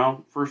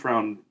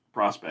first-round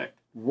prospect.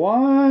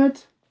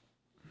 What?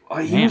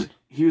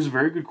 He was a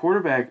very good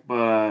quarterback,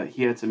 but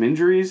he had some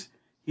injuries.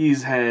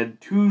 He's had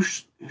two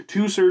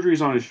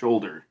surgeries on his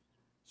shoulder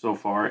so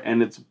far,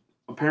 and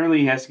apparently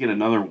he has to get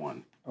another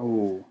one.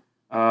 Oh.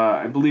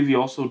 I believe he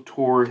also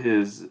tore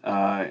his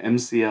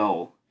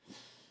MCL.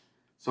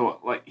 So,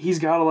 like, he's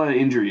got a lot of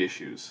injury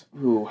issues.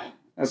 Ooh.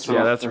 That's So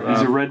rough.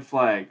 he's a red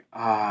flag.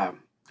 I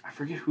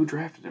forget who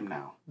drafted him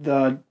now.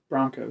 The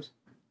Broncos.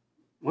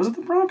 Was it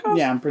the Broncos?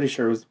 Yeah, I'm pretty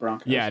sure it was the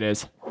Broncos. Yeah, it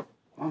is.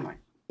 Oh my,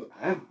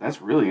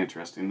 that's really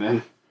interesting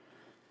then.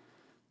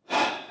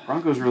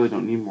 Broncos really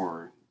don't need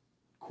more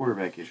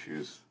quarterback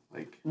issues.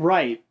 Like,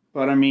 Right,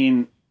 but I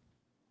mean,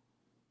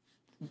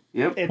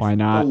 yep. it's Why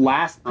not? the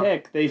last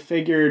pick. They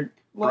figured,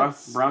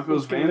 Broncos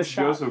let's give it a Vance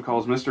shot. Joseph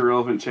calls Mr.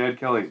 Irrelevant Chad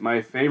Kelly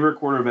my favorite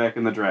quarterback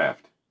in the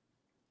draft.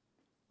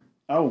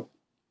 Oh,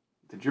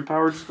 Did your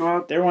power just go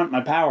out? there went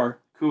my power.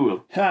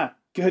 Cool. Huh.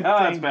 Good Oh,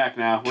 thing. it's back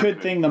now. We're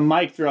Good thing the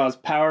mic draws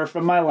power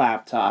from my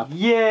laptop.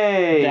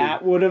 Yay!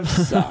 That would have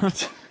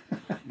sucked.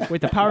 Wait,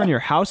 the power in your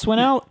house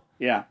went out?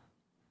 Yeah.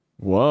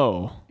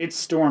 Whoa. It's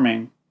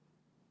storming.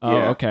 Oh,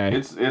 Yeah, okay.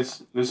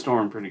 It's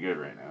storming pretty good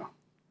right now.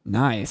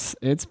 Nice.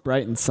 It's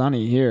bright and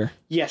sunny here.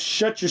 Yeah,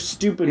 shut your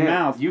stupid Yeah,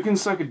 mouth. you can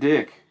suck a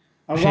dick.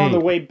 I was Hey. on the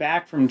way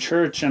back from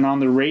church, and on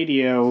the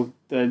radio,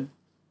 the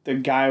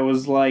guy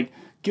was like,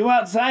 "Go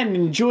outside and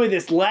enjoy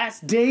this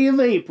last day of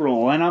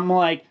April." And I'm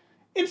like,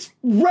 "It's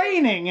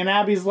raining." And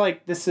Abby's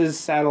like, "This is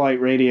satellite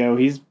radio.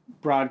 He's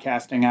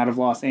broadcasting out of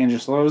Los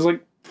Angeles." So I was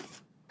like,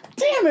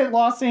 "Damn it,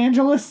 Los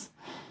Angeles."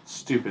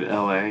 Stupid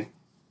LA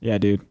Yeah,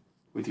 dude.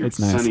 with your It's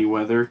nice. sunny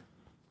weather.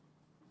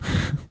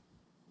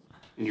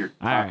 And your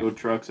All taco right.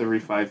 trucks every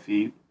 5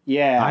 feet.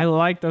 Yeah. I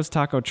like those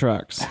taco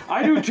trucks.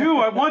 I do too.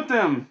 I want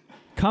them.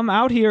 Come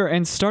out here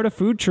and start a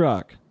food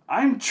truck.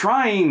 I'm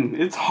trying.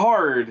 It's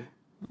hard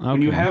when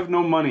Okay. you have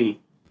no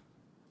money.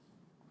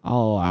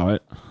 I'll allow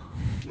it.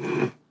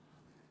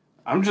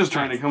 I'm just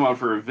trying to come out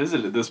for a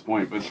visit at this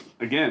point, but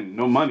again,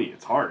 no money.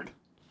 It's hard.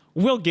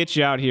 We'll get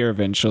you out here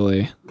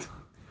eventually.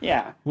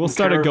 Yeah. We'll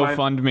start a care if I-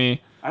 GoFundMe.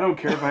 I don't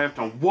care if I have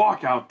to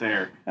walk out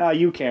there.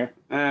 You care.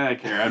 I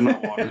care. I'm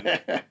not walking.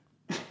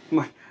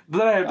 Like,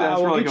 then I have to ask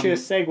for We'll like get you a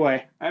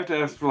Segway. I have to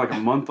ask for like a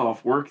month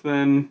off work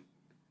then.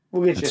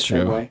 We'll get That's you a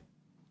true. Segway.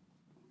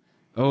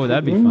 Oh,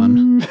 that'd be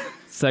fun.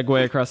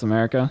 Segway across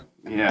America.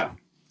 Yeah.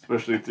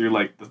 Especially through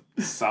like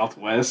the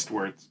Southwest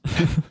where it's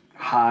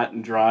hot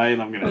and dry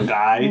and I'm gonna We'll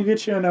die.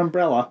 get you an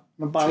umbrella,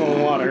 a bottle of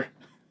water.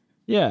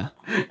 Yeah.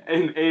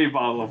 And a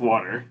bottle of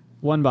water.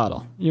 One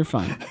bottle. You're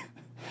fine.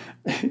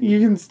 You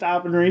can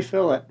stop and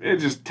refill it. And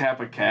just tap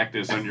a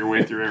cactus on your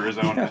way through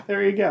Arizona.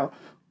 There you go.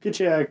 Get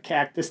you a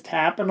cactus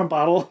tap and a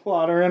bottle of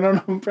water and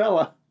an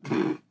umbrella.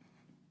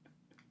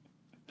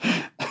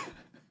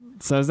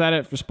 So is that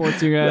it for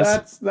sports, you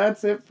guys?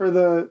 That's it for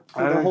the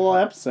whole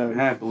episode.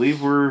 I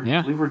believe we're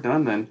Yeah.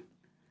 done then.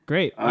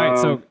 Great. All right.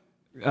 So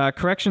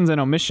corrections and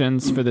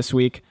omissions for this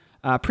week.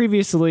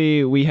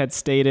 Previously, we had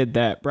stated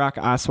that Brock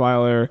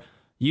Osweiler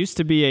used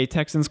to be a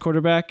Texans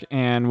quarterback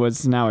and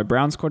was now a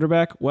Browns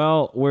quarterback.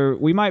 Well,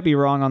 we might be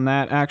wrong on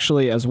that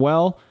actually as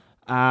well.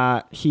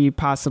 He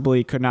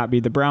possibly could not be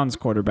the Browns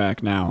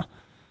quarterback now.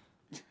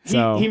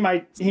 So He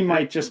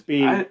might just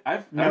be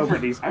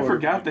nobody's I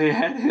forgot they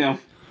had him.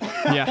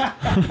 yeah.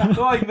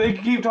 Like, they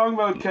keep talking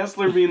about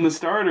Kessler being the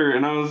starter,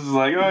 and I was just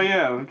like, oh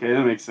yeah, okay,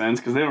 that makes sense,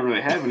 because they don't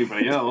really have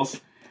anybody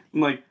else. I'm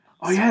like,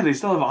 Oh, yeah, they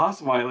still have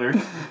Osweiler.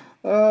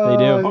 Oh, They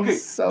do. Okay,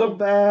 he's so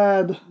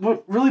bad.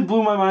 What really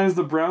blew my mind is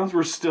the Browns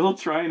were still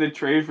trying to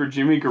trade for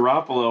Jimmy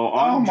Garoppolo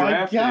on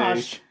draft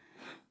day.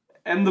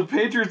 And the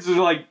Patriots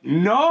are like,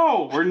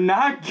 no, we're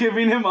not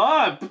giving him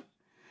up.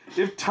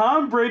 If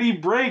Tom Brady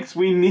breaks,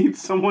 we need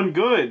someone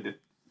good.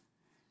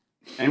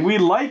 And we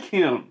like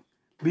him.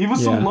 Leave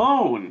us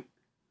alone.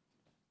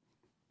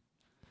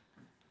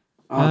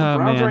 The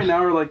Browns right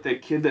now are like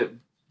that kid that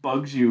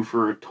bugs you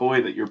for a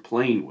toy that you're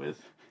playing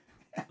with.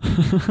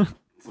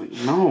 It's like,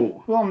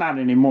 no. Well, not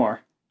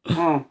anymore.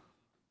 Well,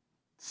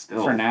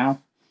 still. For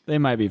now. They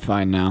might be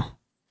fine now.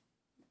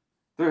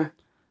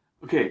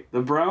 Okay,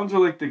 the Browns are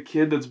like the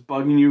kid that's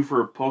bugging you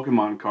for a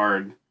Pokemon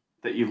card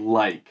that you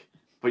like.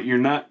 But you're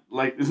not,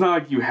 like, it's not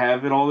like you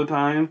have it all the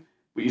time,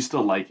 but you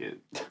still like it.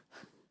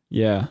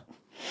 Yeah.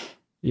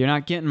 You're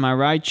not getting my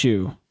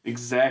Raichu.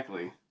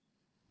 Exactly.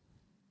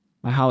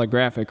 My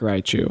holographic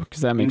Raichu, because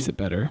that makes it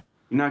better.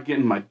 You're not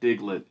getting my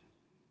Diglett.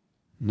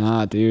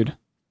 Nah, dude.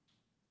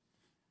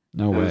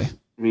 No way.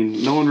 I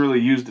mean, no one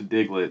really used a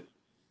Diglett,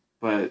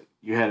 but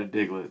you had a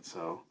Diglett,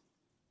 so.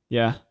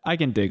 Yeah, I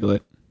can Diglett.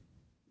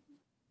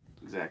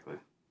 Exactly.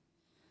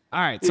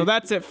 All right, so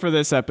that's it for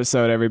this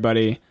episode,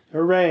 everybody.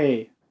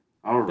 Hooray.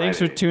 All right. Thanks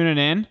for tuning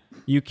in.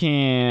 You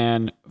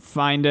can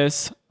find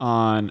us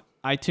on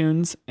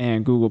iTunes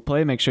and Google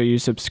Play. Make sure you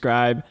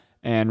subscribe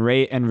and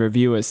rate and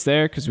review us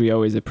there because we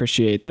always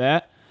appreciate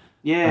that.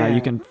 Yeah.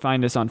 You can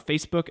find us on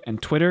Facebook and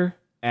Twitter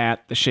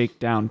at The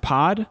Shakedown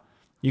Pod.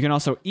 You can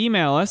also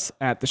email us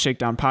at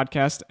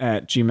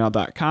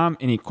theshakedownpodcast@gmail.com.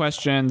 Any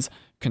questions,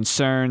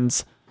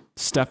 concerns,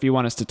 stuff you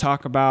want us to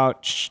talk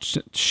about,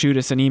 shoot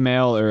us an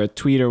email or a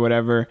tweet or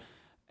whatever.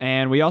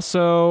 And we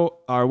also,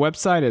 our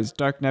website is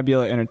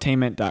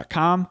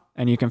darknebulaentertainment.com,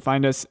 and you can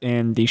find us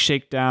in the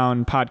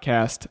Shakedown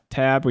podcast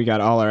tab. We got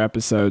all our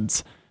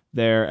episodes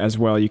there as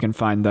well. You can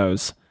find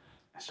those.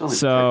 I still need to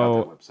check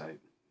out that website.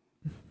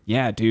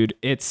 Yeah, dude,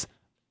 it's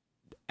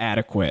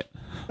adequate.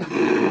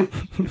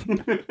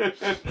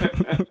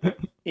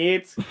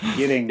 It's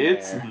getting there.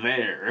 It's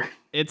there.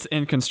 It's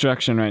in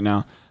construction right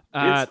now.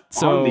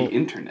 It's on the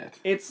internet.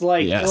 It's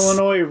like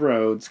Illinois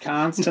roads,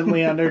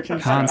 constantly under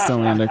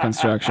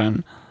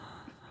construction.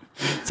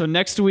 So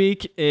next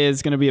week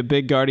is going to be a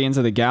big Guardians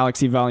of the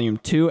Galaxy Volume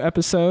 2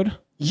 episode.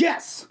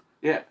 Yes!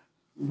 Yeah.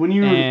 When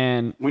you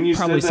probably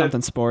said that,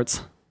 something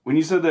sports. When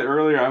you said that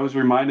earlier, I was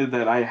reminded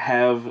that I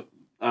have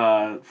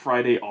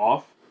Friday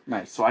off.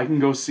 Nice. So I can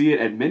go see it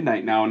at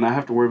midnight now and not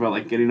have to worry about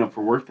like getting up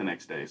for work the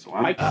next day. So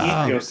I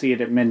can't go see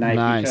it at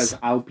midnight because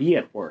I'll be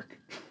at work.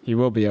 He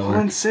will be at work.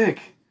 I'm sick.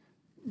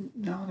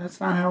 No, that's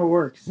not how it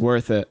works.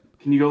 Worth it.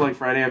 Can you go like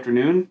Friday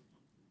afternoon?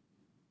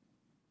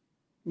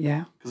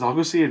 Yeah. Because I'll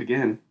go see it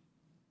again.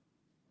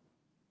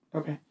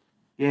 Okay.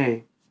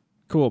 Yay.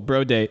 Cool.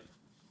 Bro date.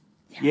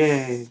 Yes.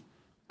 Yay.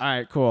 All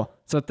right, cool.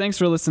 So thanks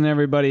for listening,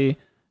 everybody.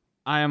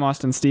 I am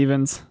Austin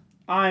Stevens.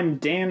 I'm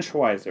Dan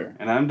Schweizer.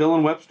 And I'm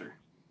Dylan Webster.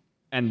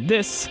 And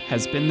this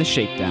has been The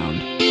Shakedown.